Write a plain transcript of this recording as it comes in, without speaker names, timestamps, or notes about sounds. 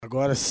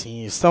Agora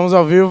sim, estamos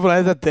ao vivo,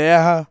 Planeta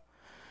Terra.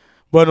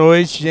 Boa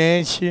noite,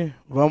 gente.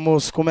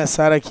 Vamos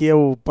começar aqui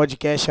o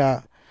podcast,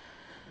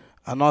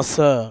 a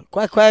nossa...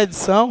 Qual é a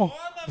edição?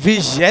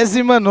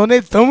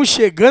 29ª, estamos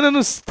chegando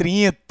nos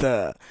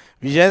 30.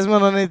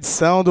 29ª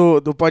edição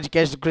do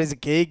podcast do Crazy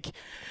Cake.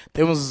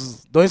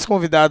 Temos dois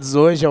convidados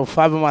hoje, é o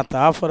Fábio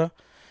Matáfora,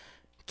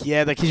 que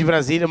é daqui de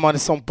Brasília, mora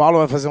em São Paulo,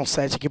 vai fazer um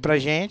set aqui pra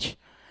gente.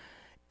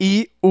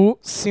 E o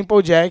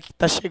Simple Jack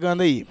tá chegando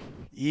aí.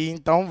 E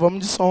então vamos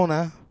de som,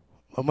 né?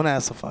 Vamos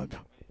nessa, Fábio.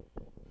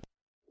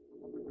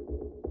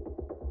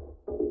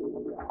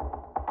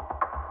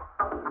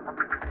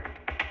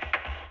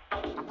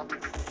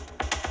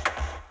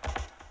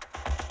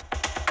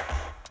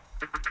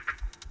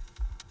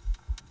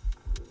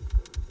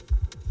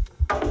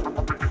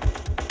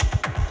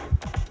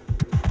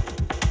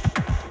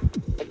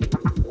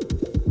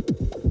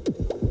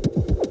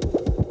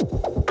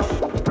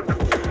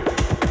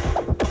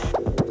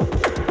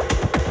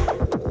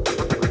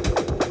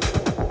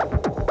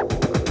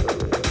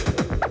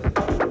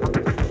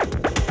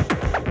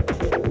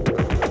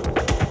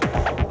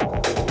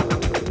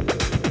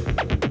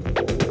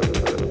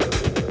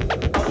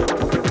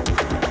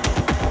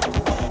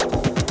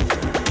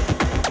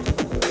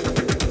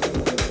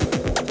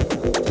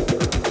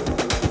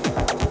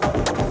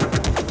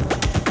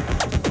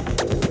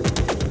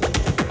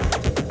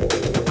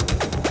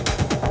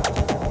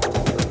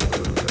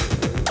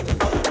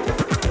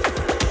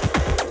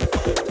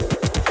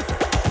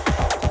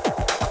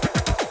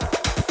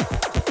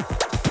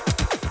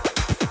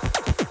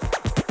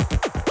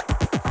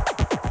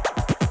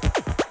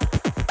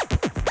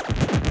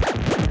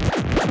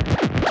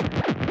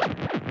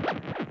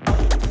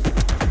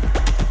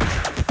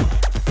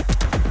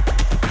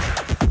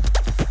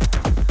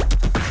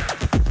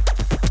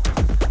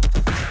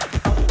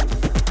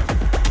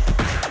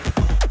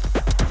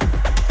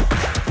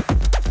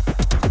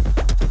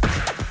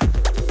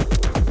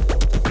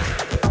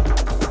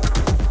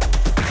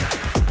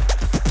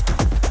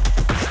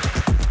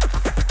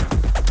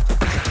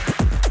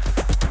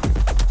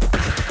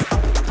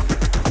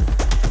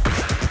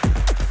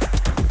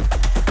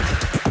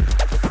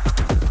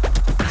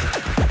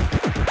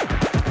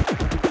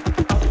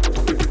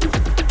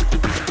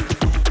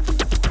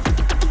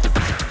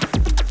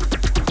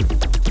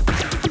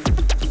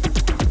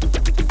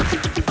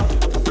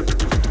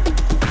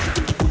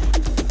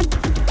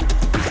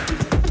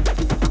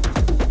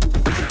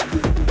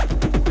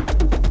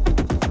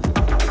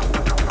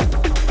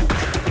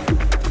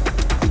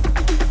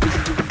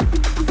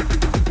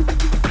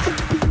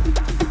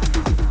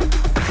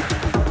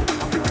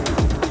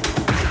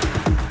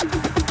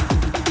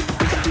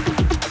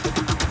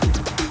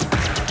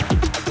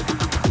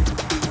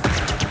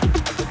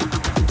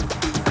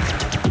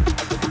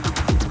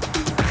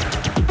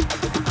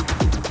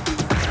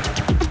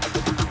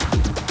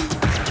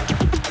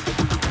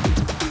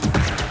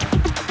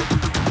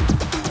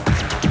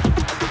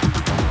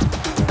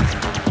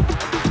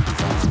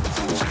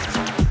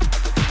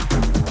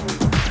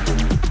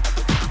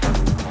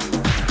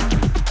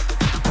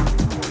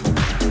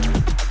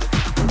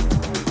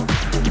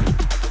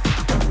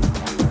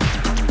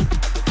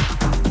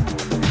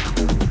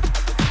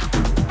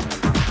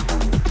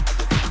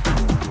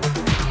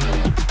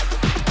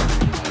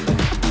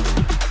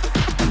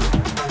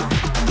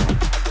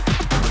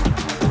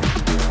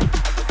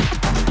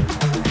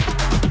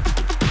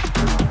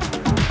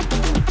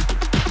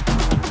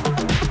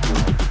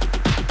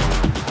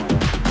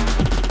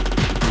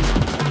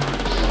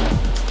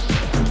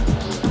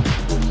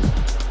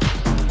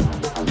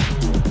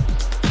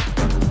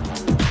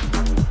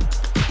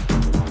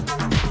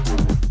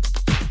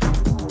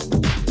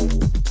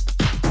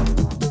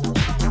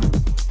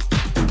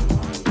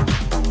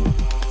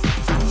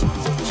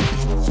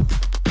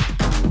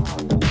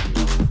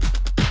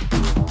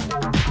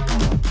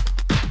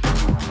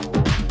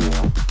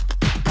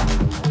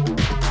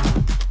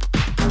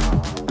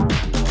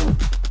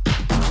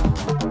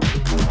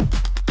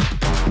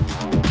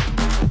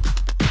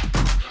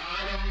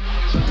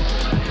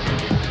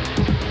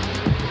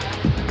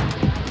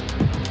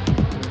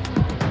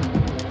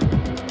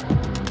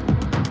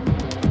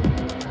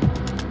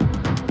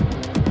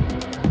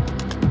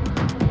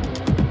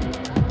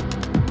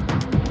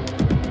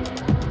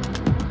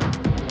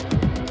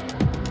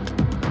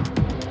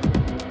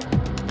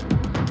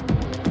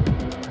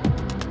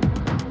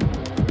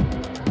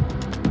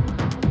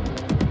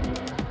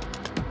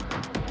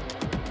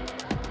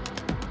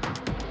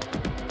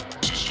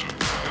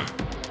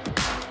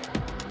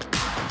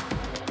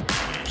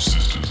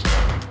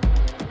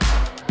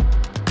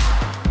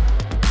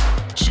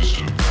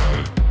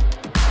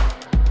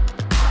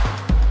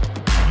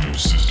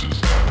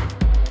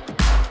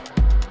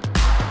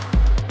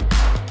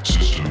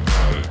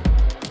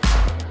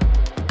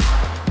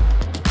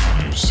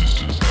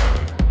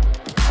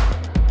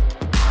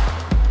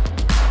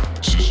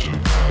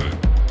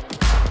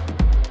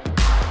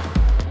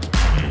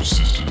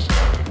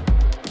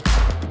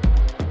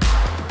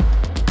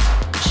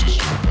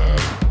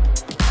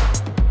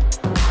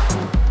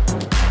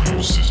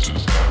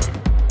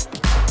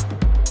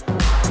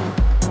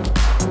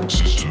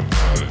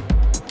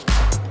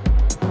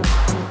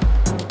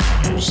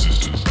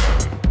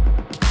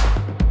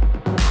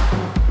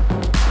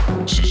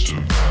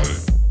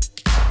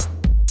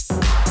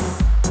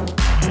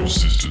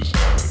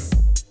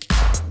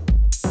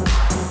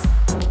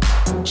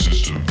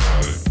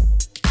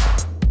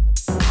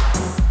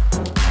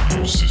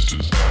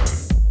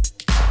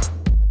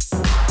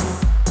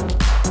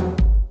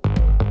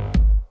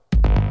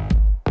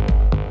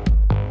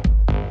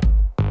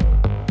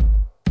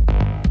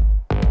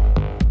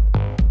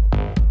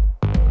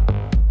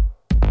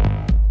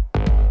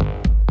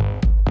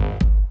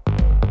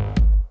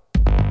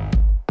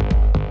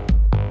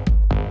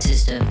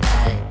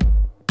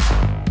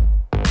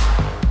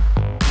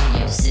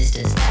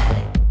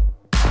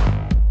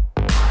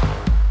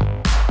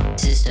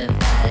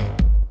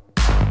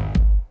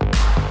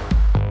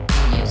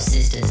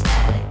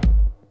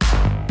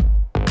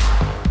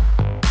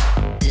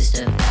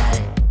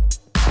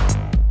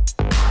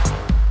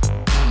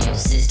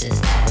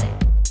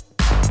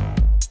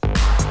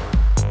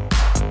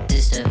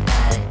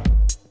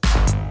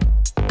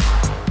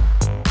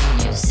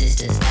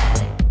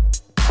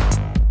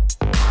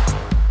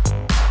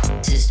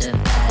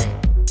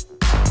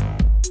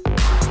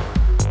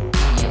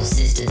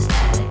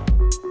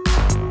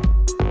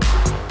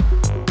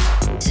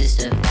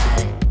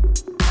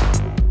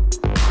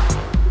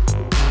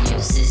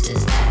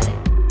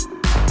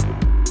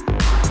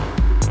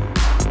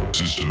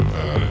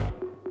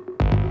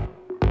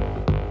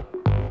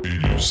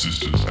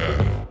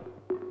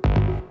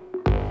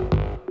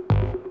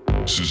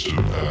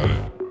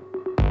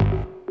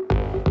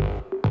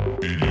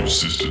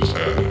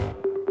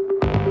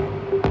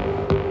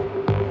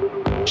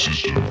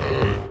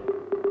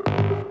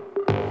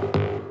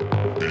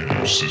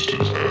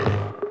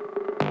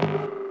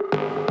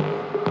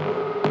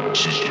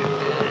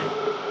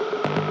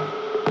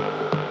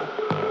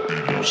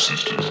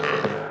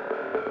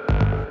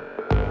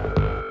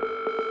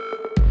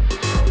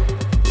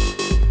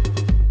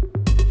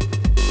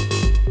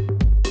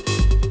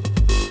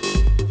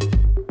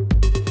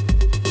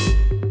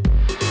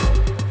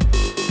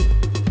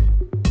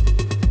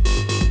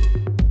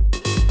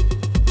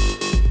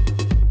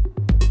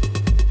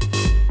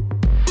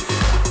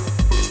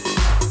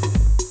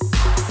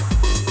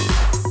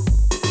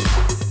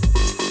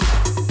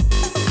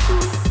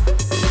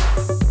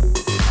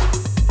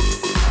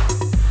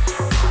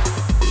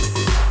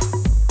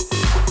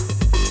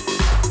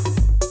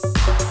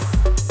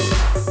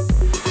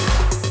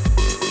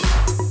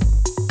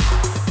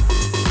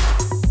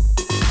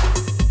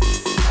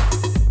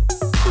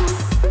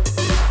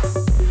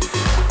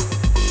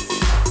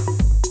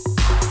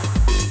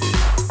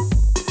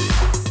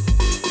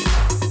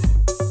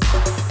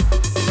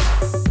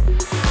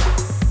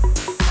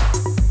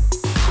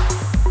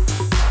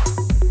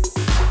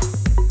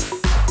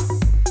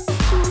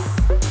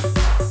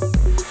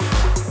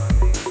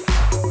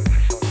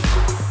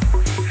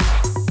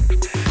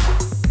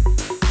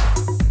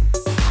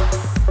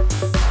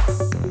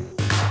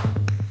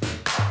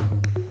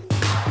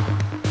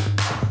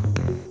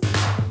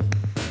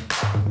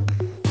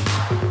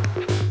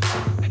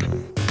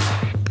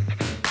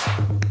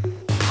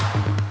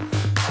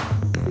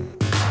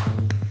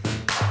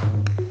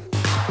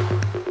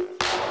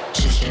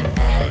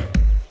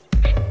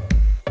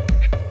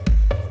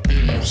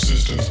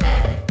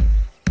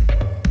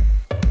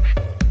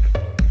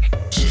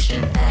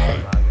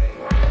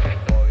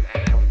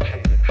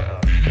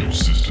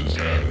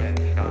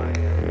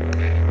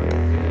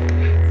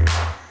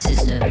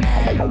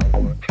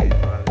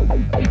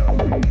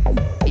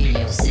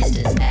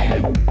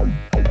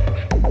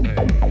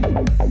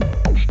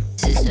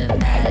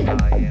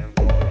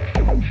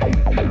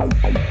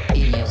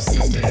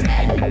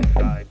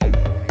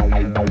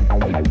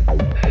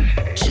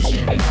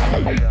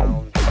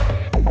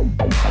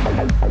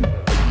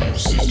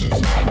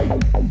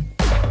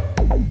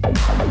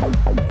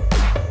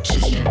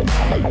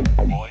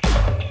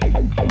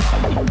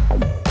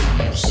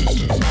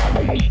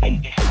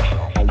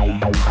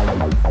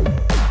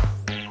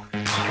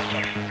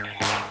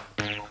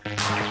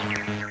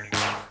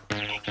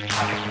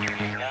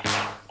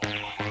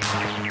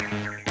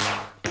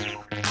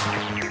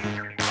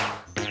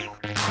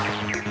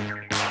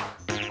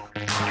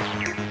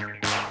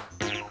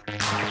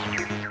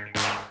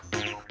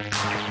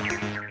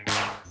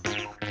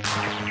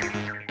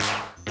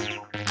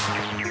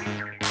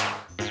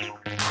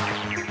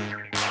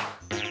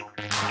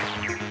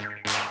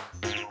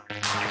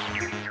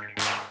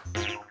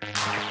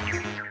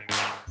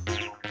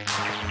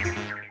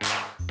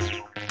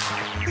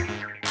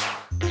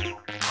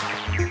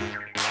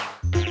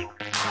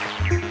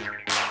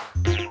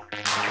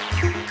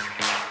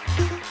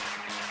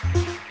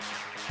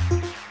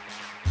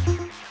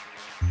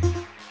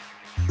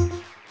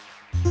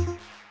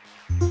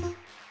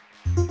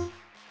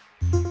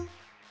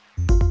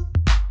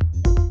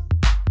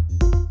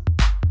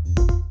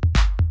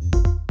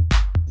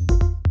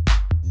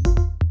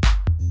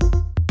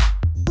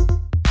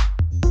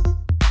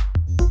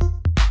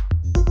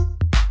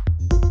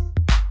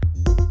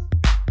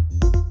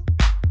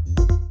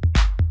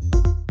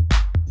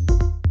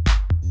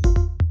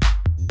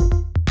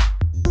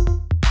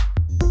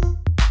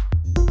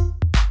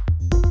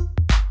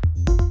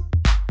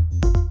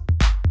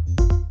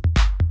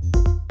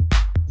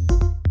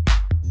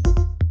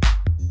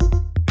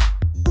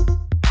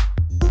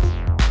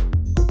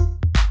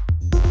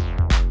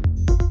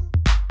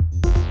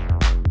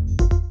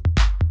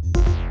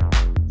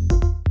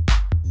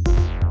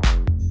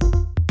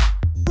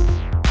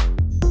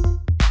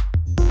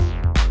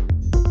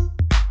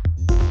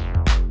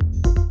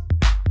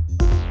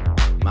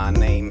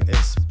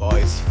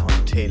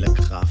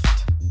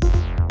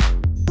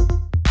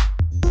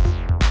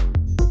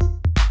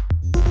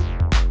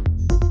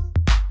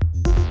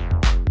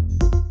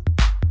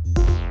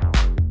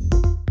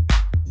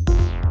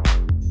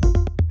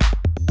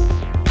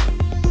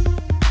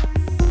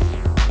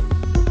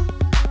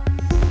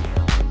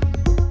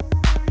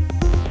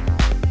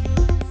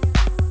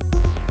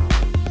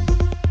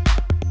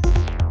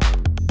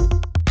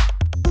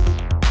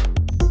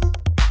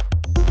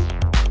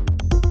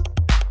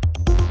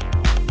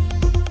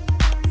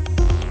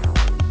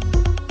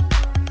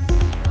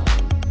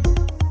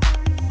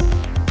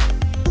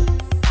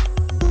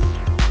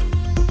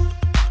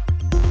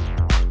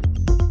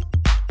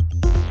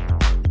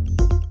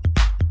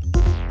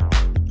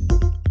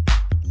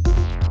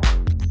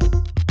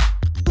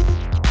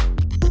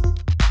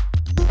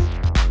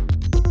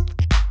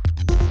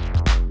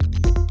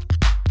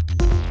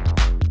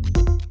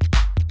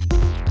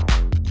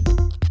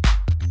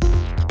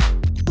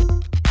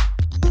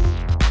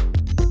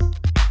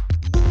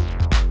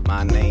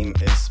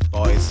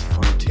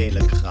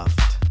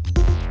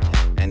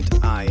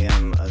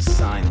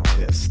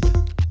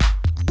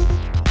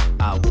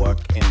 I work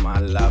in my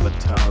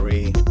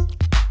laboratory,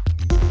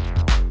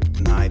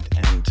 night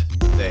and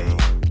day.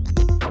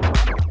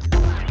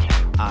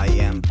 I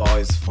am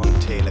Boys von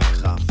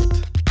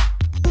Telekraft,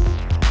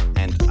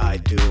 and I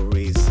do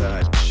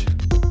research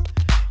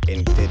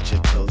in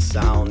digital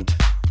sound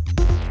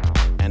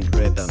and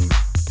rhythm.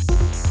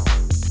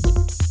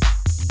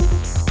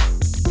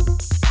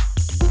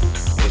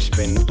 Ich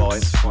bin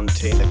Boys von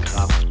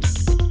Telekraft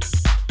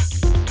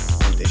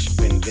und ich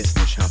bin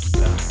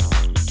Wissenschaftler.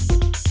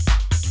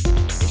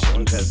 Ich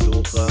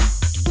untersuche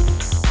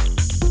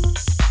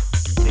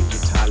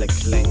digitale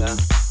Klänge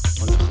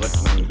und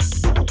Rhythmen.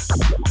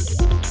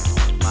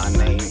 My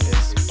name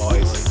is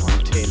Boys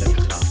von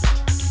Telekraft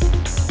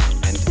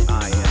and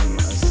I am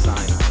a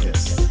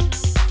scientist.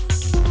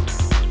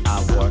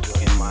 I work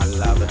in my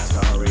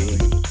laboratory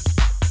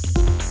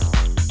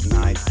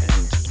night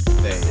and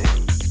day.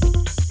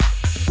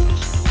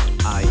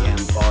 I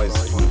am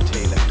Boys von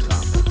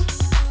Telekraft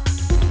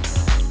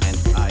and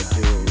I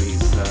do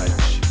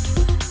research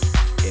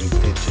in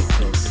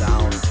digital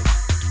sound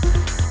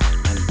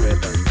and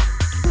rhythm.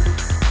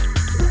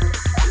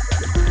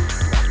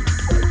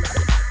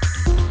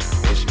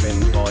 Ich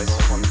bin Boys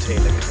von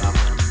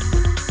Telekraft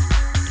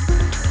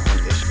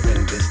und ich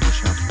bin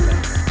Wissenschaftler.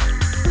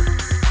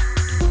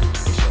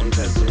 Ich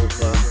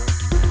untersuche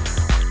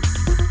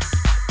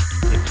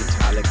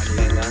digitale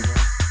Klänge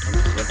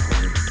und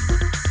Rhythmen.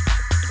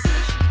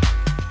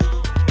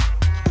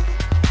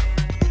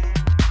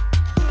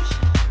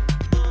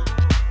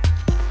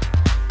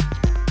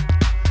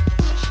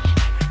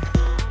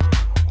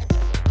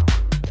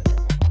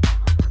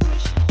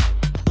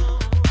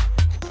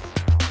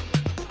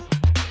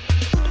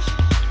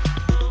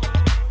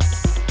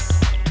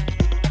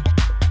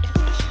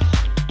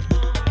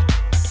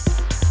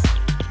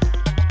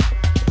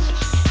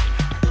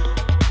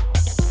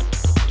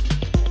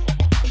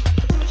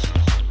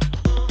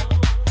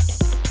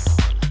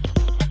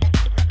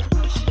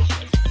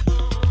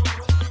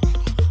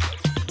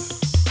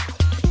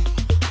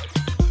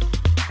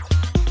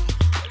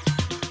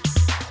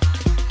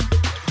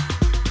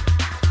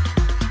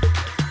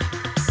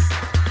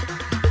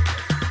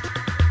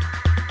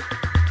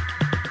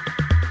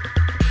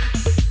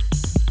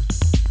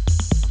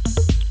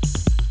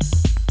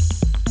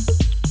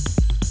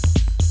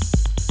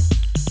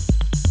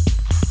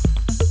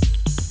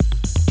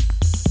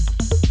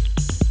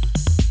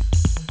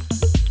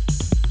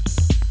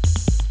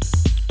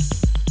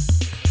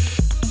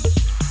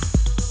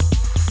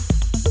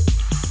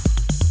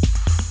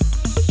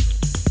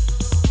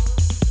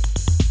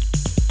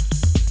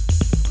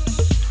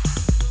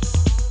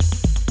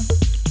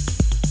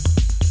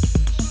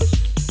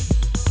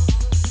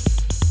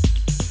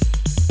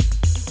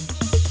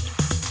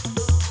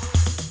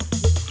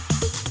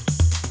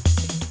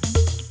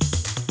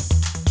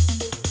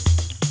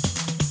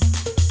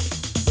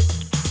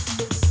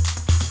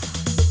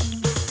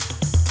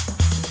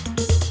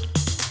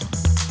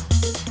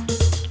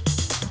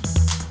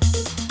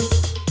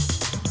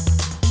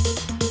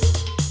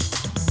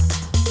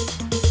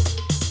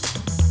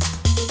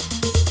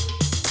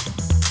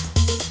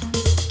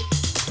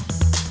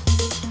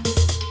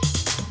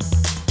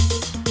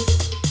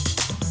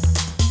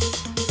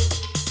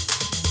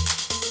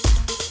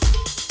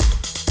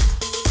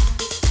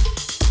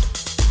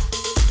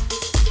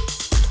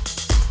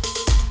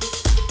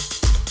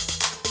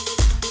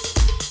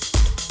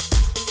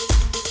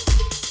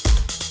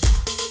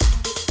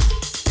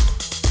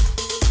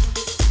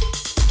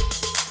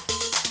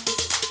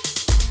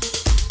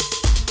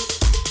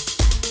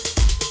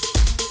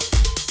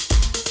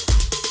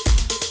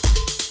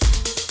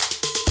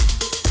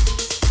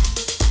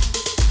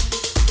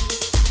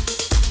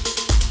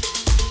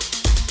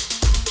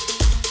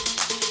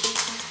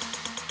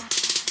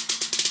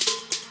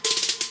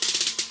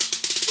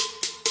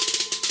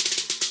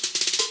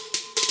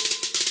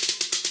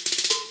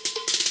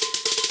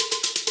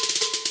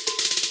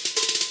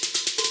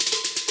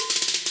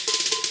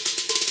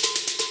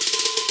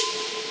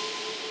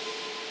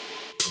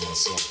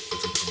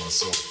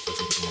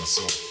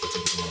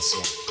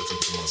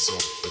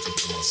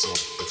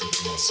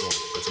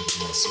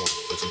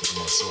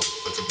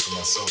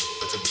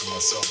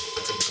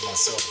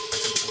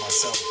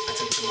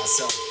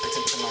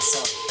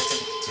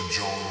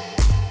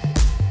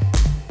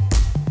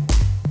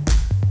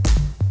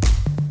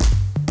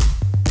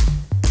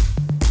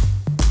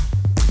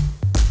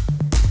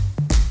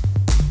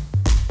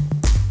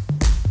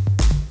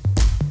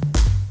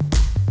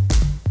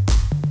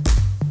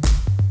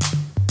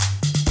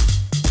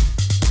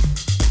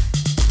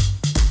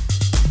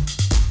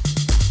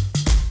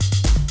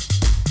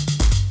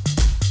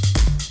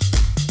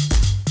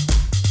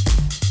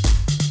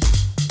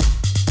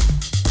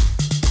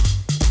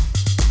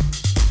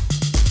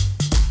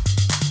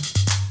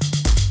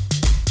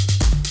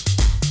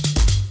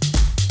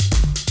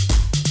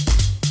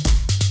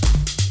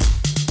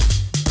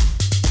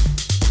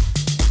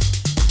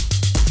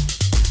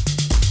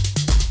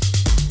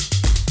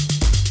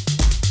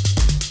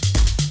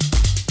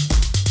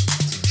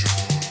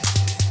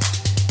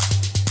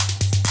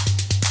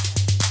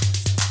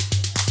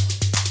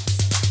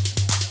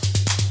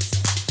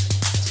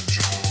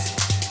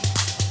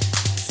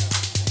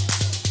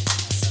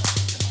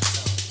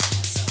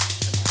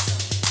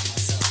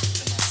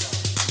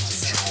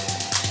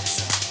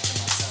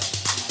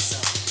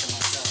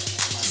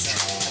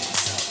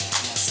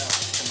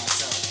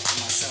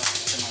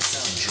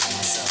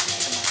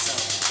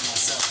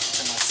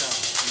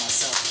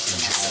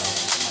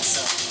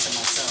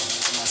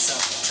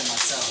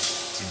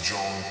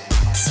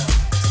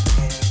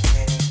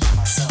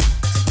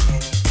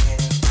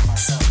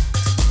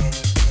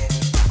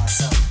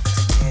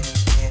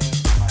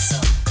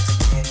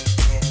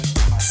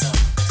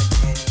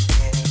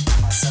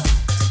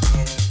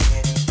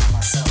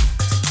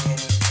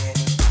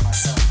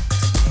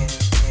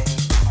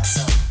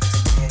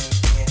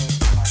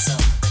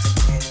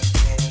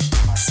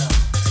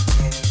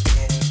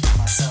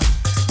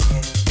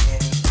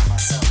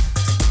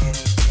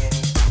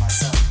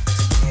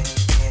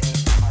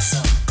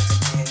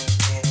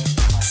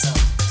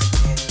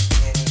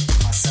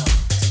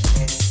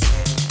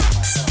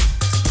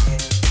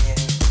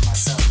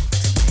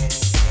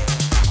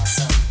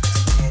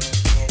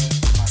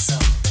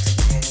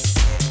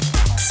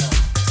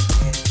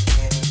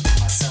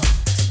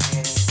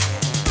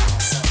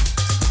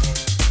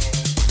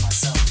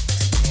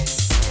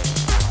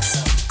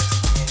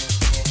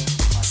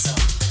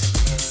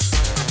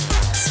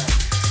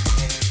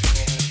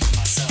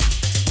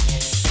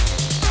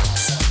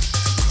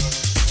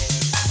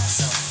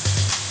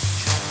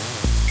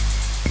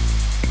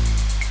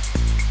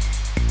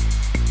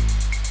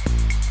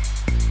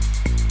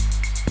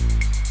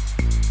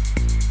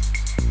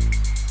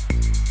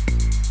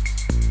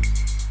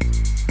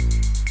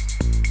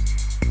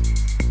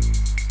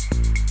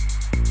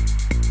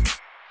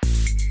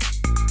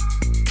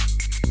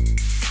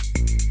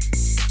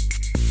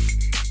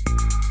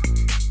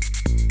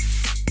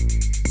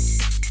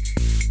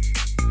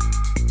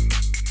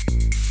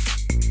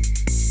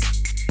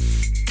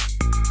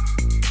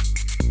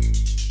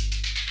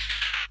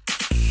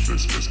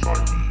 is my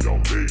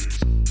neon days.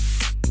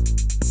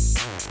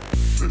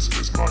 This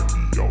is my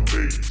neon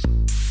days.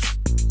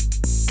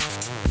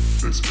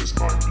 This is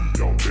my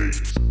neon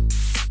days.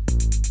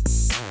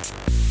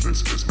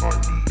 This is my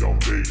neon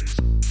days.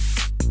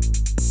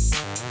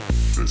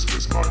 This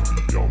is my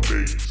neon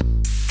days.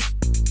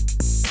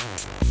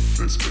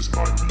 This is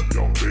my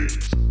neon days.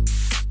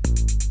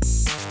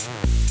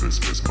 This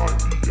is my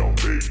neon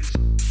days.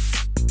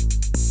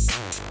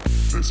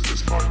 This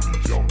is my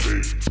neon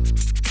days.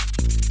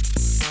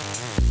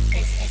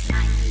 This is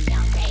my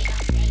neon day.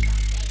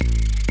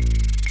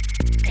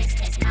 This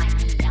is my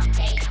neon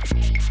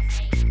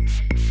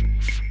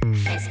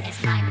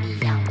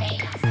day.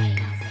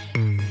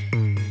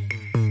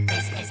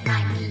 This is my neon day. This is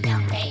my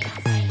neon day.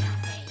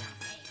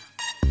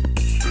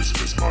 This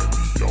is my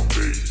neon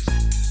days.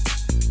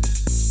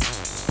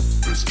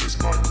 This is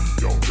my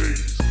neon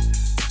days.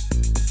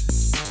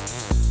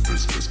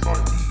 This is my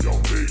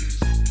neon days.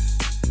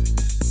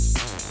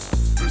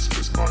 This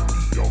is my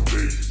neon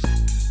days.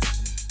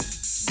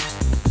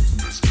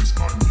 This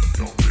is my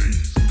neon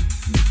days.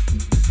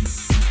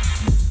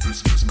 This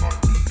is my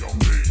neon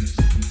days.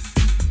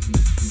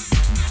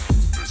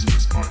 This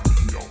is my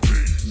neon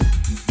days.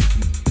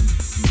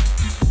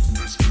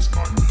 This is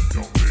my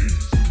neon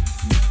days.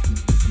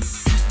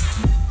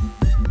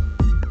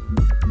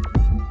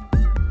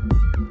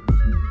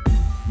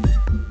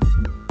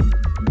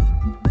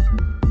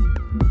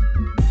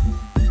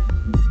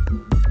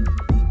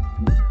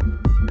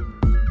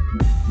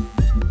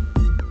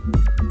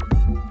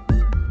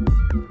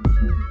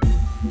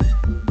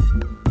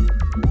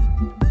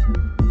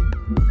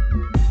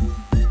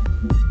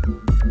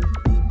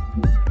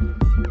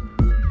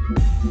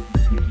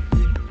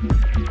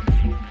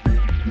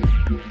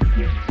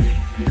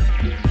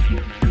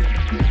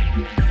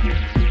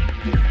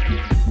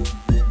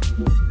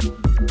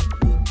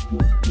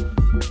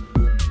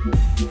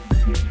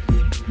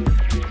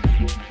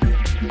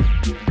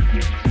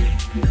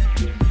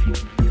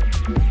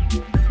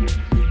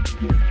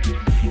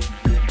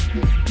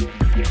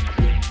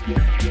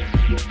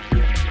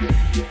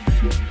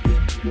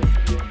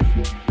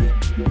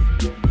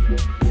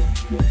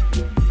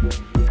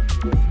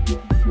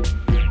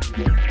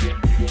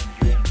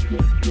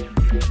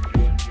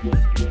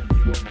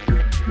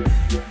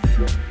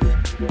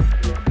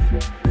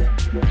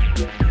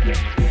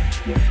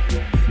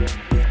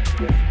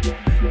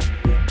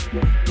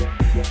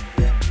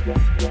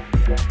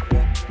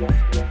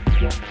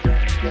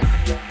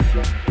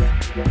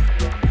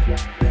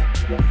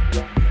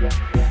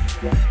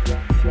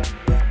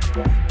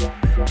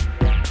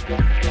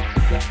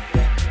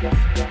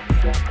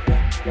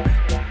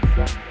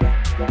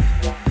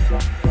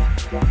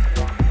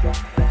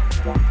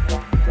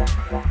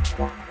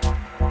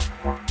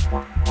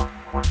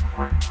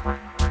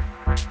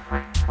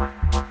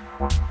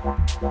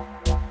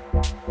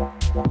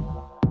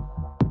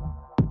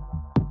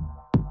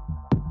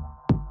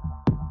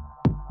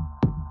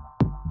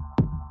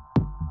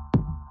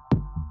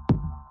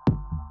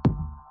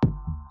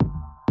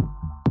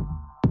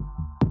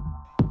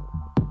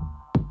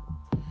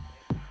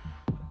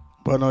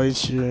 Boa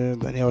noite,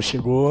 Daniel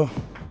chegou.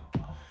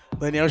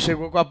 Daniel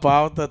chegou com a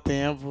pauta,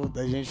 tempo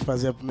da gente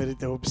fazer a primeira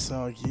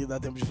interrupção aqui, dá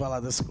tempo de falar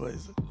das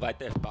coisas. Vai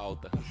ter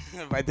pauta.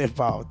 Vai ter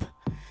pauta.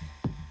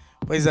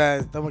 Pois é,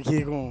 estamos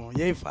aqui com...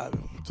 E aí,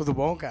 Fábio? Tudo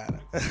bom,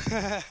 cara? Tudo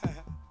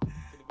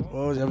bom?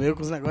 Pô, já veio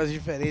com uns negócios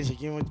diferentes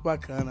aqui, muito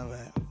bacana,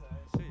 velho.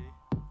 É isso aí.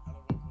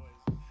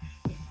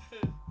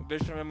 Um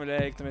beijo pra minha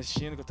mulher aí que tá me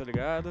assistindo, que eu tô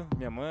ligado.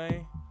 Minha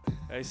mãe.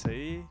 É isso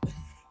aí.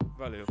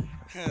 Valeu.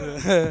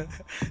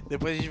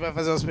 Depois a gente vai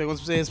fazer umas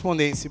perguntas pra você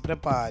responder, se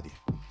prepare.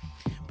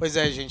 Pois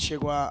é, gente,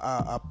 chegou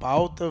a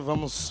pauta.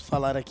 Vamos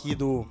falar aqui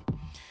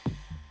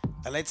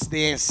da Let's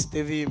Dance.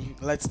 Teve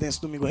Let's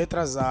Dance domingo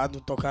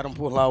retrasado. Tocaram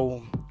por lá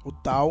o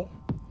Tal,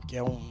 que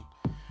é um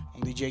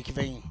DJ que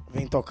vem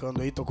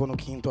tocando aí. Tocou no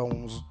Quinto há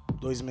uns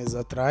 2 meses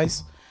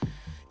atrás.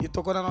 E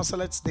tocou na nossa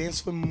Let's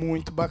Dance, foi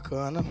muito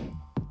bacana.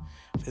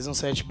 Fez um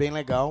set bem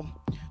legal.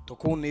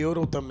 Tocou o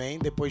Neuro também,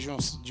 depois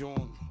de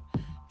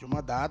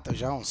uma data,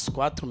 já uns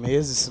 4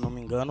 meses, se não me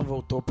engano,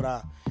 voltou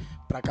pra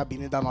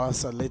cabine da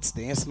nossa Let's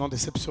Dance, não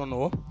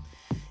decepcionou.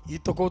 E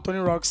tocou o Tony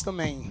Rocks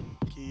também,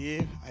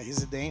 que é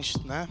residente,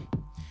 né?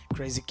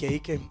 Crazy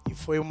Caker, e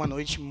foi uma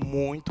noite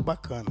muito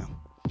bacana.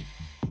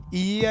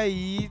 E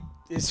aí,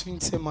 esse fim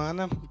de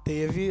semana,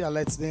 teve a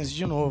Let's Dance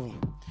de novo.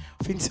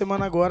 O fim de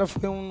semana agora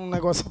foi um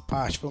negócio à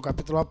parte, foi um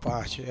capítulo à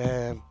parte.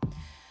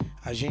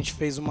 A gente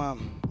fez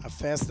a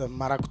festa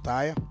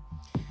Maracutaia,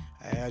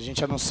 a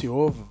gente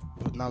anunciou,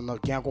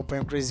 quem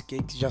acompanha o Crazy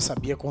Cake já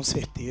sabia com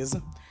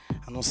certeza.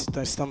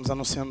 Estamos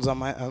anunciando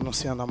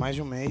há mais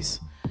de um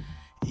mês.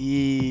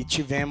 E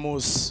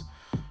tivemos,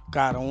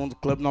 cara, um do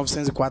Clube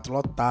 904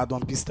 lotado,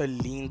 uma pista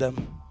linda.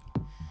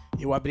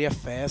 Eu abri a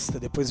festa,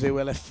 depois veio o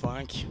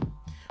Elefunk,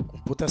 com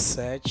puta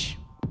set.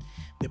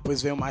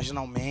 Depois veio o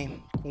Marginal Man,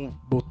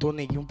 botou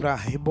neguinho pra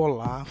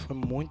rebolar, foi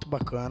muito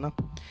bacana.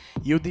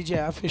 E o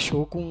DJA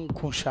fechou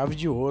com chave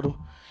de ouro,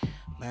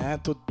 né?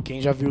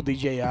 Quem já viu o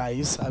DJA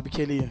aí sabe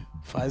que ele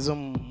faz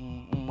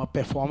uma uma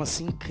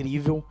performance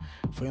incrível,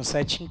 foi um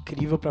set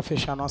incrível para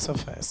fechar a nossa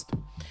festa.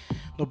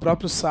 No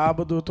próprio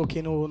sábado eu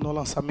toquei no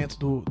lançamento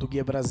do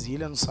Guia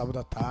Brasília, no sábado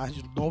à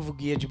tarde, novo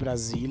Guia de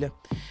Brasília.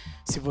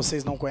 Se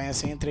vocês não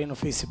conhecem, entrem no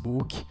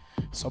Facebook,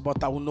 só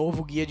botar o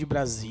novo Guia de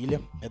Brasília,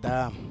 é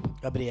da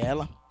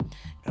Gabriela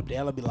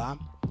Bilar.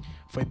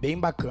 Foi bem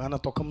bacana,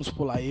 tocamos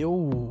por lá eu,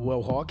 o El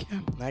Rocker,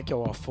 né, que é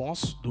o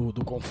Afonso,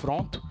 do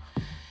Confronto,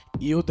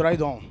 e o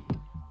Drydon,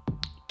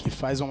 que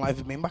faz um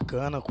live bem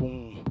bacana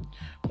com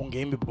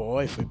Game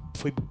Boy, foi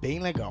bem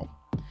legal.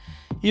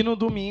 E no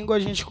domingo a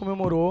gente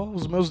comemorou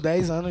os meus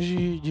 10 anos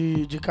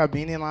de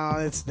cabine lá na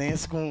Let's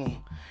Dance com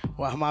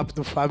o warm-up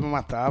do Fábio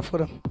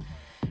Matáfora.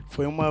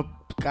 Foi uma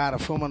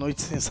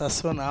noite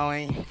sensacional,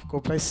 hein? Ficou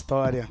pra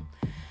história.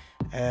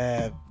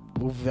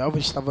 O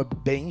Velvet estava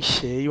bem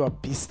cheio, a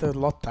pista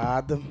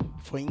lotada.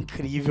 Foi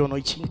incrível,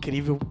 noite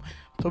incrível.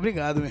 Muito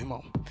obrigado, meu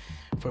irmão.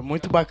 Foi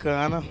muito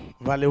bacana.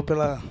 Valeu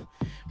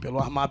pelo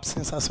warm-up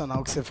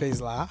sensacional que você fez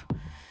lá.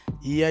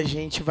 E a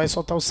gente vai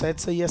soltar os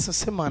sets aí essa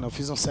semana. Eu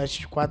fiz um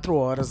set de 4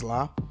 horas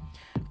lá.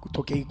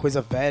 Toquei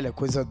coisa velha,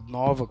 coisa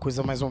nova,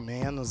 coisa mais ou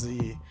menos.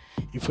 E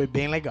foi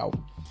bem legal.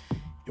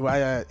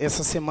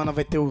 Essa semana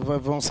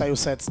vão sair os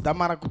sets da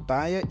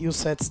Maracutaia e os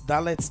sets da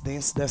Let's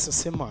Dance dessa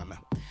semana.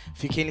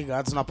 Fiquem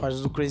ligados na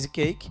página do Crazy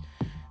Cake,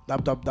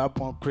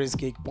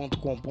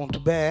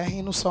 www.crazycake.com.br,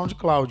 e no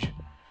SoundCloud,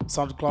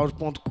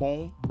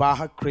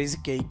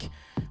 soundcloud.com/crazycake.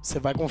 Você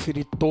vai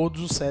conferir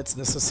todos os sets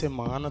dessa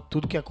semana,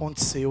 tudo que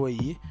aconteceu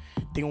aí.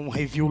 Tem um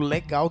review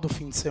legal do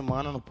fim de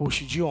semana no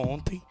post de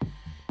ontem.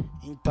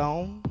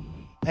 Então,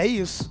 é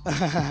isso.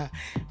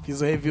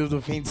 Fiz o review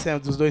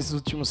dos 2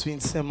 últimos fins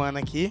de semana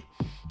aqui.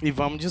 E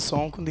vamos de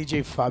som com o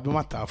DJ Fábio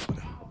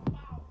Matáfora.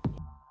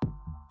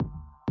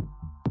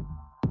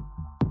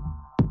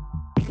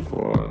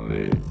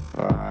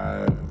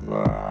 45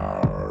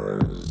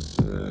 hours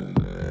in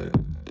a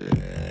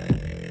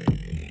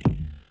day.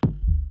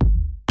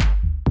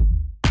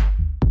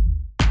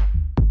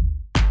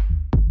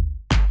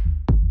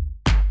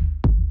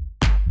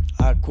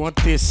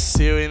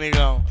 Aconteceu, hein,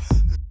 negão?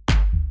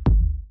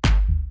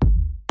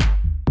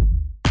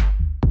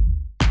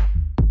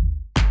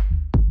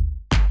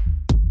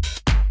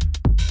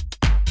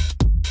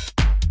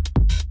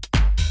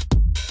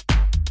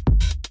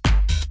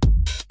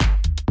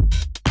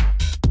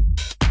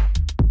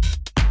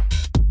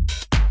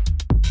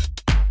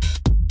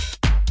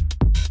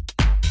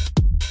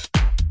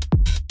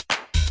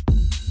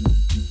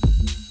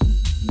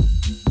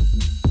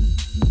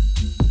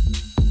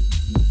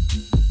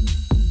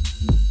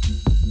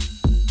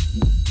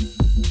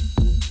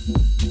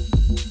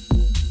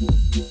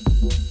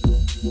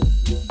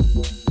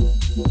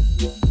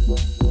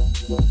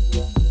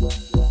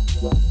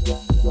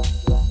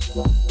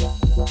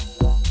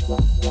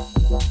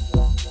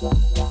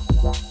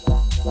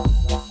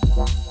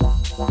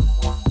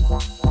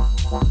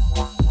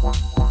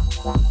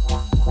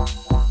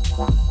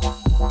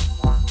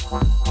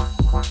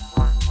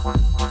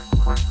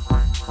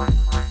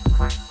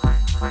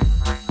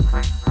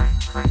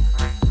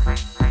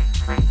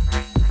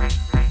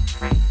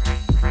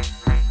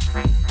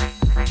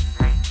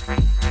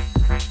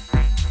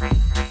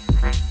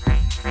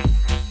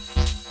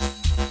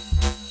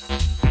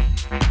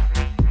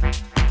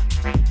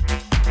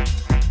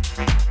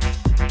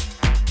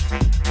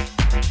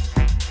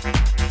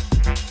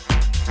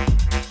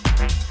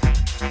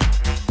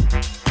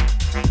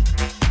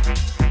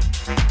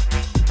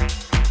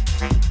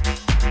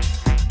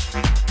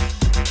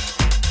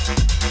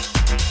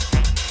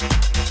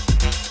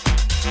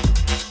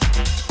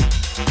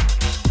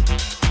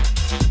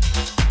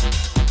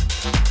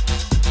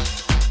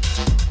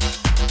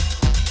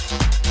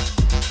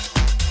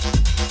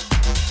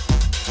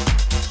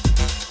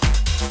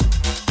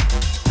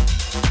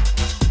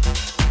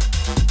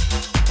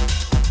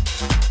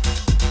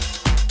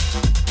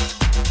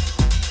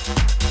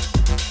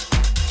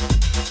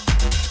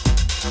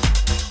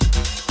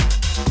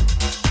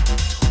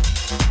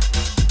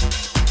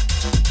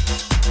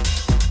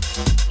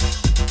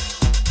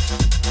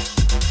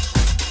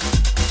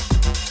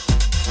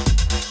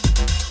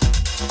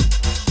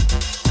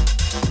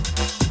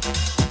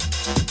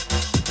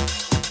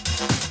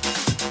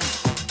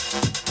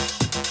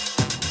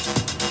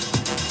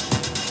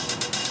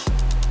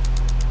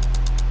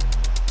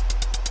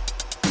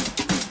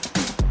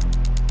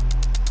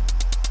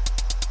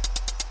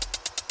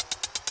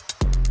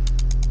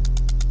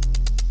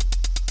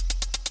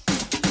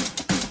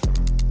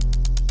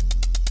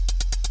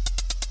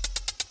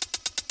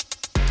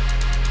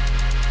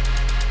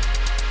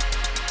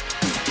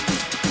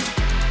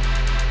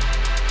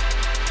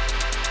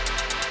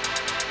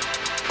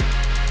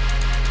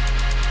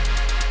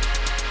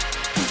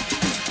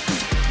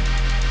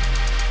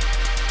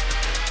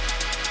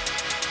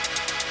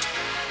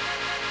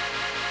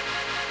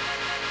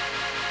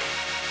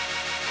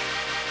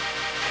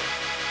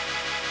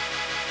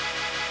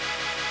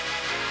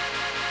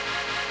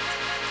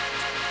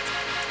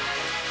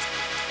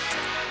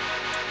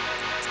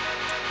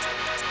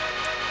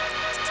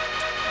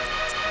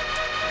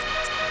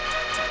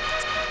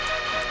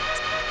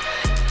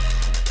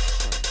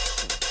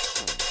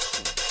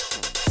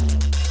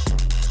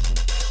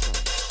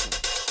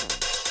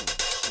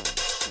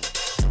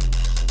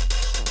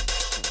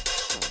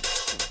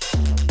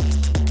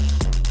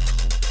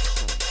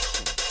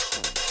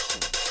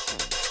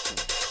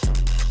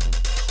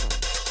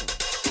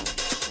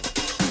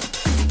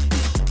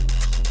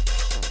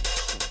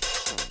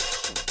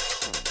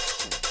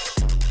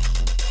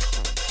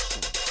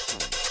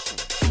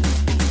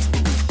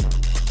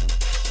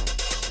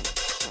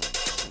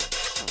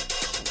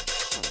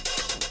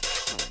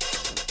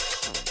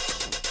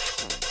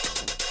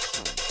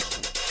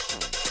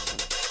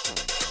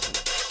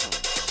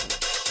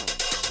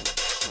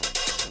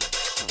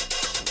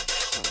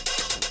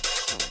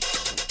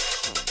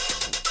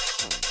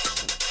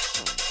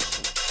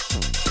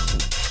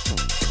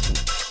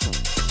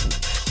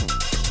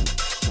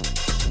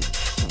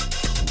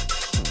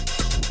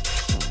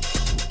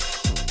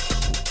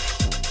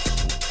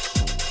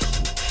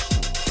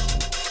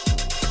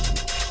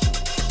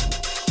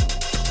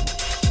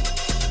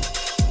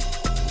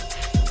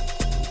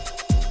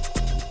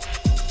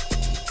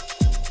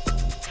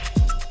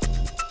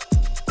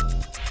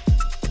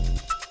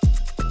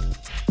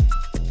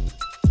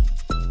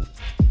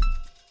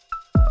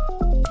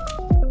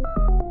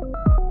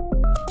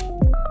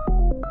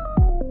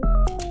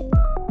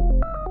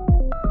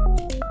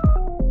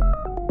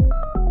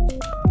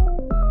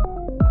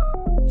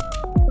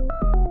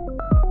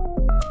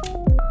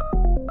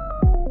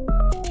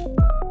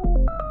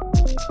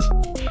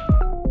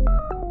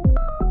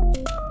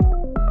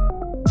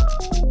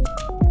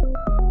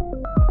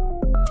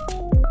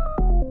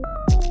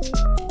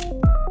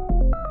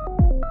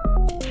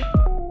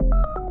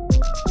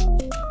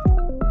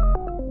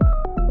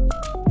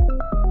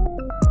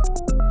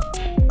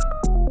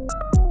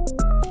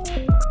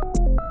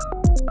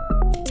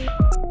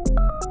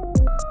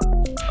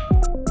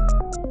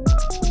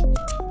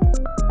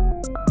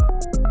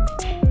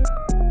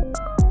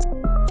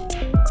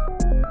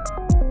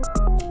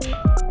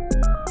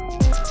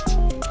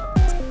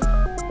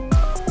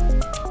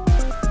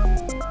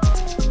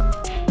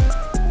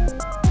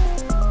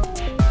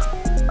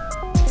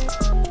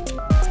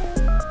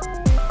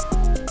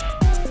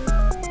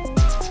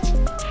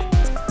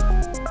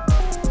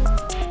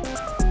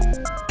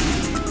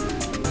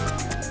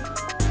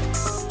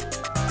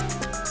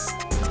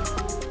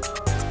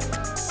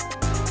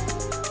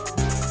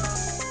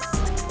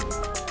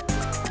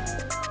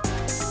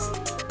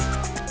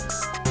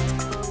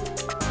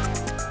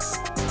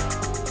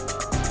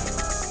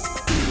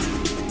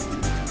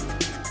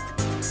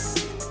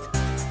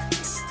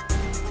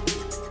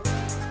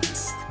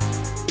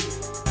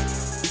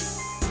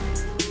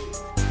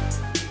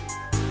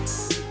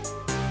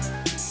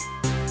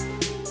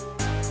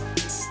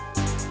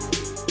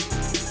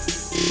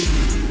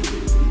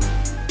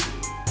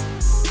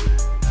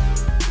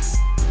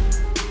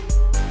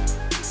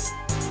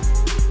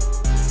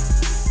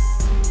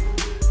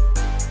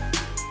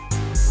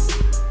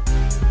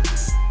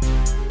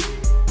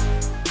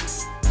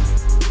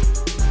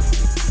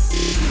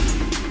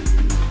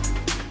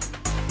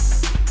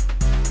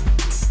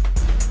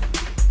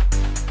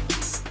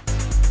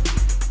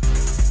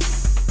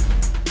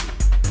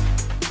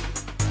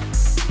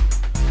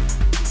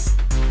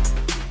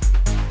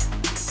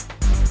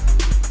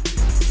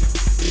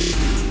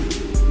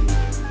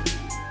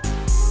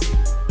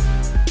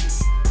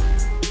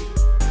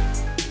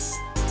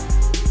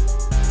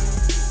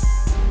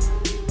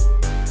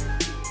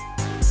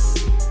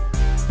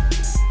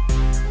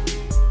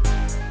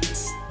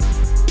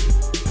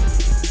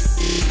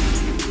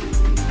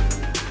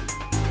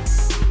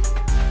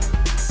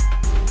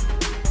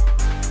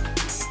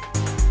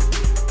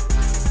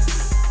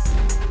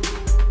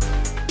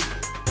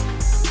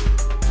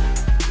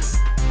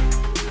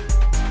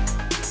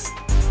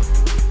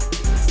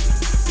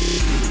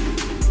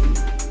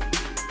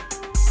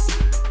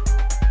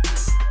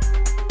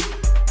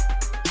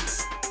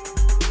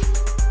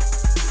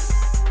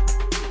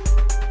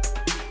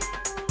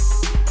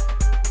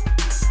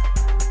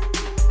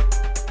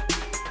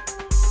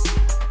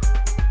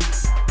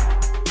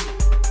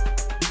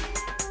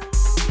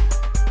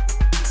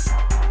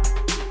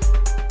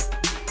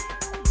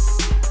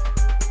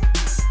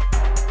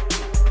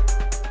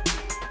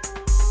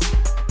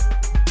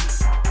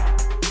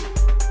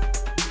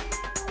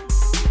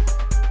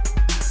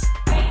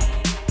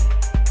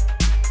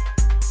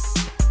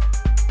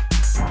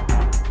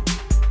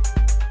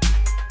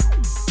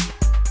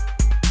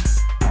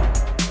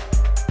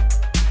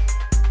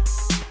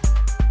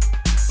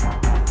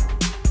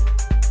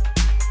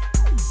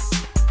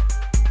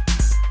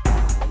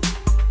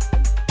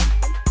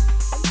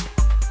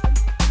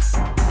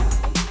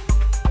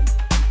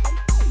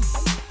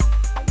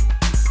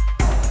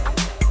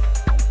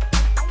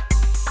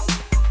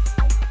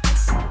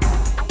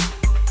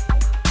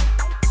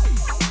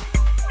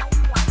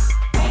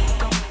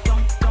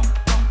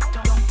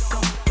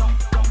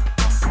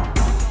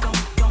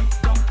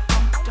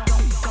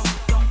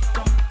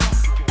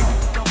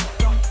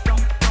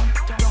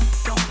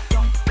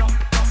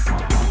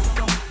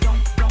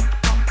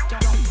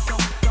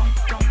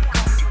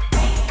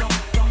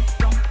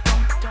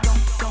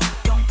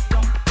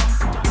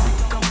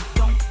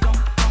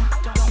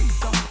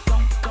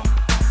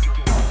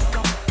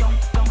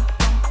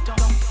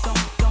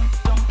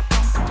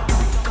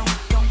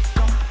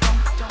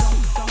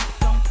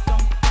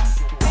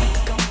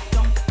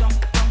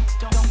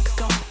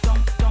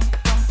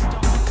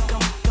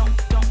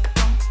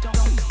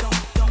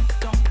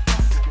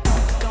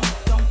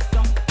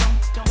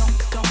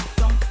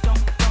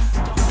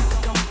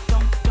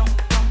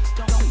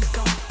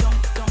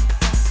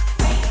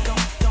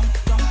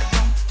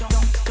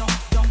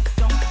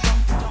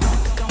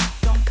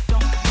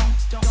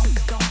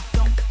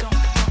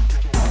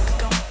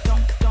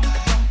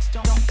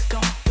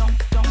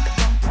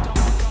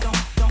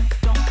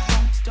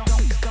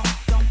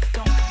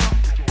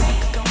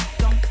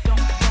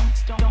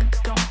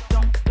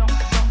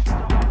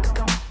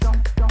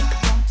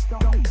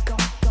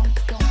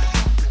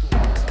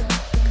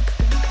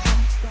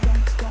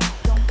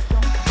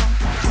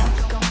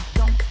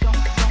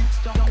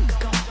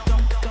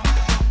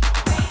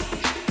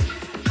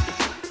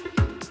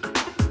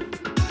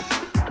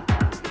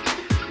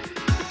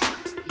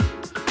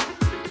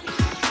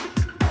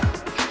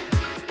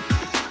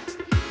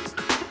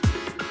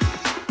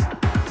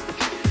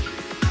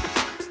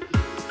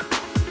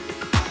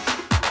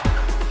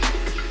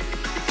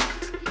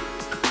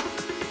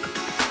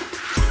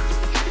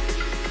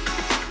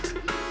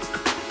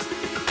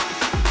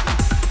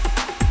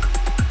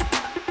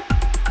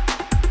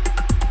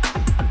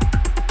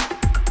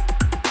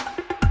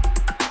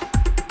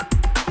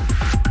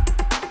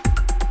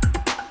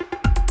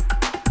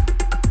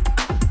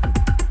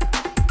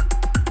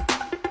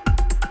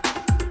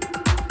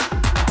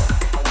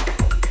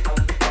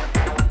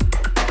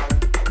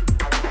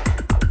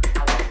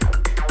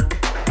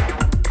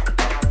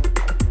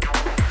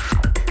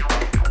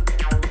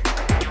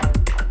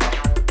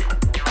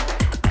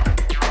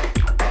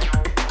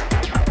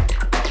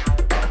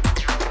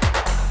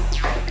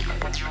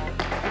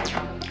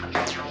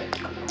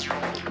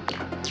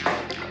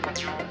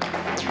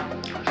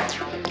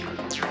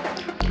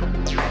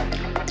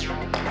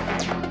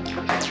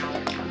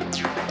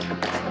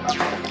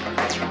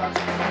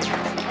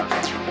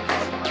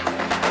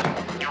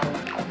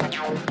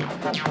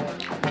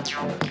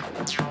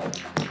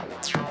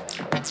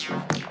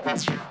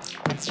 Wasn't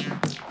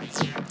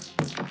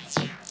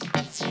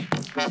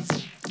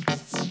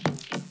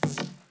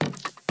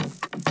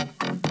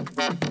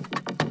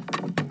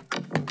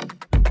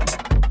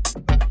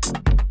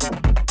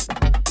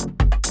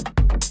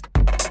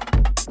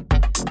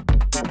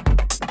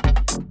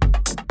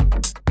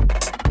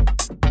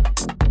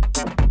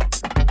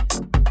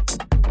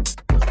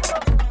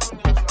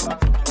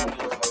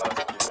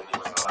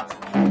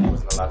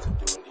a lot to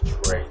do in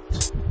Detroit, and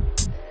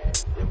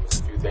there was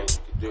a few things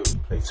you could do. You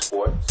play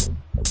sports,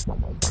 go to the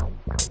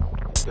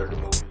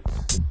movies,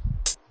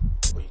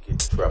 or you get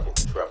trouble.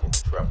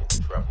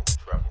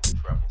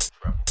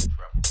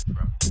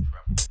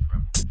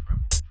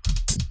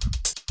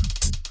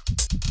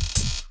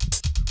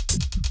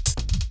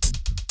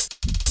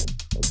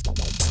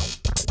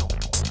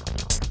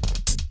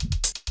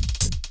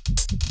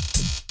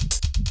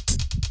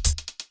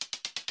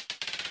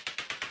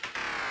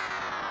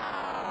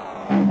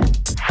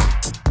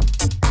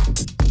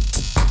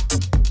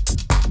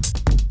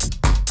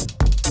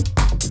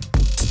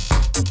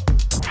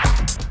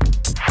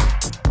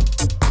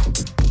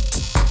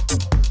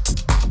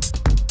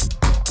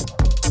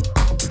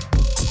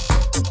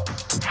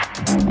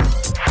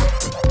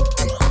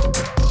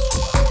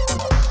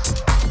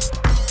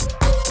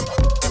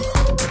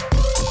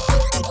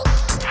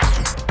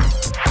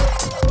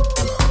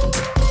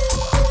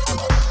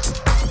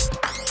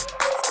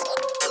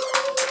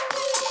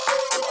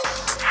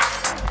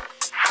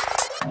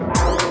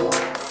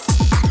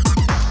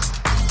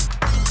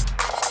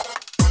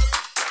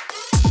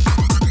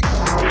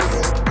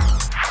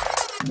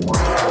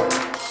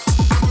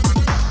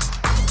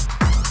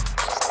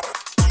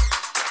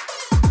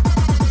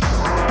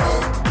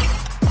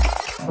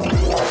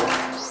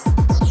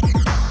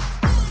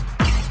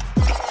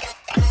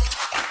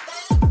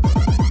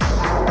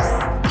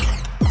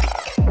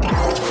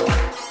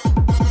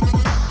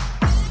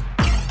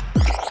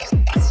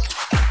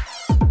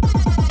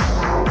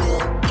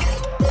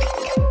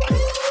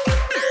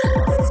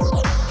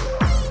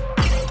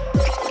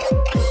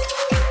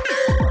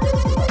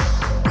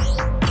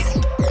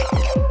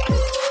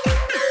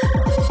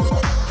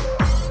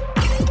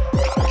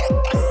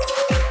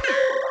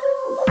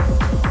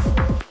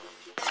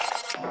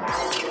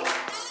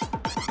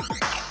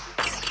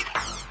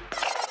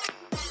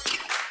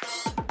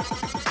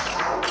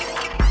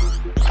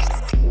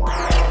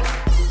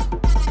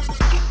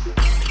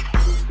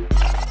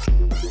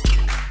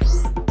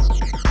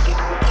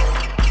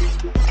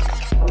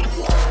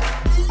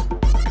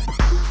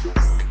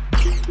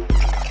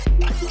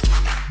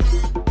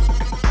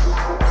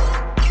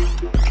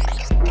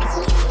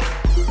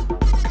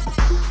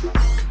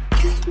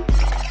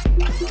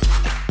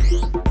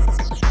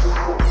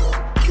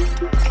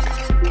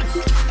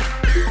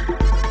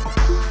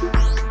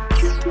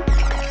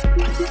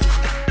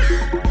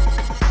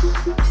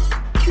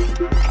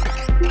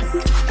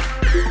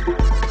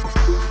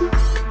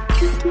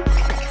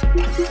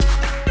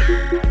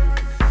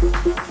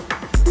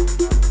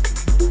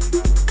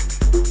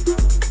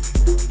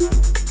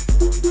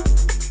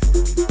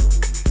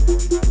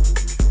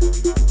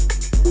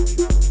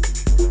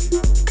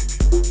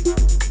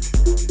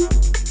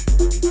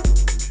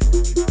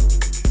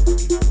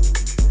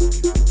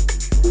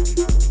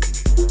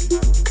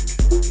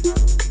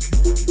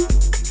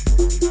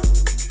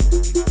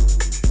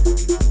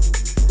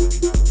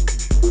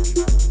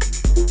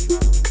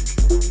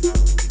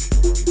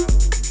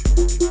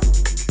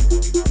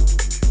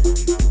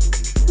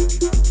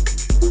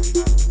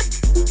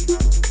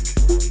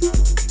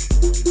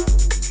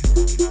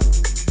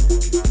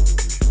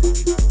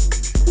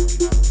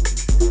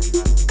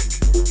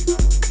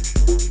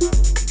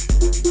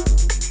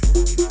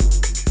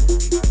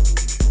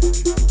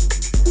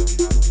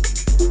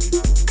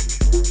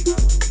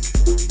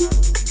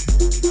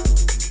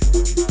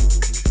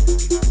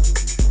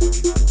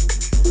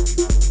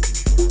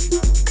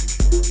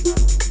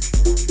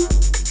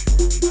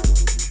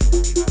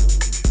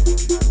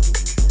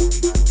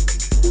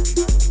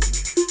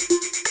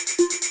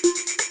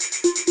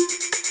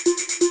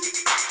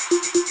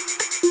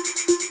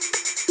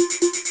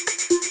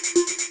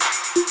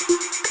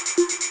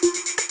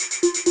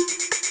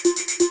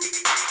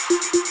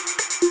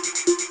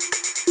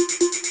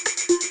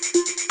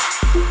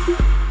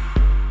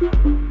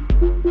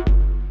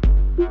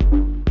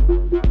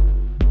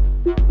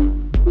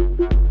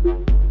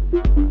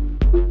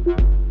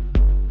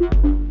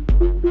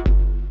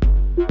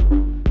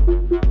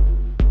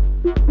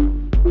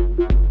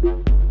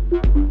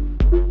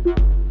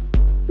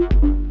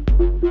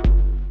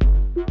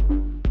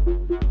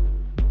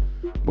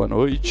 Boa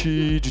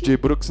noite, DJ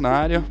Brooks na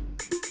área.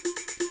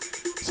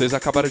 Vocês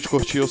acabaram de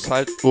curtir o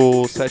set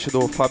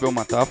do Fábio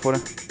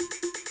Matáfora.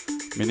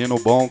 Menino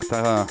bom que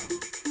tá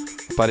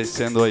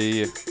aparecendo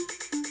aí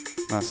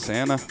na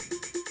cena.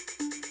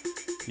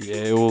 E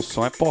aí o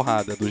som é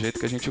porrada, do jeito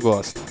que a gente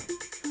gosta.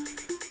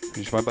 A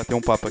gente vai bater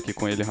um papo aqui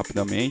com ele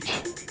rapidamente.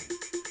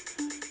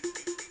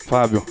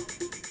 Fábio,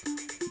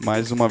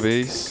 mais uma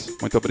vez,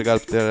 muito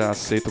obrigado por ter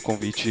aceito o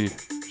convite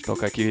de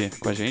tocar aqui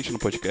com a gente no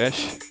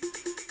podcast.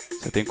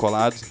 você tem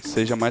colado,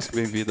 seja mais que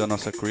bem-vindo à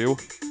nossa crew.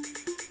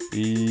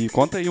 E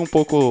conta aí um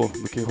pouco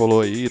do que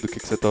rolou aí, do que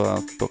você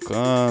tá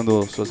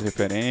tocando, suas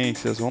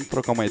referências. Vamos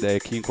trocar uma ideia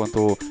aqui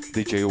enquanto o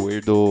DJ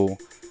Weirdo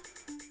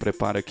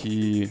prepara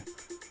aqui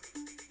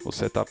o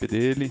setup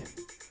dele.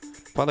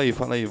 Fala aí,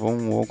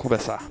 vamos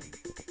conversar.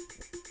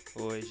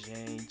 Oi,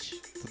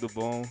 gente, tudo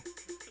bom?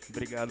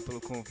 Obrigado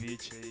pelo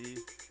convite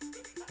aí.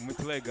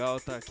 Muito legal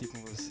estar aqui com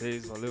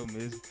vocês, valeu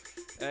mesmo.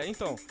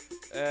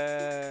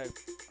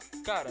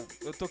 Cara,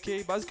 eu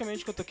toquei,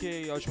 basicamente o que eu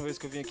toquei a última vez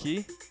que eu vim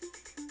aqui.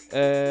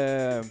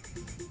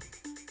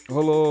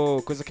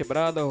 Rolou coisa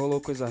quebrada,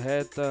 rolou coisa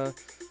reta.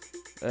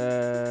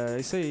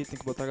 Isso aí, tem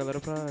que botar a galera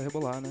pra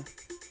rebolar, né? O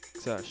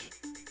que você acha?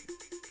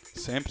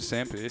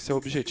 Sempre, esse é o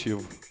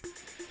objetivo.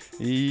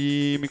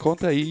 E me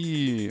conta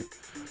aí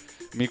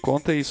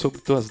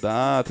sobre tuas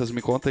datas,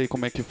 me conta aí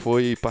como é que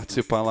foi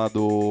participar lá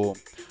do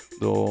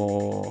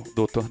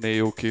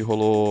torneio que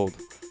rolou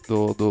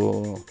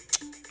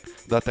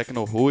da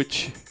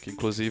Tecnohoot, que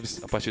inclusive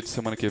a partir de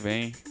semana que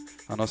vem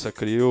a nossa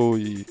crew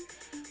e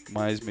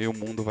mais meio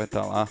mundo vai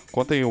estar lá.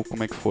 Conta aí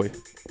como é que foi.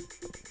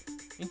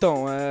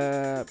 Então,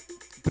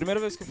 primeira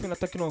vez que eu fui na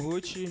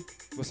Tecnohoot,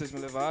 vocês me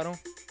levaram,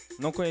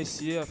 não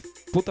conhecia,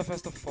 puta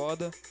festa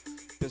foda,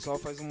 o pessoal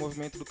faz um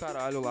movimento do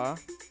caralho lá.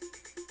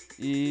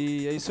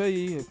 E é isso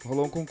aí,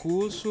 rolou um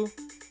concurso,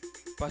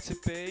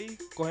 participei,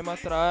 corremos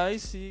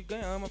atrás e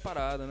ganhamos a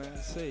parada, né?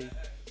 Isso aí.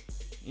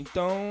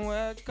 Então,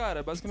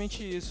 cara,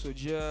 basicamente isso.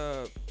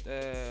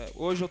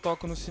 Hoje eu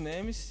toco no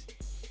Cinemes,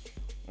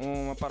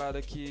 uma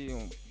parada que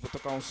vou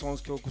tocar uns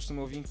sons que eu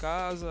costumo ouvir em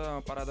casa,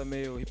 uma parada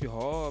meio hip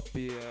hop,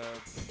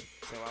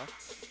 sei lá.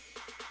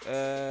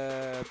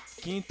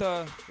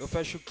 Quinta, eu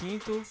fecho o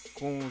quinto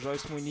com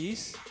Joyce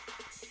Muniz,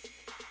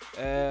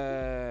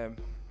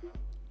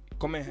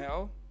 Common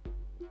Hell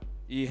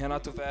e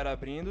Renato Vera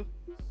abrindo.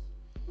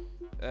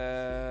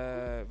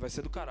 Vai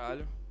ser do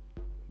caralho.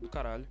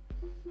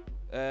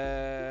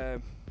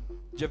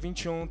 Dia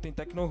 21 tem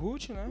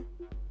Tecnohoot, né?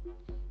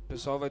 O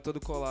pessoal vai todo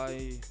colar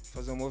e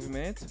fazer um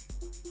movimento.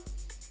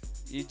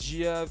 E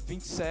dia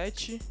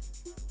 27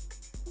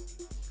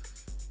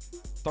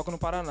 toco no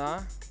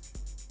Paraná,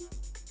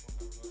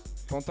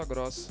 Ponta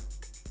Grossa.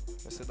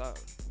 Vai ser da hora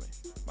também.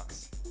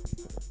 Massa.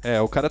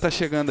 O cara tá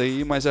chegando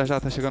aí, mas já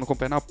tá chegando com o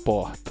pé na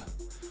porta.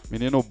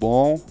 Menino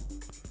bom,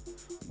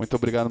 muito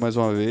obrigado mais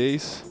uma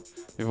vez.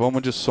 E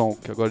vamos de som,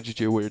 que agora o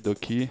DJ Weirdo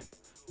aqui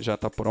já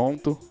tá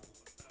pronto.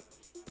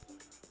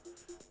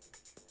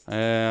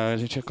 A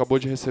gente acabou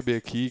de receber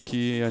aqui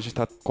que a gente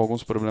tá com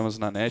alguns problemas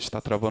na net, tá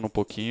travando um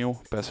pouquinho.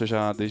 Peço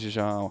desde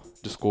já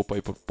desculpa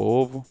aí pro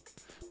povo.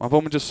 Mas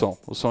vamos de som,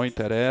 o som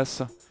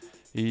interessa.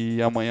 E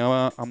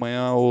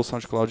amanhã o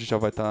SoundCloud já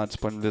vai estar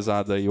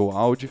disponibilizado aí o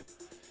áudio.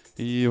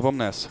 E vamos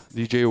nessa,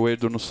 DJ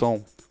Weirdo no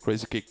som,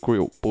 Crazy Cake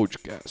Crew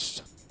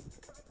Podcast.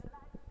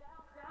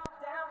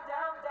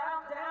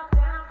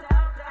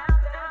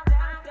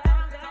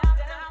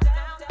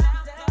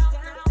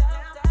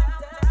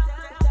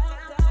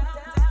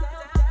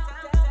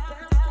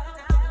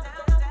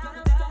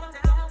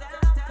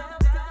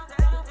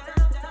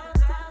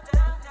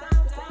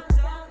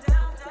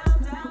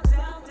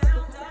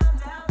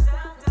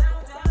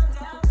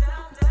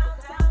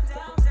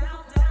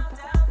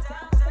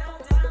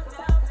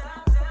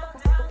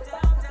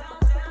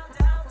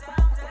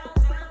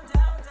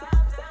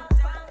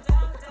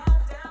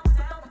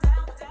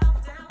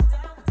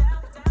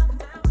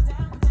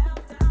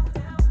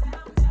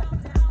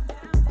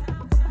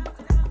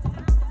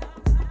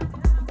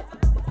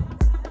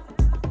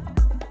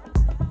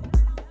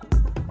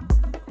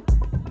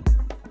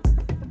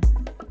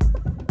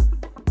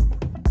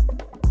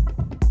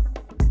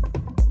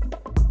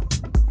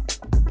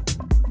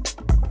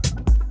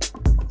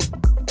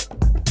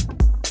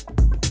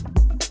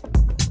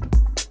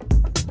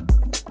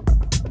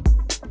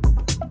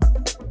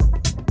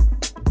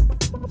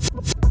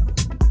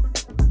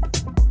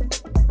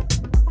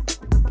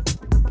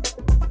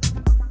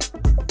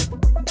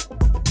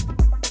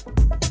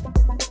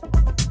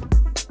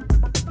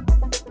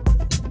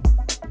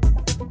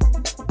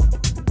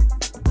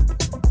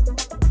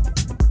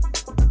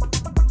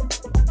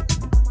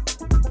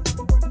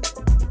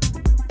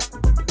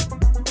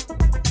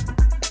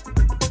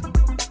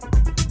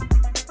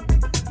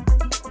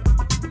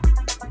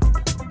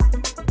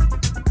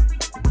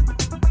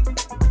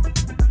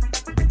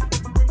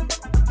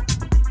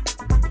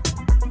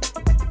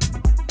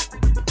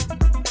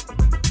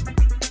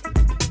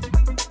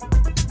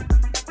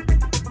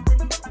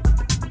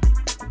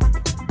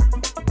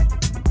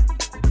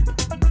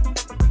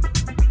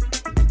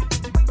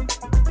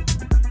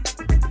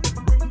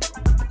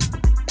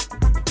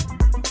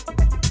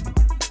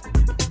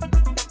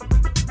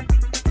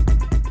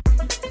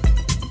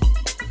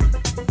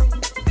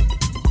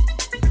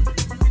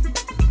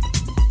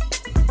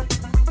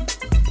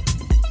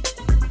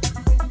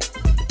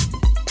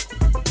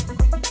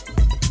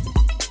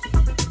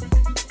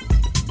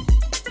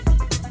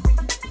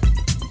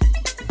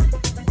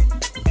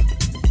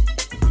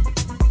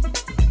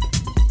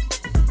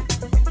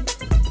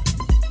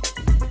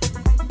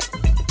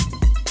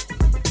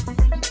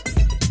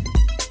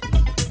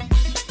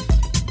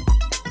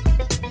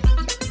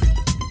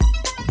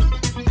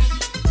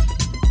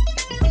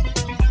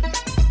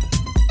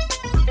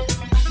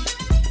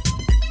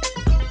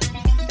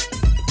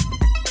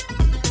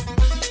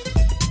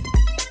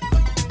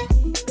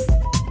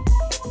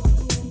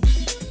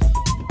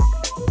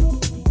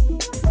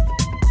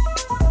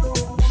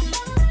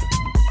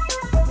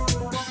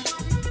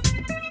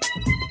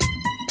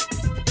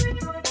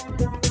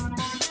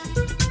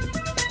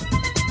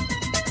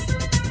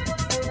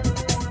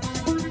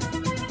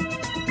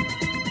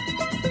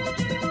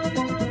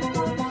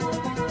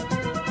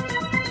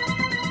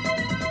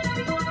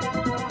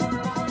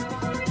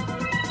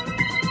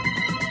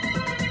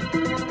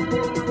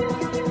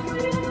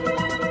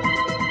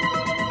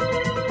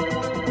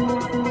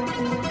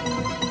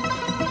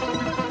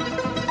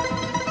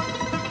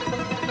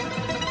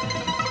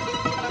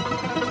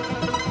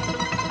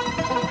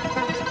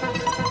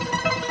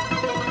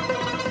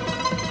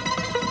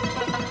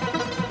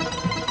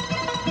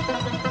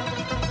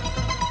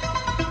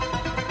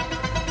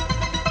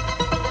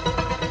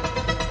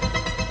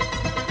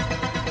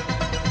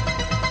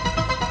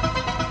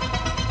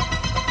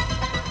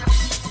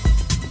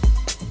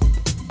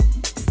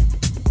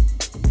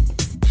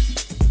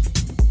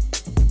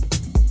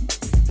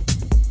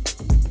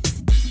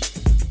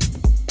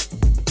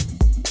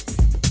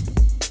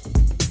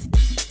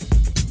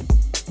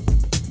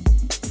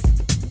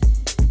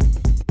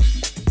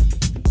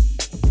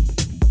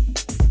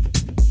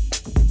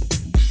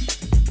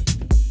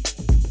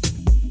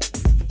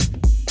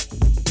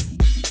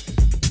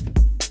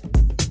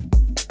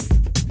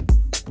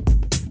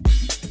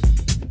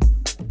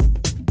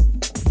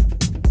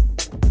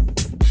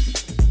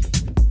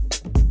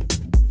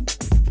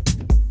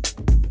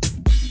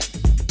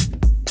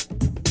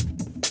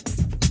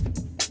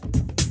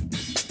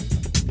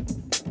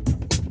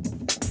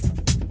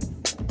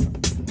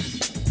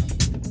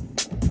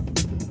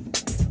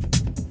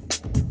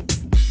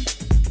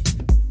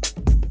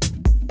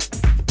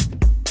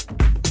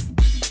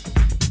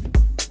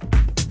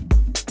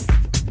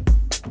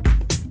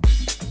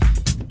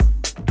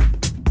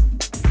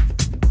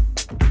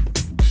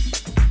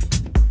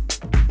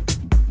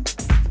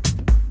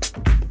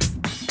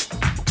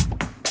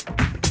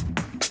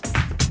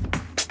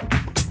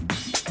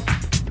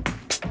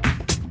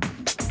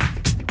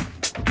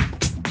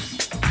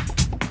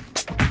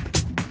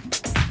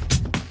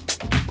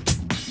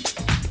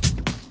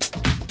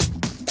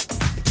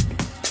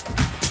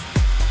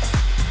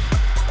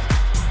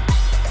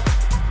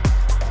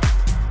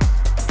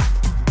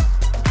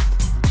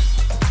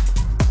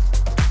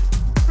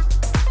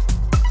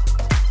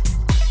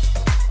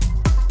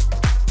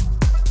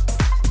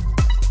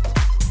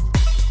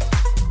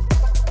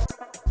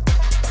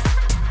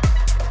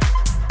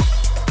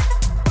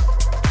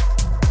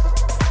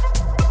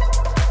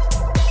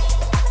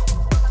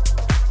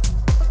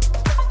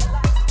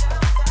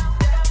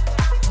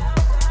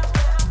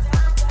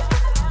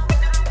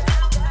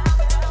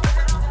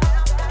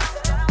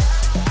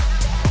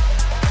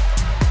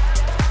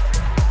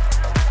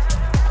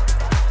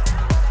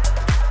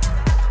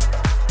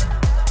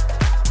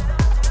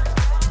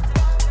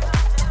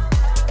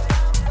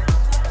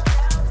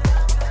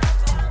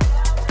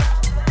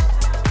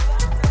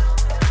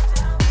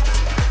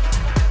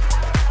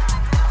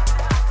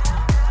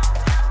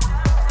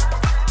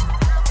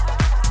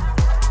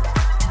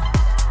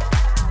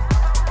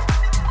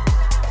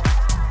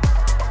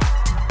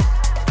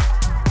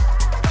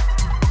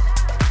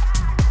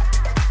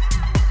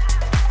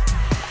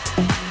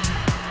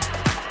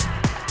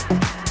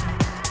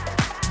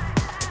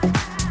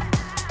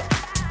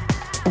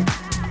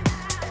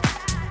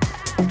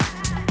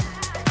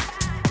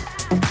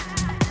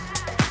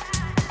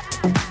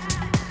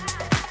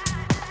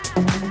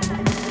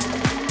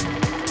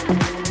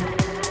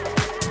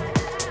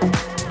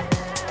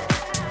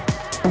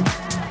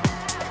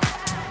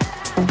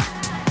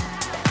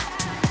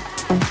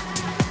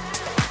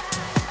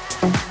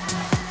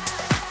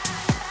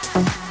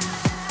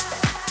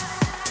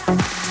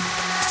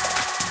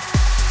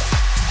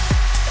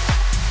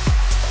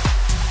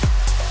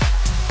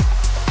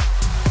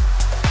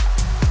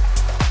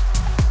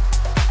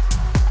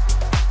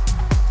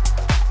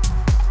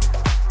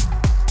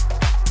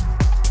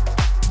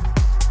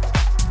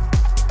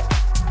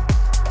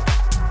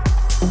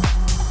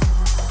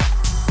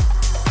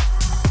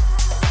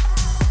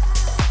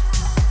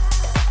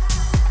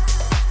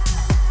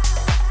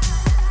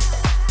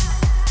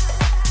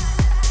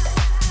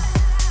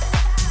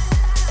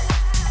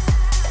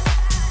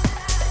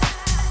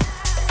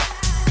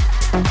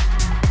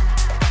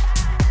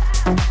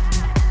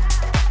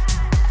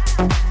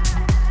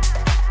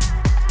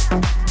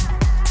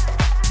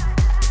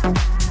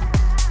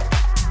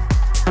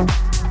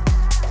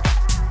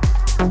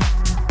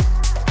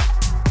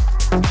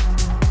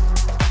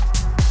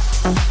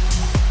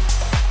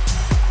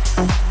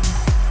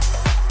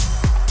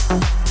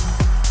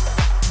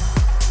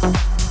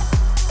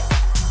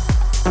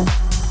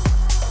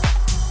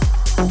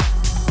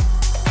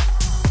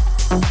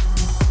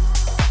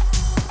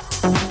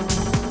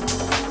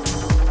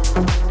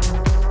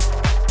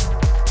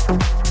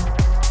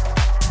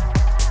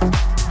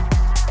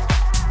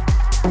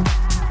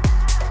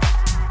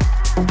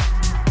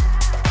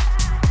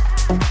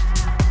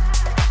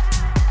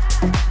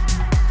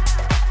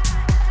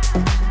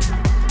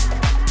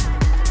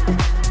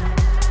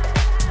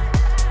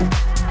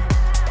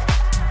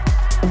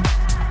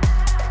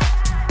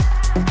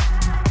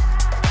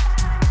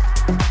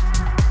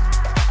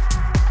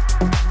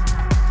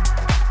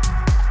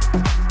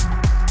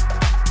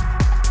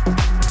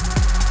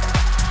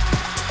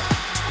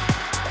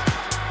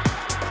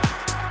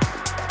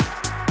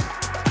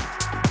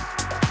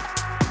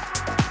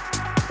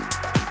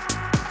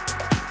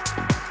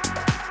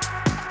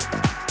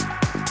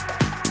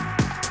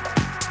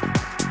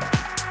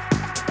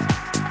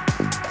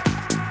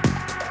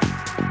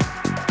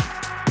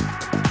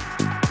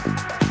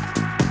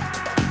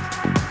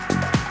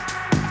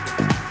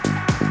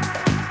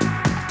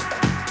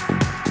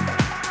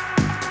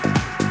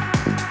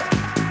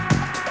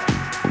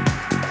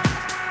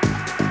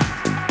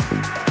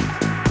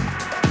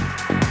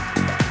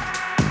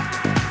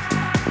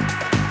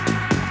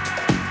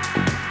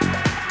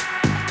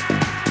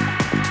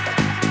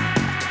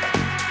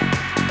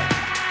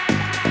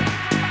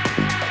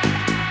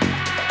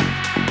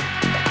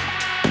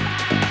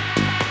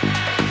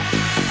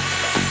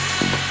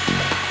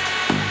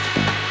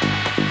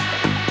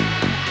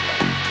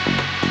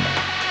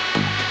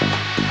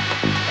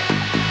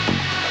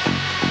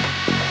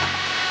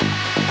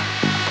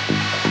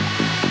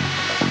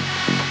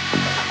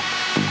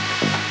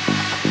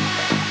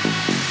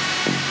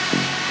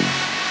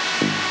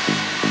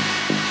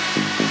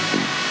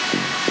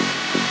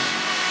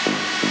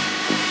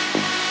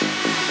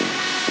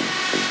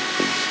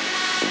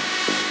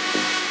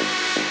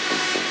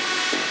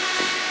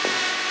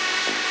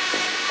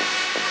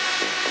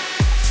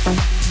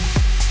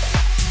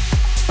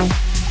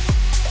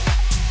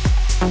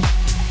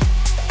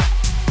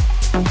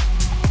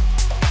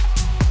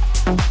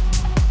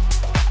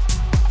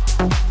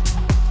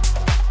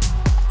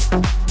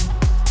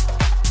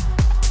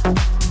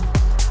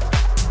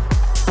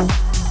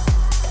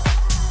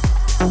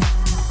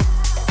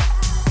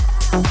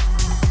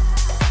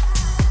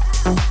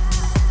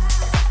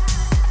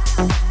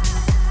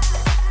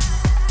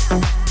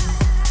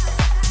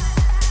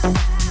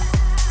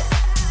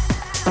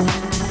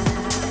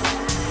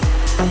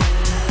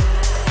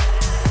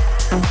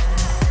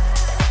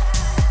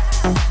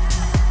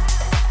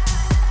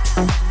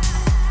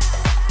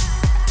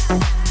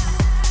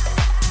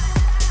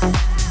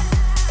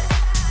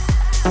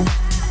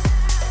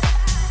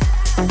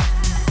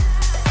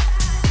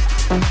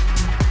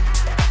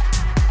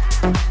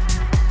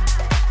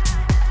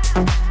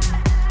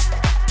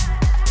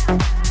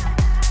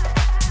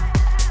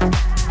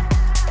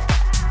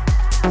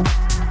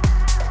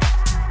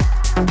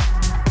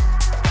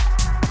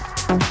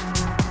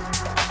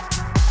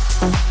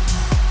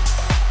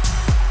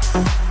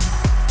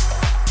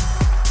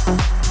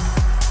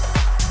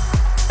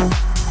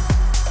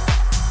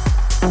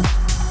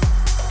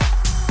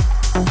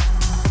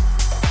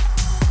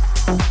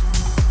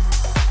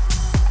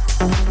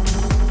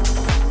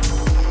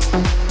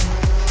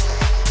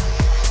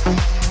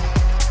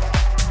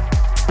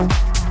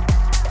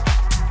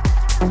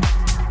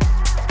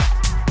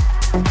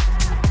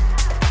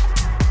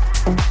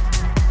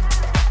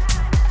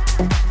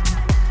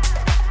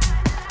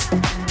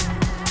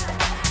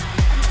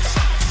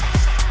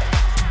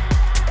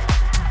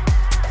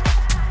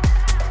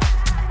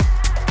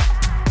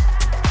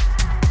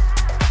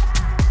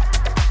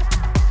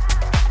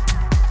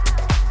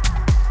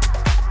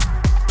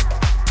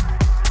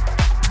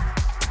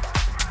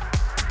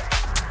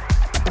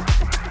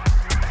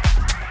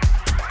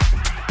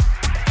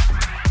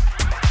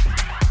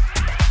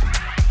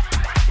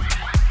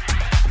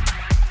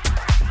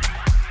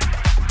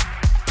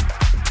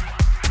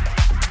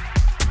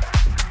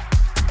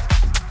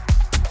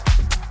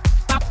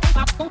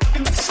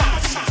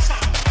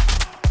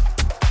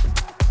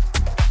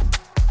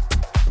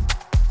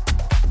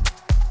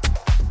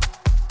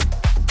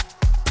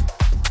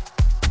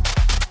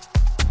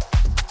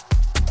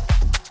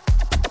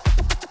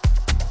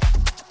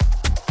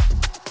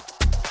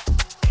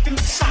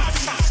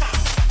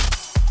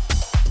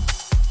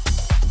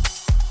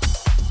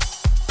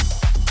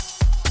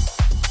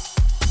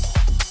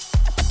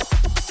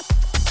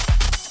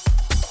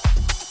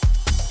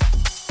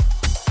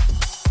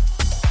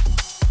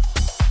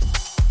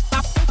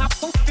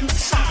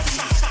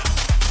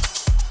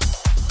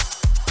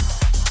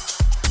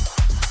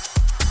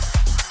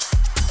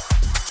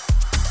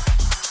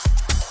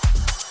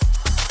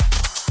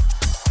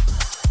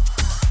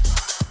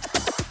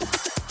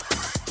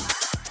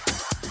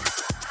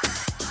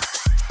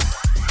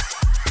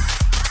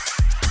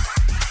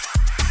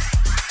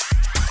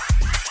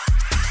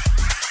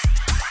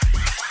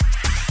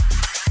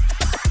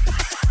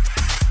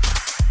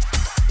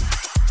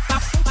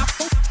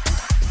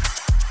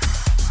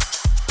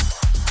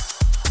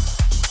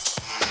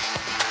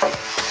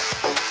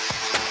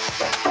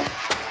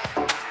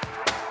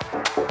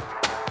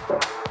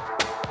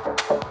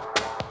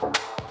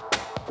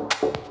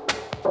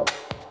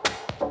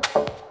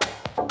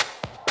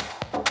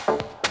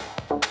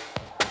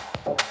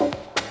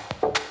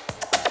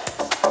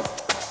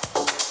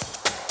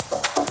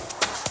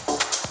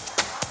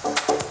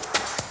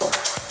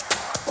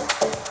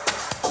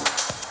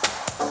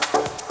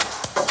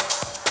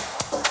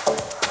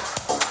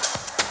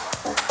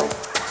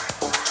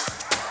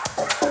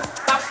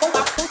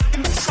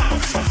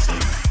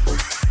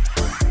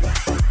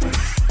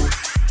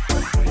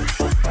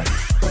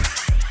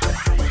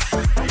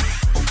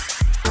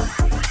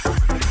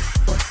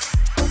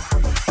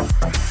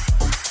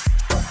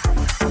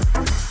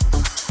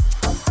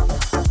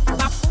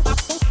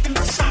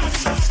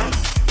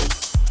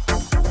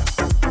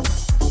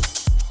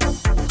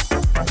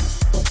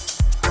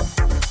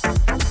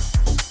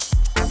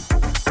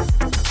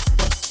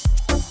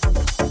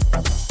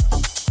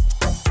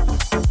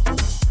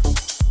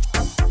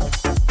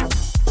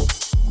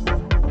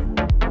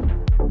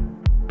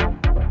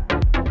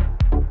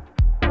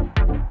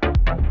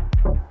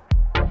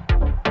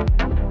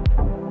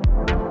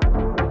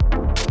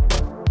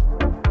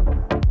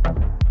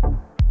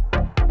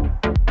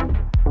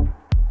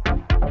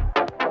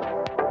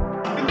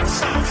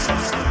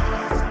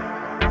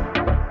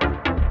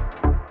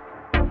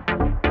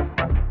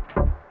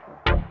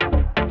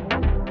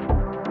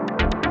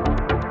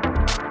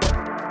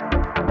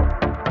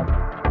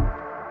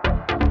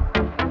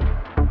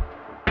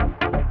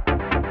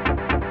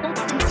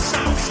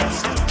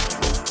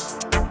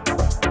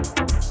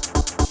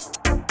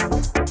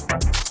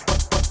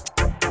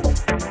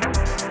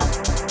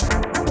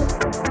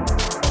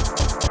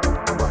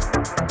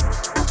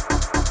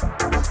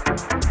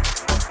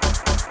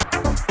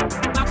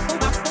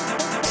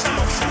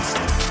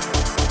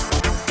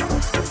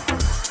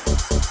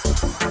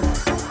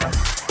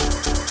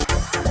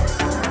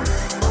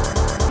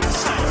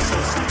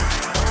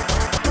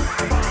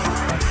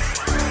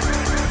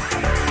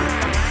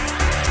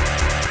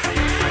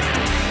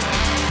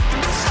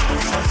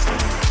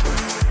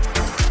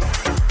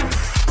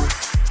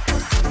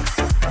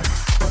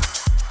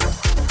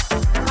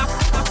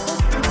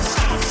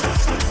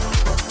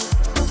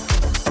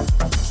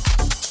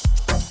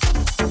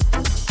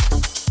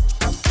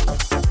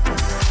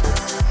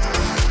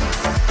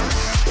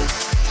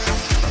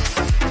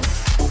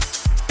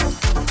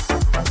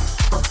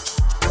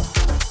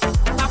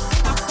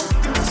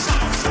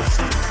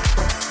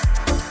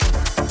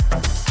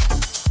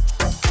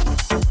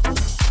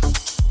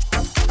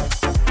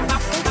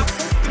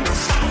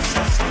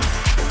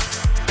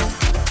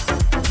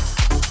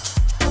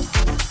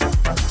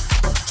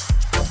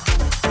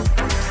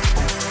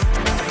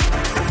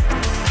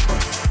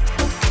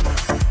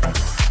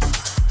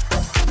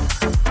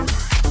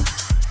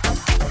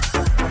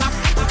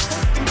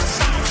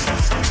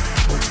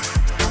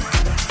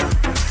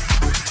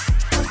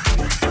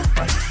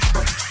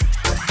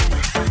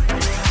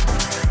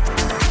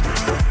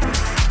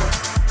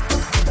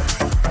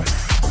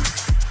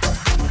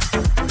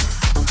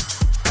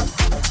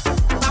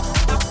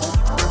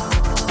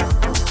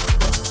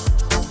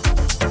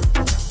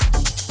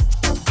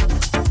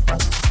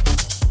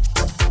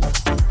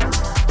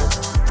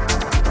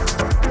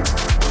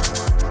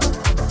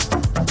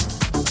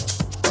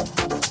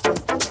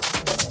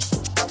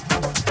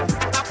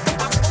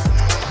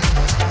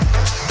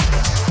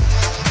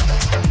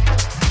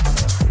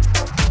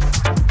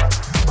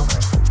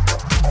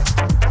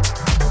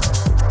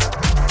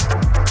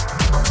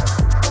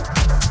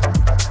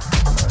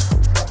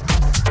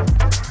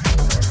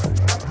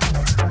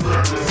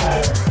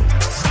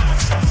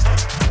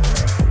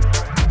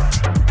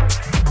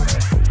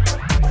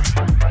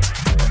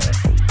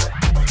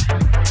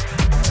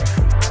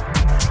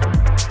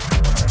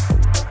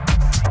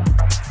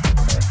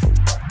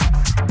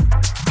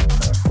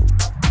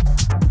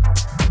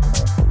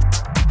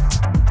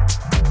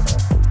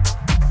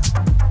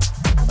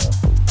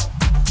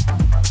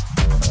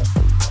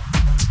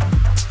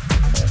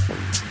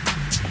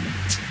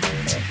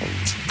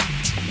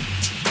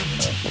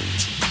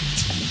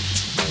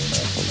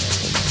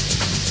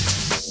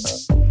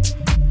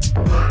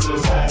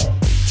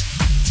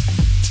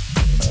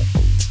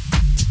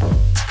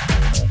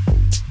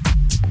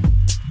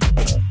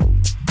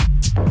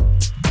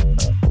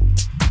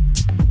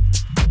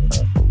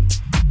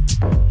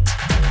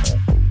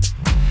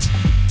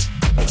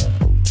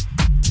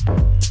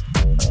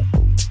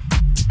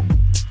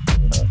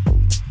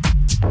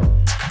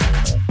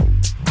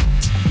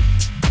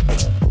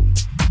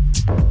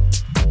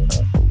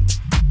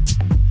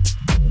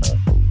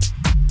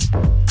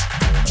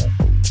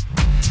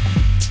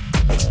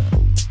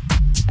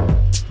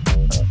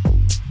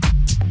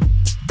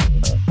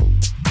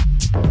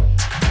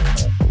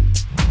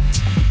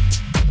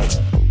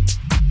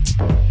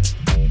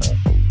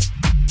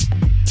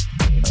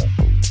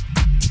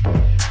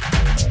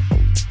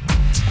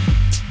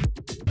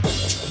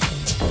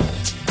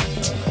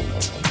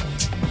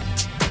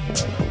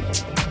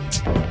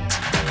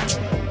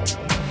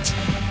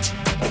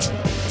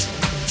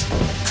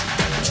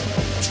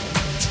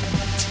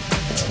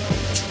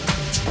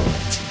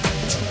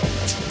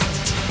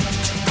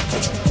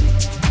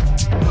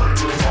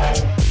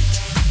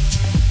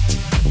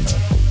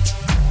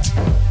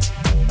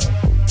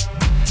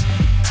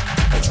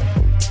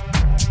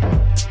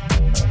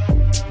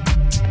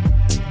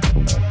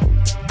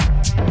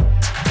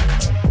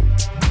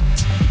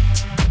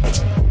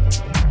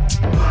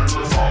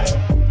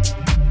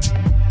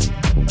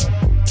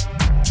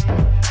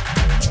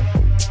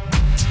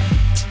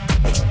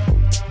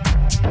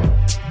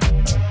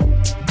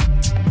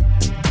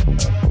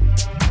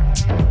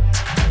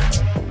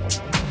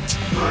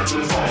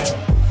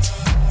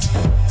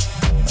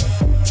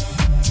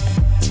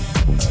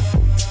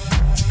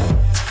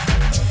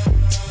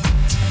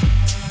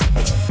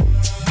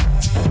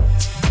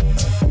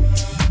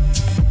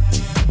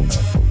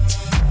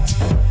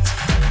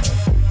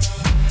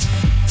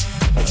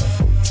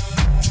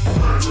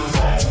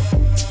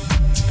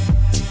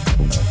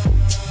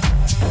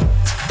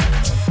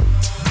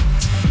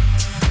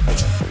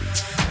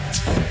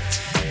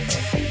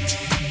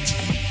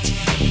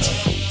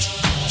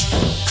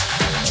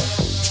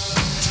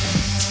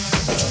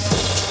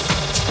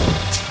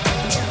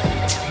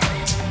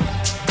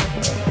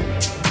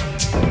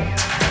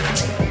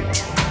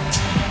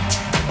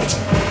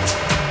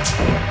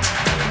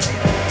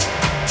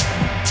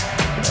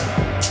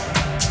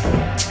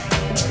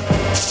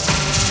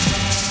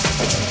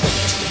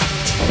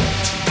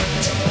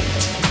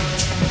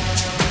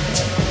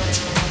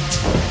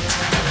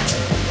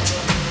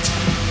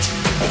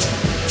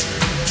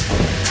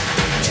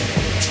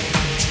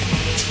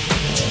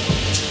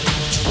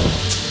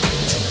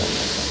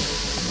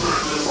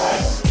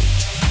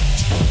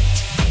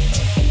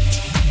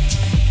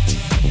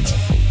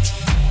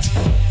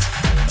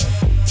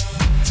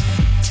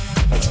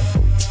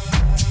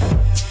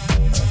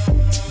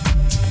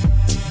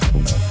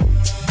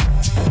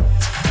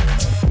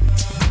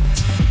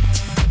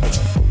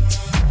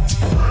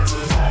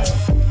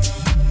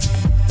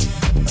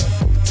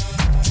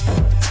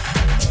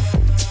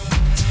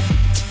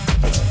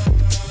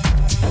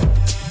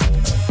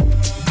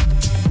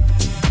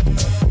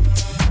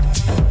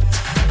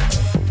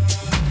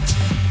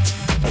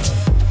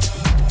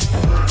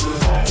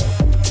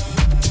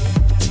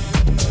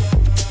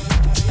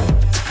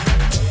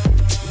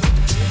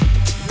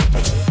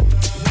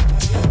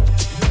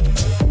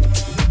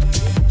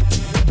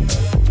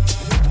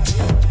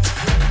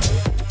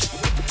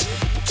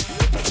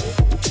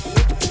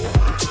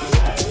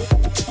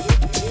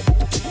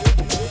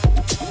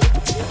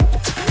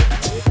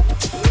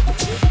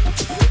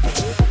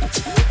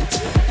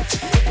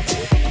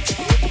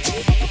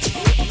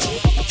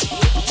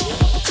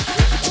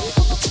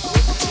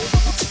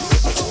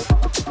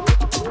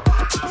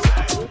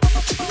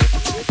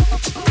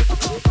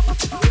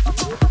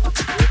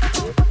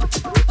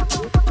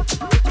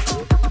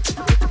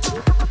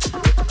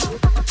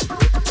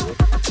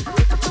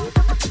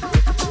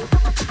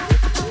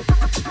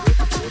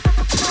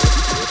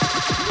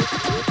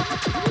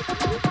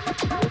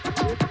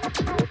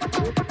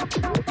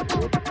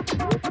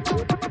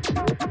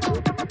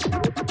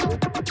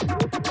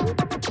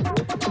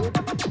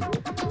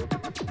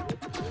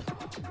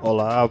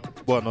 Olá,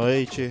 boa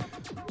noite.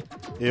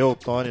 Eu,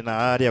 Tony, na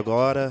área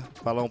agora.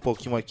 Falar um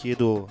pouquinho aqui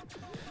do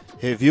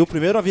review.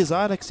 Primeiro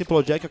avisar, né, que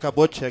Simple Jack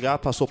acabou de chegar,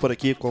 passou por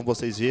aqui, como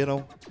vocês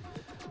viram.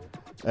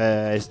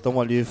 Estão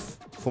ali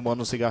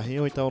fumando um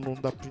cigarrinho, então não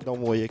dá pra dar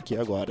um oi aqui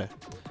agora.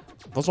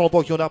 Vamos falar um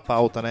pouquinho da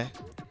pauta, né?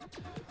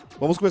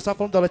 Vamos começar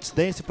falando da Let's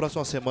Dance,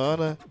 próxima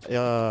semana.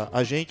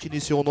 A gente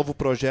iniciou um novo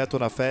projeto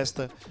na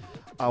festa,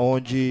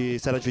 onde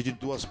será dividido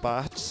em 2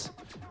 partes,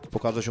 por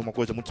causa de uma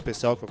coisa muito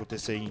especial que vai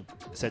acontecer em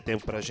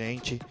setembro pra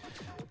gente.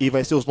 E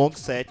vai ser os long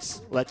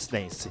sets Let's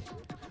Dance.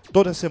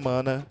 Toda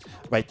semana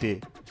vai ter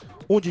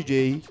um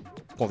DJ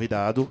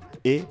convidado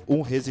e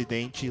um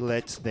residente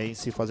Let's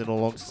Dance fazendo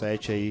um long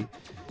set aí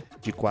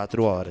de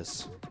 4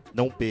 horas.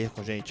 Não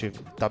percam, gente,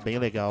 tá bem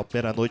legal.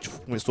 Primeira noite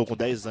começou com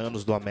 10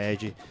 anos do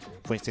Amed,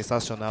 foi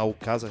sensacional,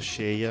 casa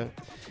cheia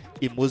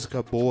e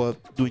música boa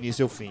do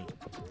início ao fim.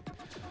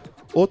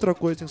 Outra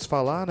coisa que tem que se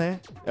falar, né,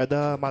 é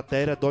da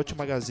matéria Dot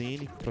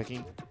Magazine, para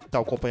quem tá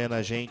acompanhando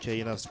a gente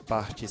aí nas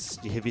partes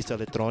de revista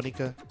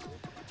eletrônica.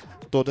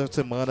 Toda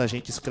semana a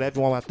gente escreve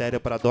uma matéria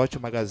para a Dot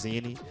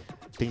Magazine.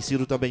 Tem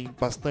sido também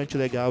bastante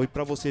legal, e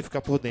para você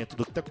ficar por dentro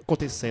do que está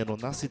acontecendo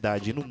na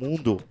cidade e no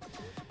mundo,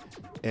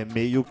 é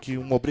meio que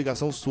uma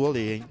obrigação sua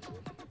ler, hein?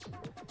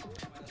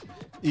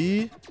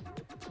 E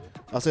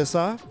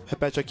acessar,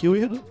 repete aqui o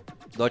Irdo.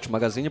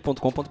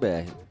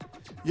 dotmagazine.com.br.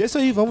 E é isso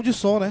aí, vamos de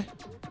som, né?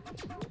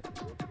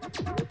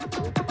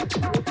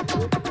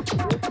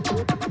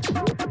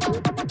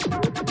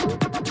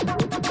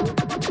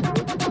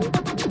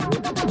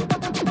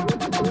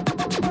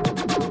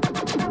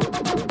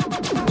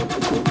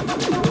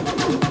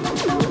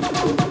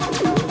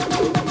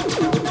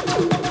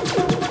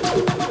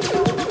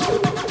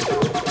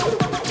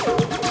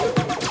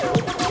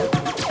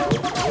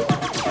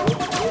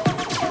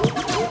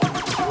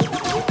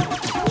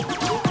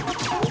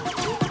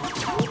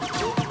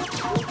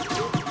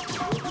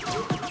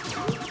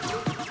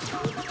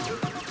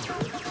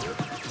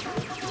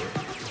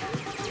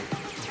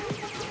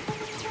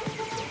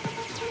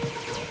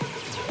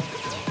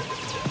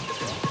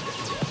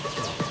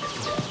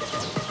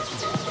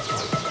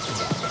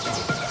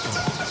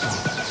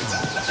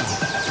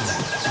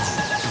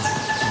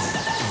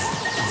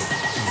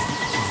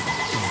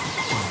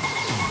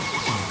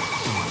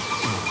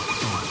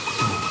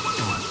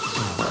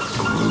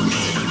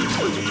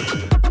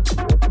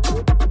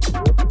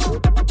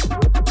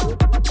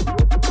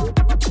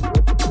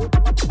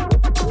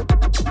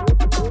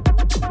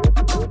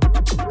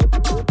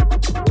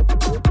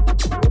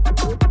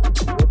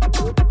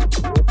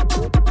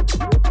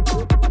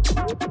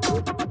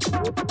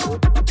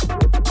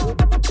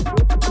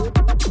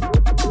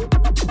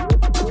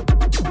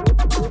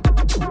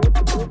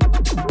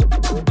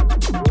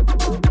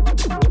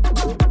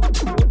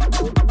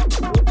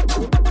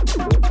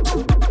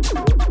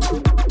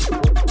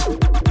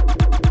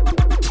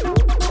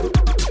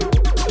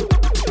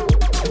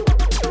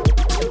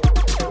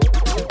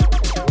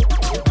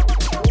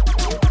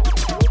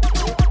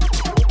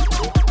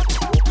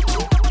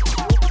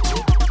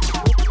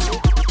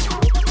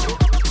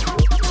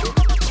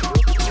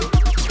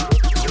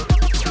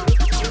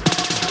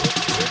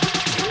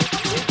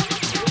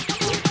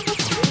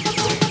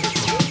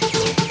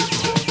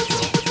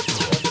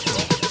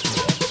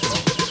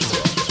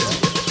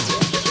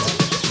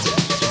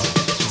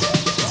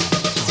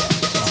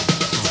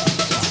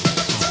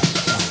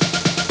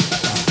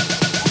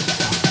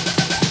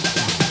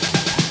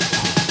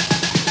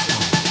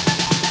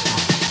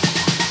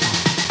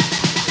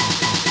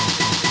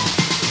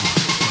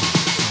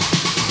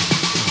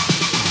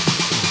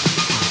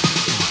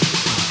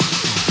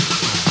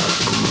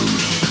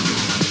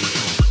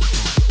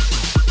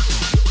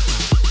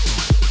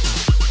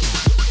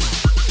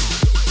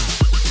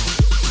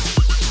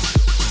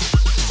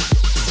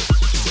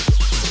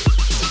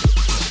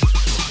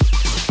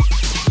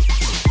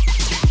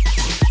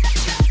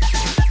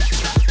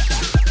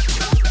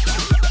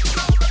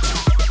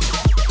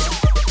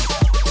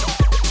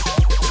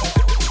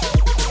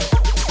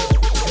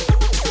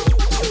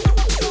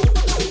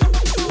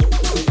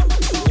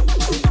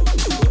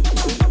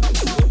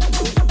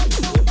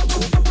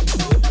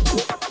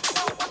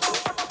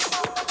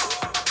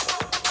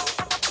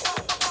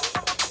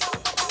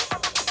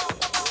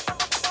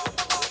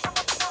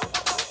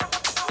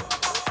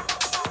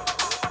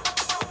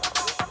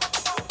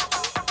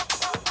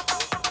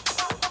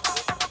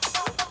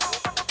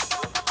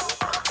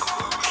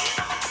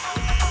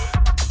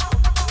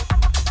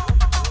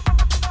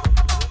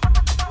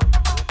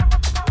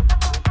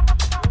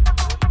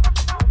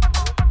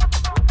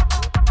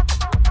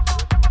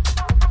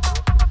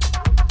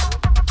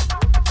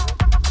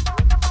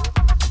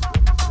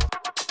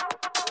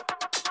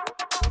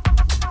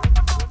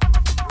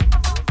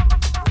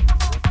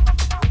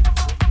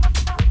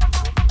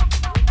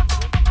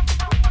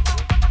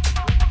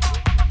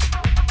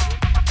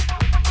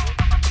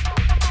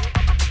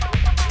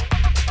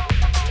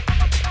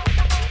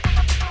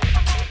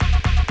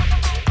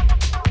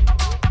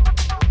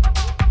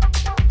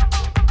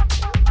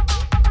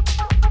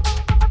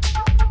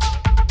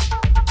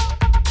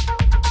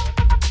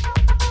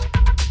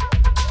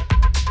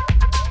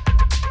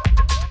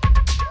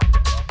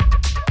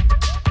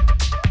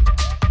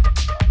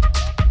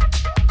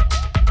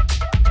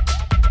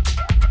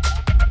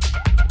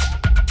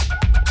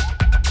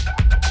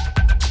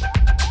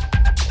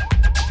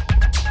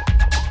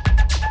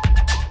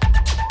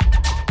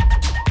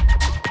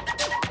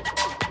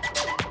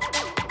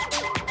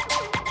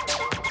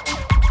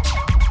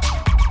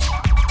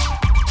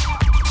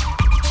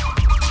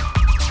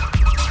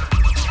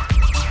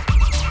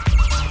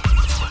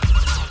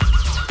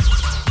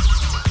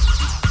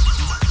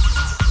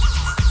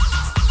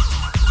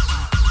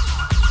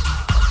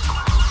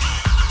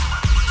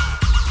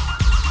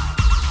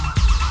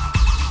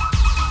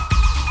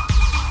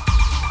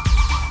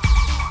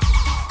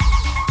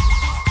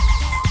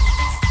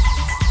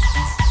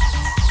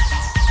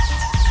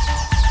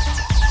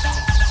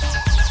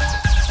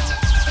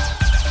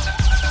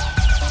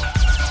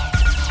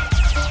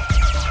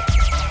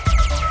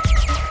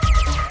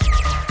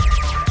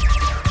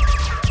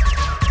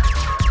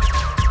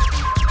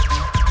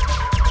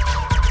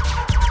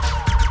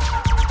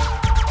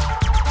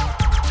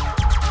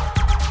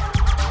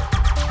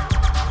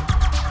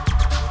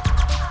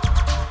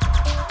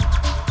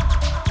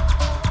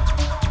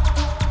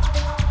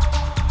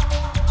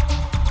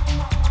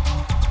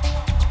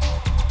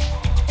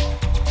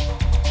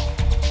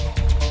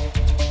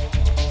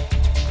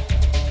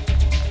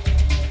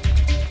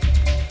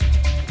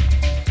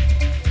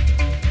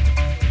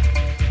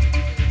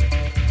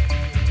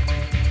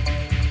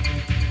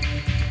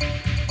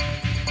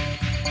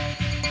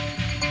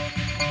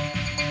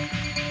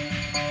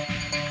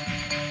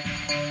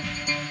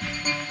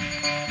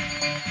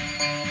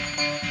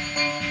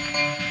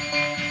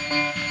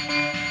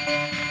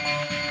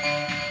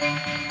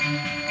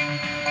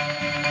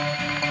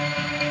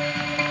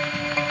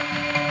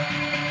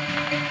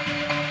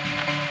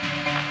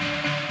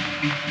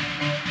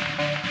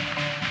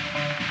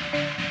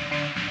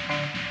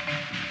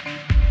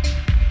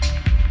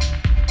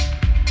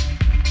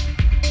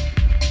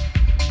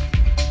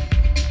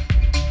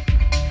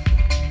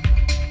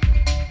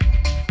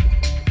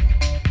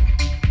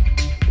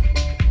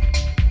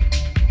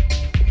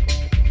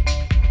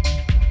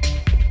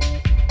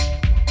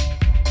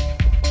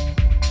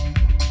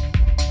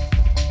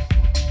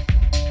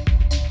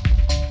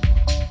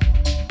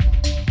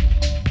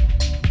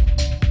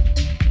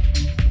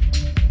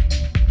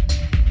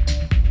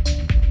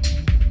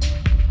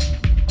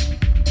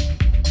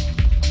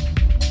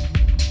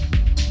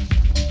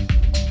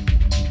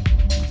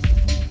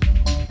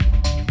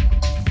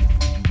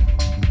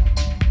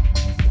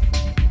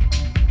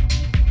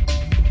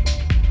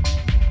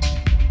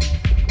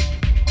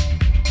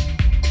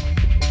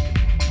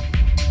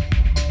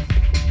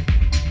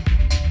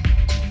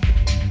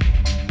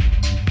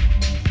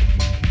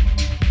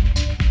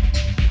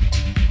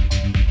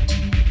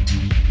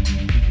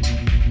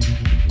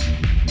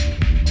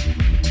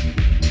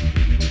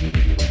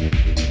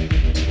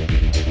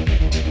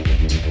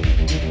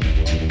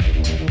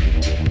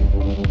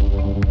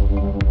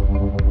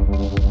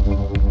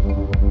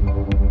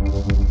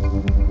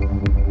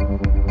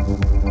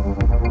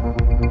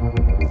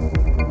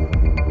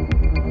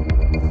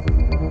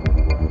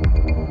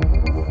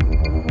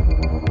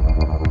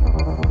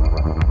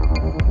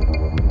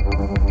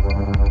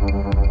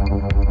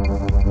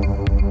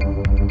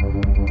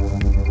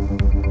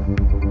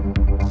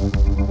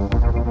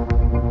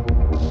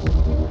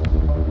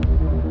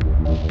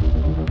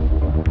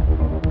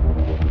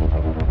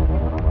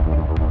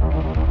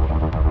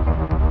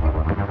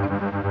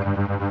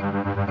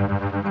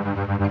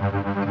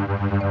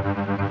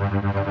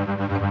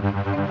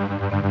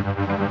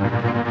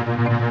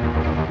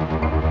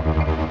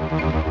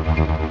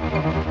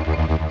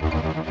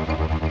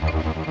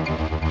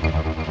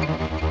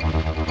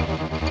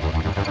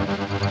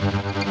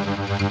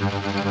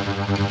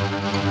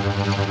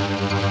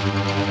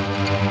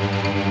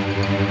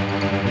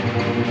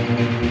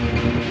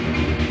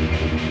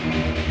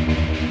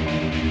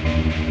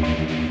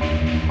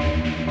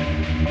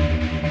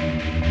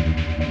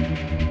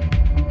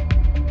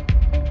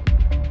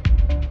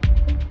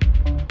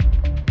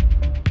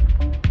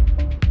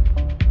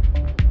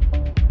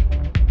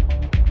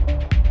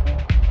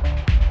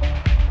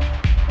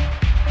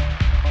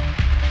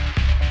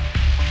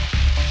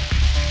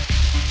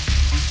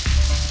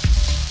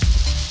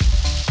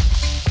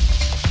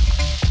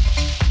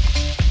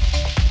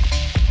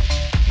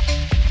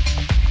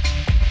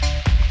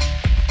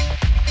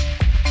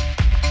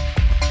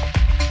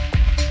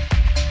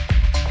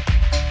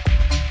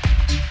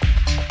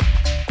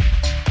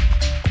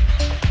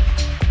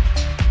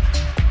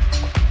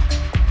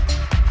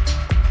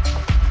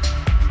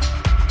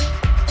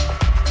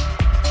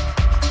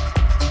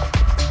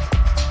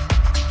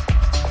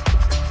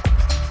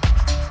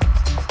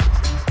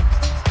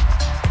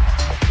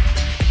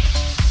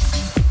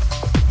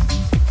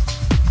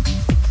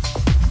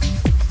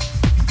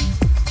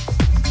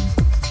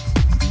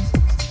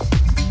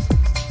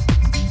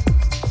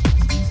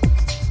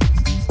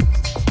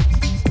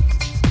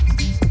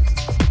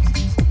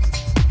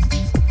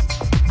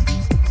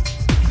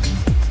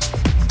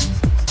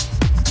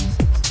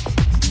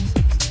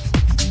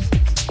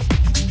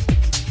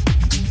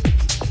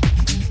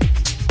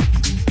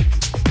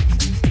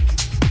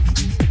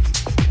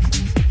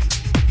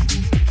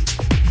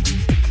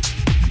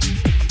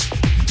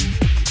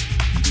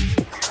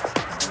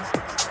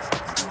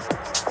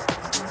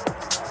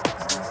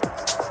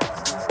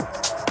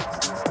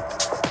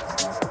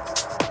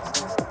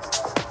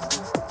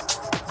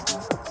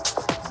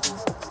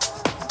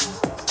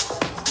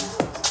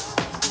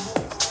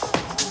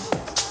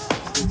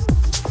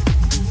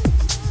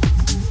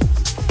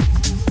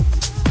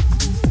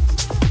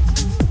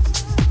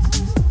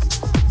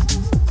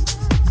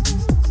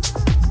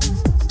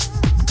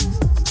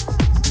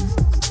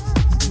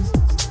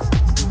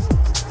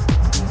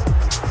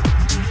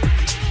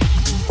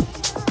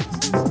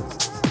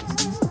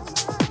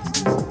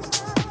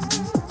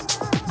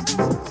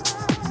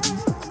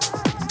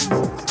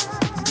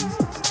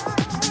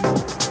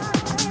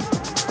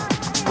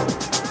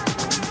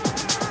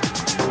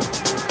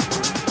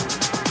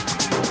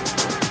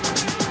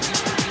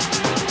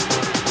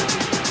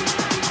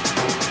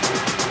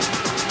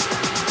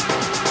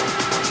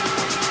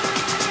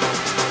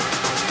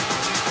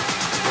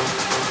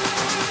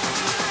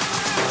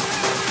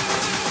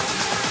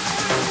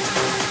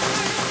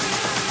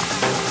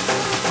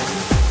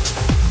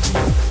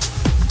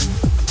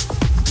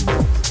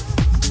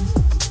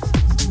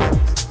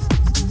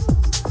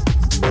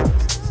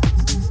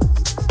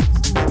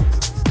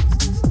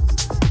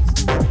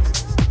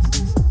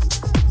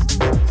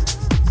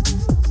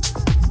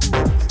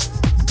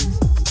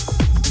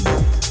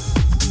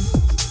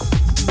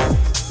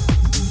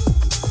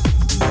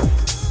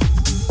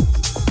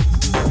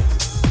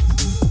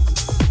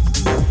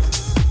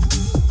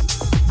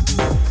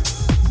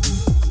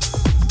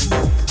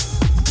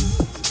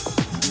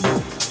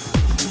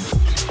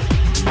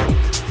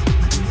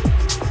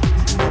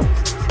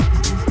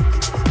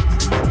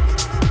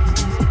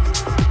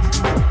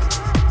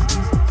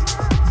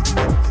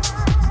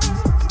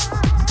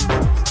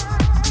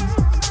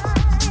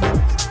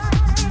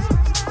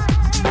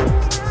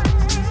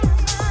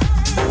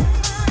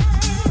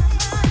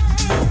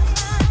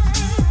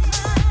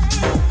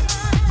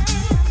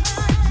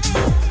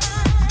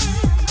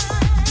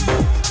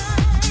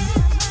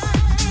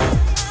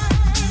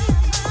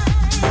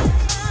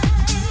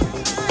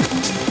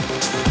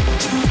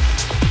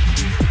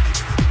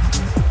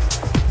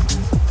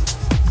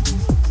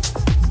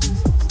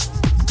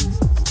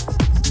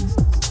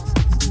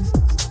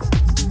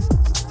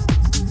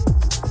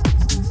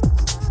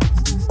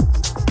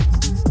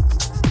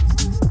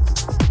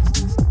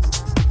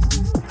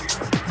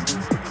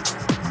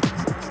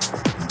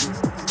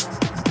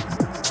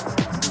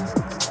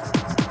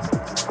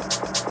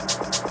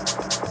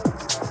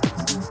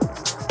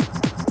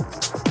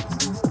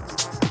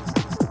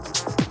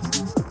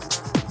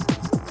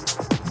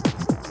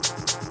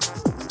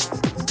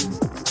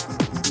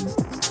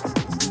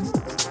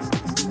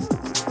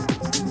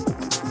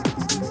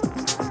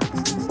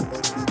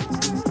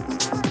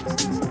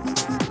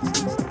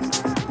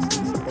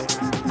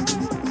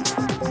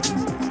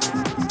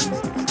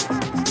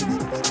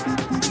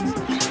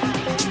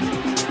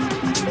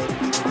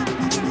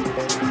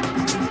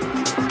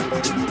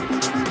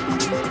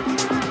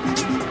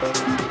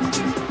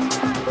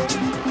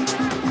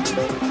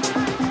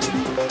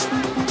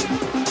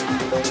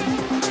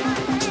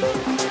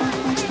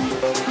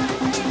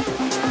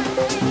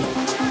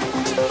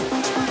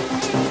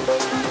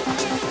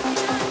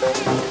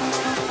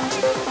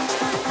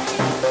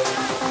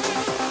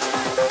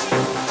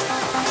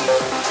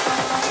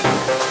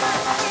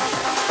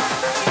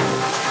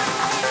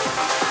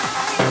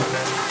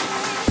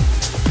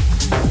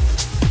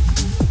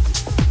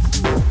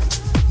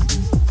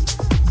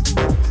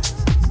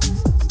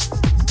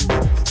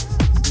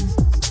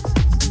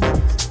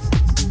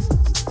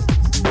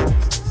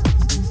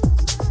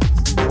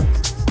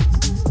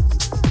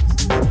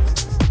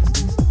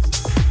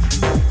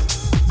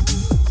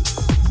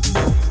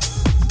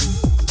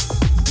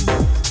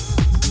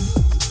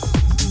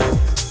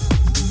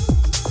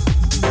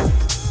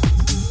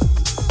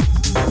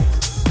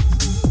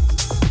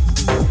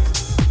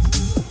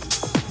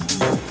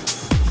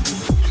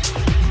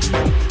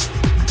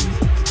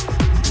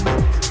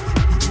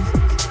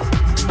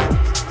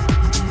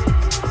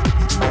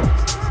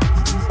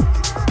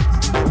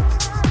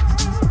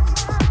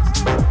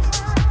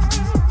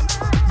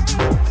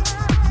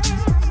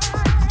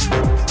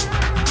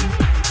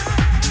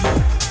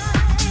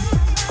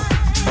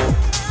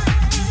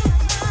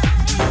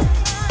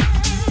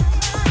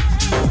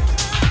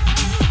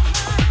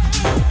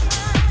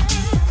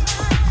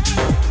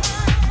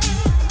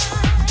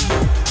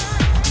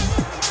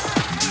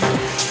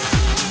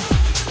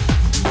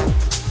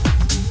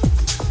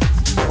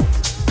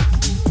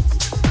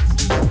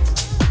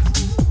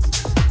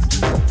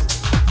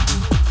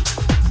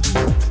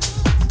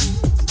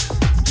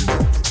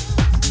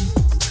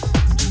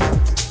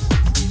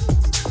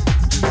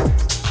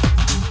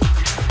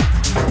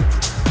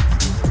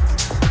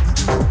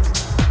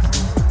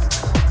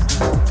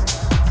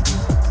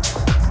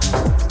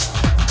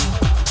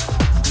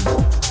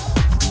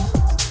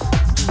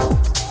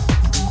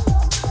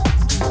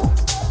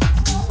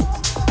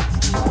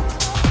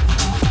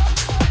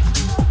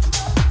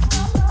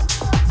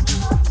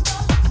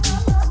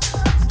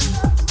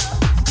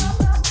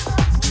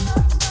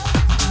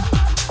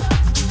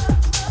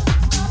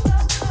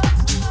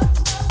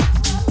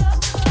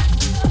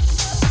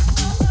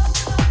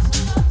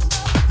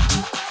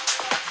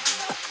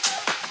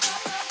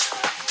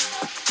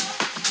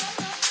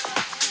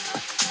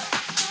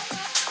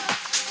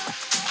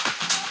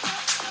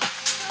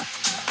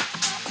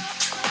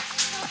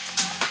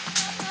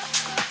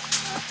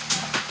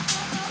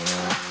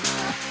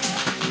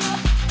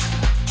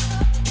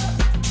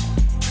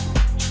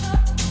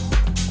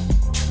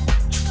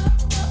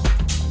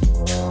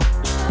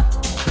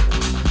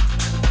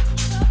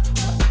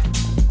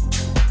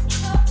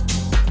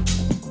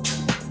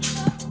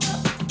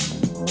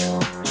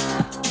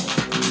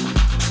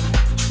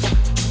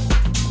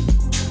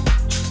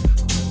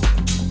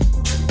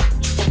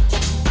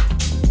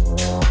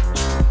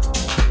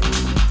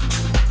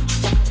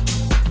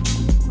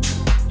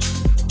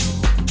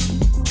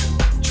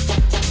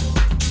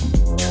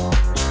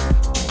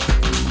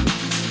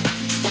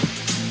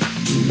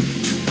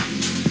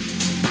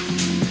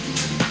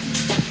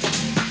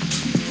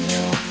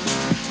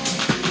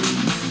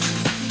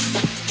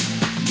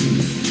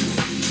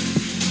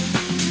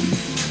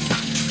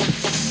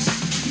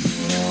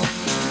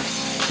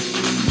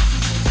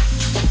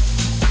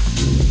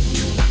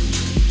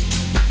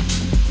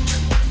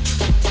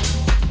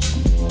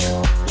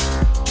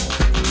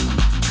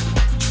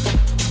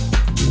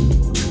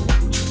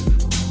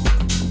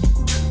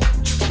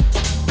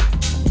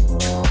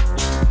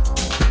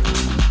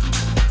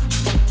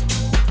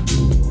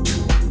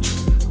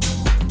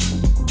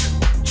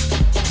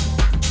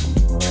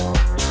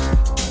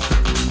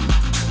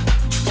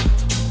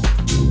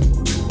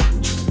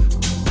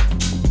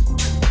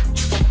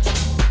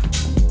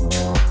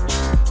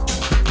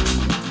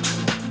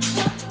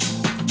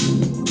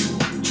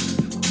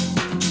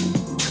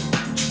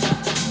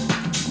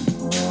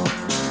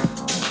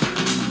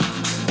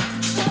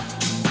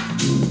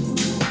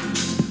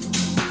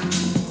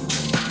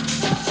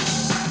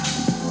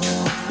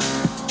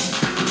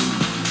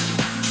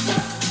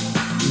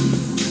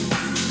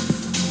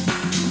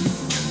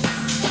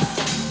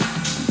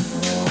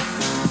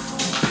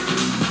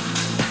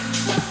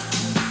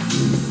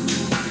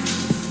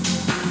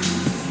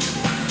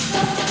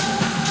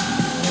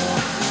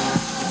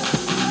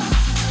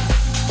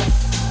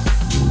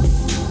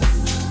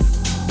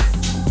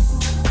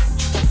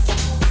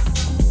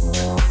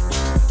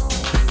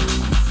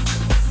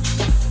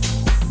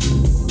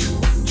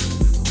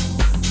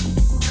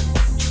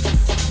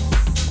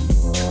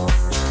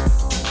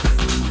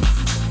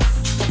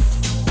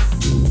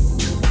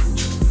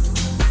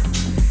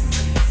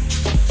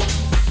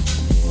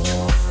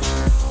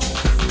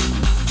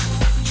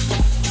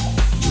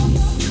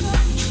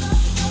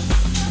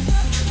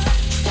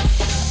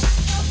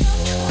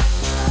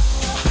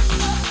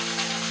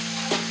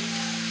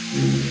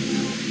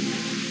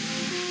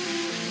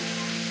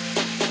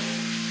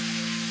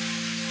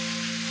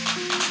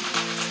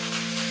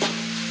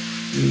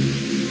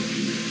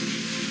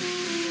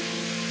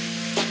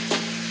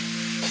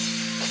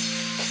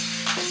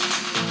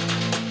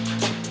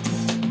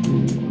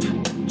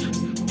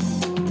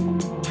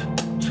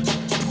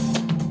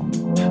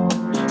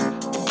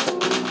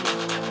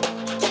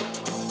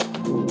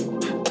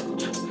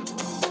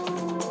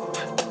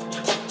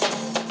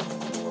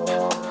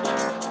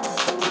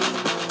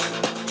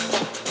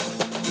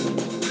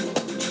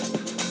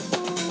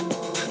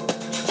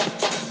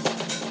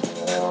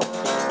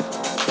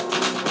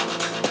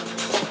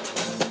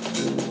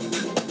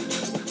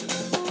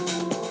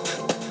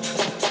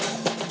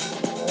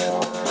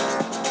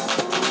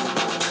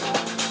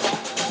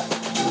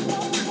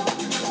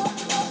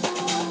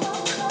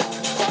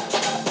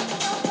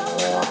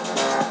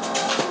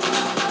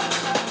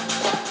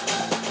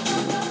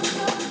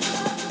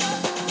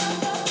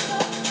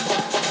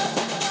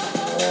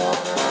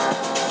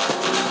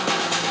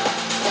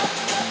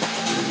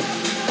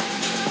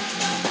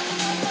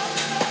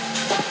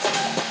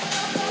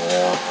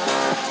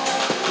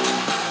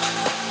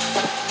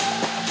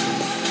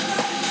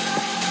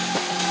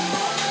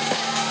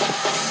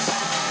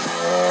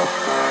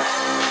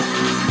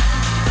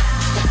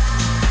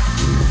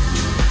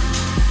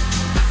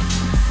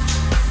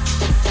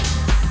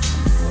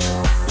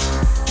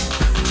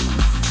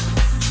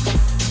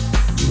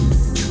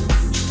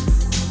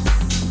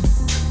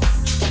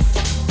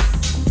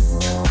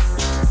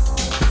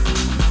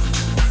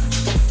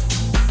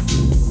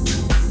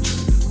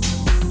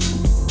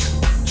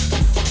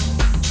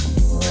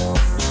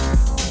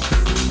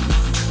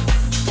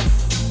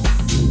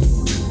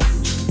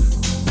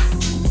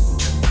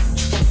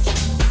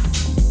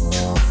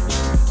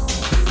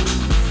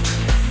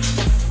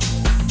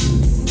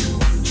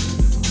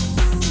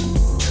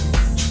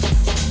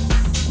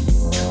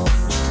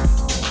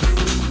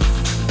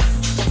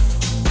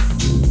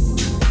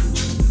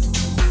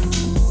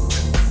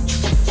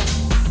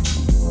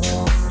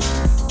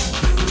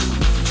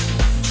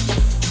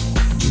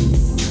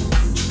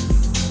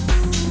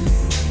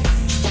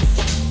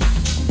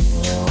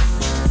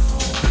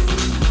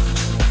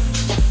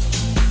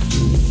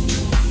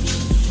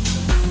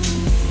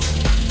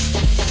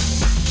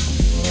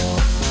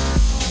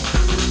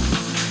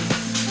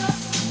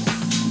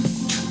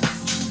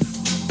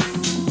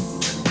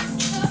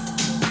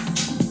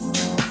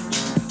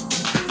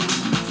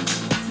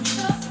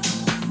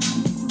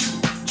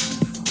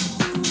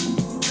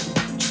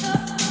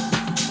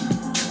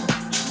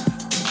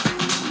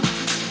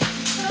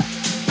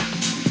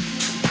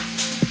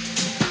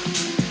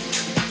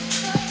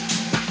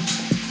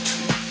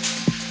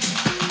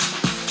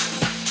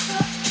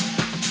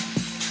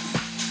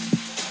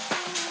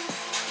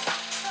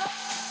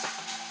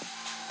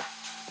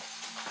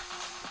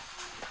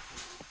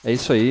 É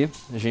isso aí,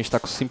 a gente tá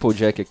com o Simple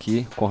Jack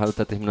aqui, o Conrado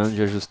tá terminando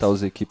de ajustar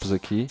os equipos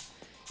aqui.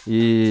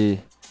 E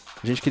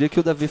a gente queria que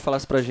o Davi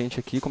falasse pra gente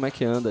aqui como é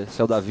que anda.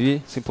 Se é o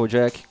Davi, Simple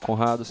Jack,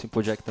 Conrado,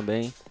 Simple Jack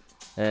também.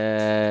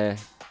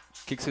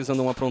 O que vocês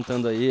andam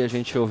aprontando aí? A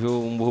gente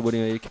ouviu um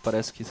burburinho aí que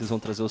parece que vocês vão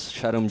trazer o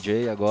Sharam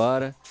J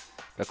agora,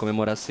 pra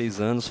comemorar 6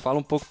 anos. Fala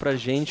um pouco pra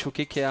gente o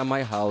que é a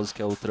My House,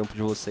 que é o trampo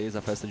de vocês,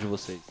 a festa de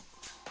vocês.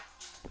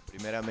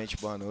 Primeiramente,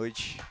 boa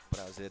noite,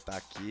 prazer estar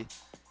aqui.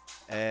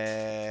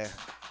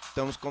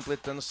 Estamos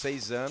completando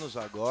 6 anos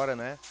agora,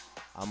 né?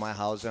 A My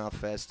House é uma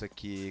festa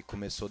que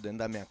começou dentro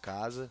da minha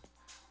casa,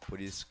 por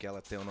isso que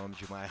ela tem o nome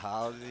de My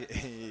House.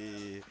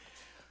 E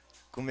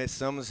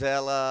começamos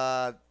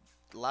ela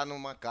lá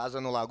numa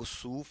casa no Lago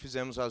Sul,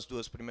 fizemos as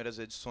 2 primeiras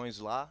edições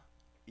lá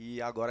e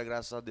agora,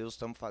 graças a Deus,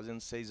 estamos fazendo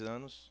 6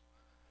 anos,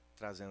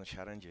 trazendo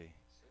Charanjay.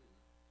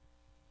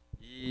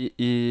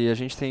 E a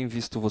gente tem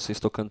visto vocês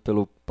tocando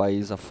pelo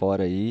país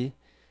afora aí.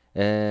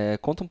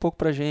 Conta um pouco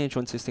pra gente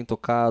onde vocês têm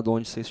tocado,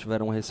 onde vocês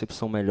tiveram uma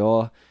recepção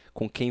melhor,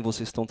 com quem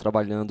vocês estão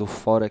trabalhando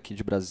fora aqui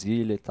de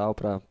Brasília e tal,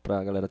 pra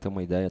galera ter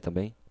uma ideia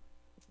também.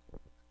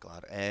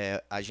 Claro,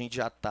 a gente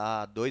já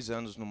está há 2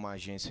 anos numa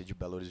agência de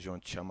Belo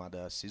Horizonte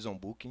chamada Season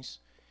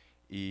Bookings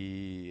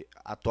e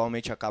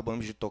atualmente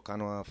acabamos de tocar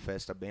numa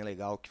festa bem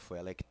legal que foi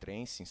a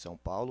Electrance em São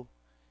Paulo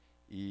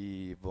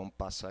e vamos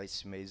passar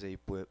esse mês aí,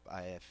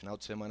 final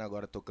de semana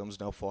agora tocamos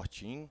no El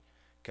Fortin,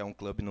 que é um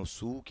clube no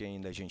Sul que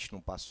ainda a gente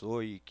não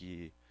passou e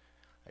que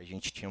a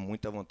gente tinha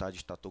muita vontade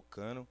de estar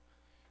tocando.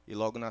 E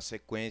logo na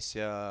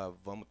sequência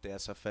vamos ter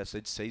essa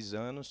festa de 6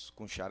 anos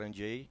com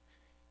Charanjay.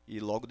 E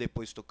logo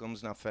depois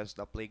tocamos na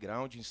festa da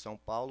Playground em São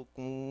Paulo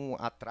com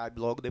a Tribe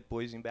logo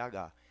depois em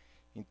BH.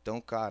 Então,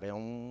 cara, é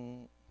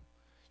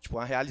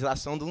uma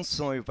realização de um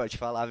sonho, pra te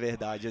falar a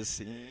verdade,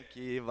 assim,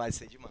 que vai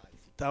ser demais.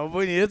 Tá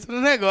bonito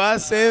no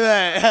negócio, hein,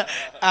 velho?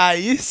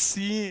 Aí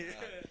sim.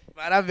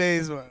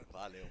 Parabéns, mano.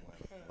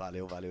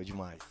 Valeu, valeu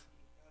demais.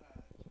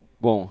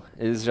 Bom,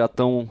 eles já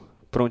estão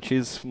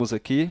prontíssimos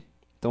aqui,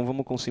 então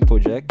vamos com o Simple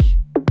Jack.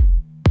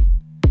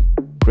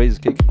 Crazy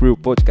Cake Crew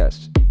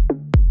Podcast.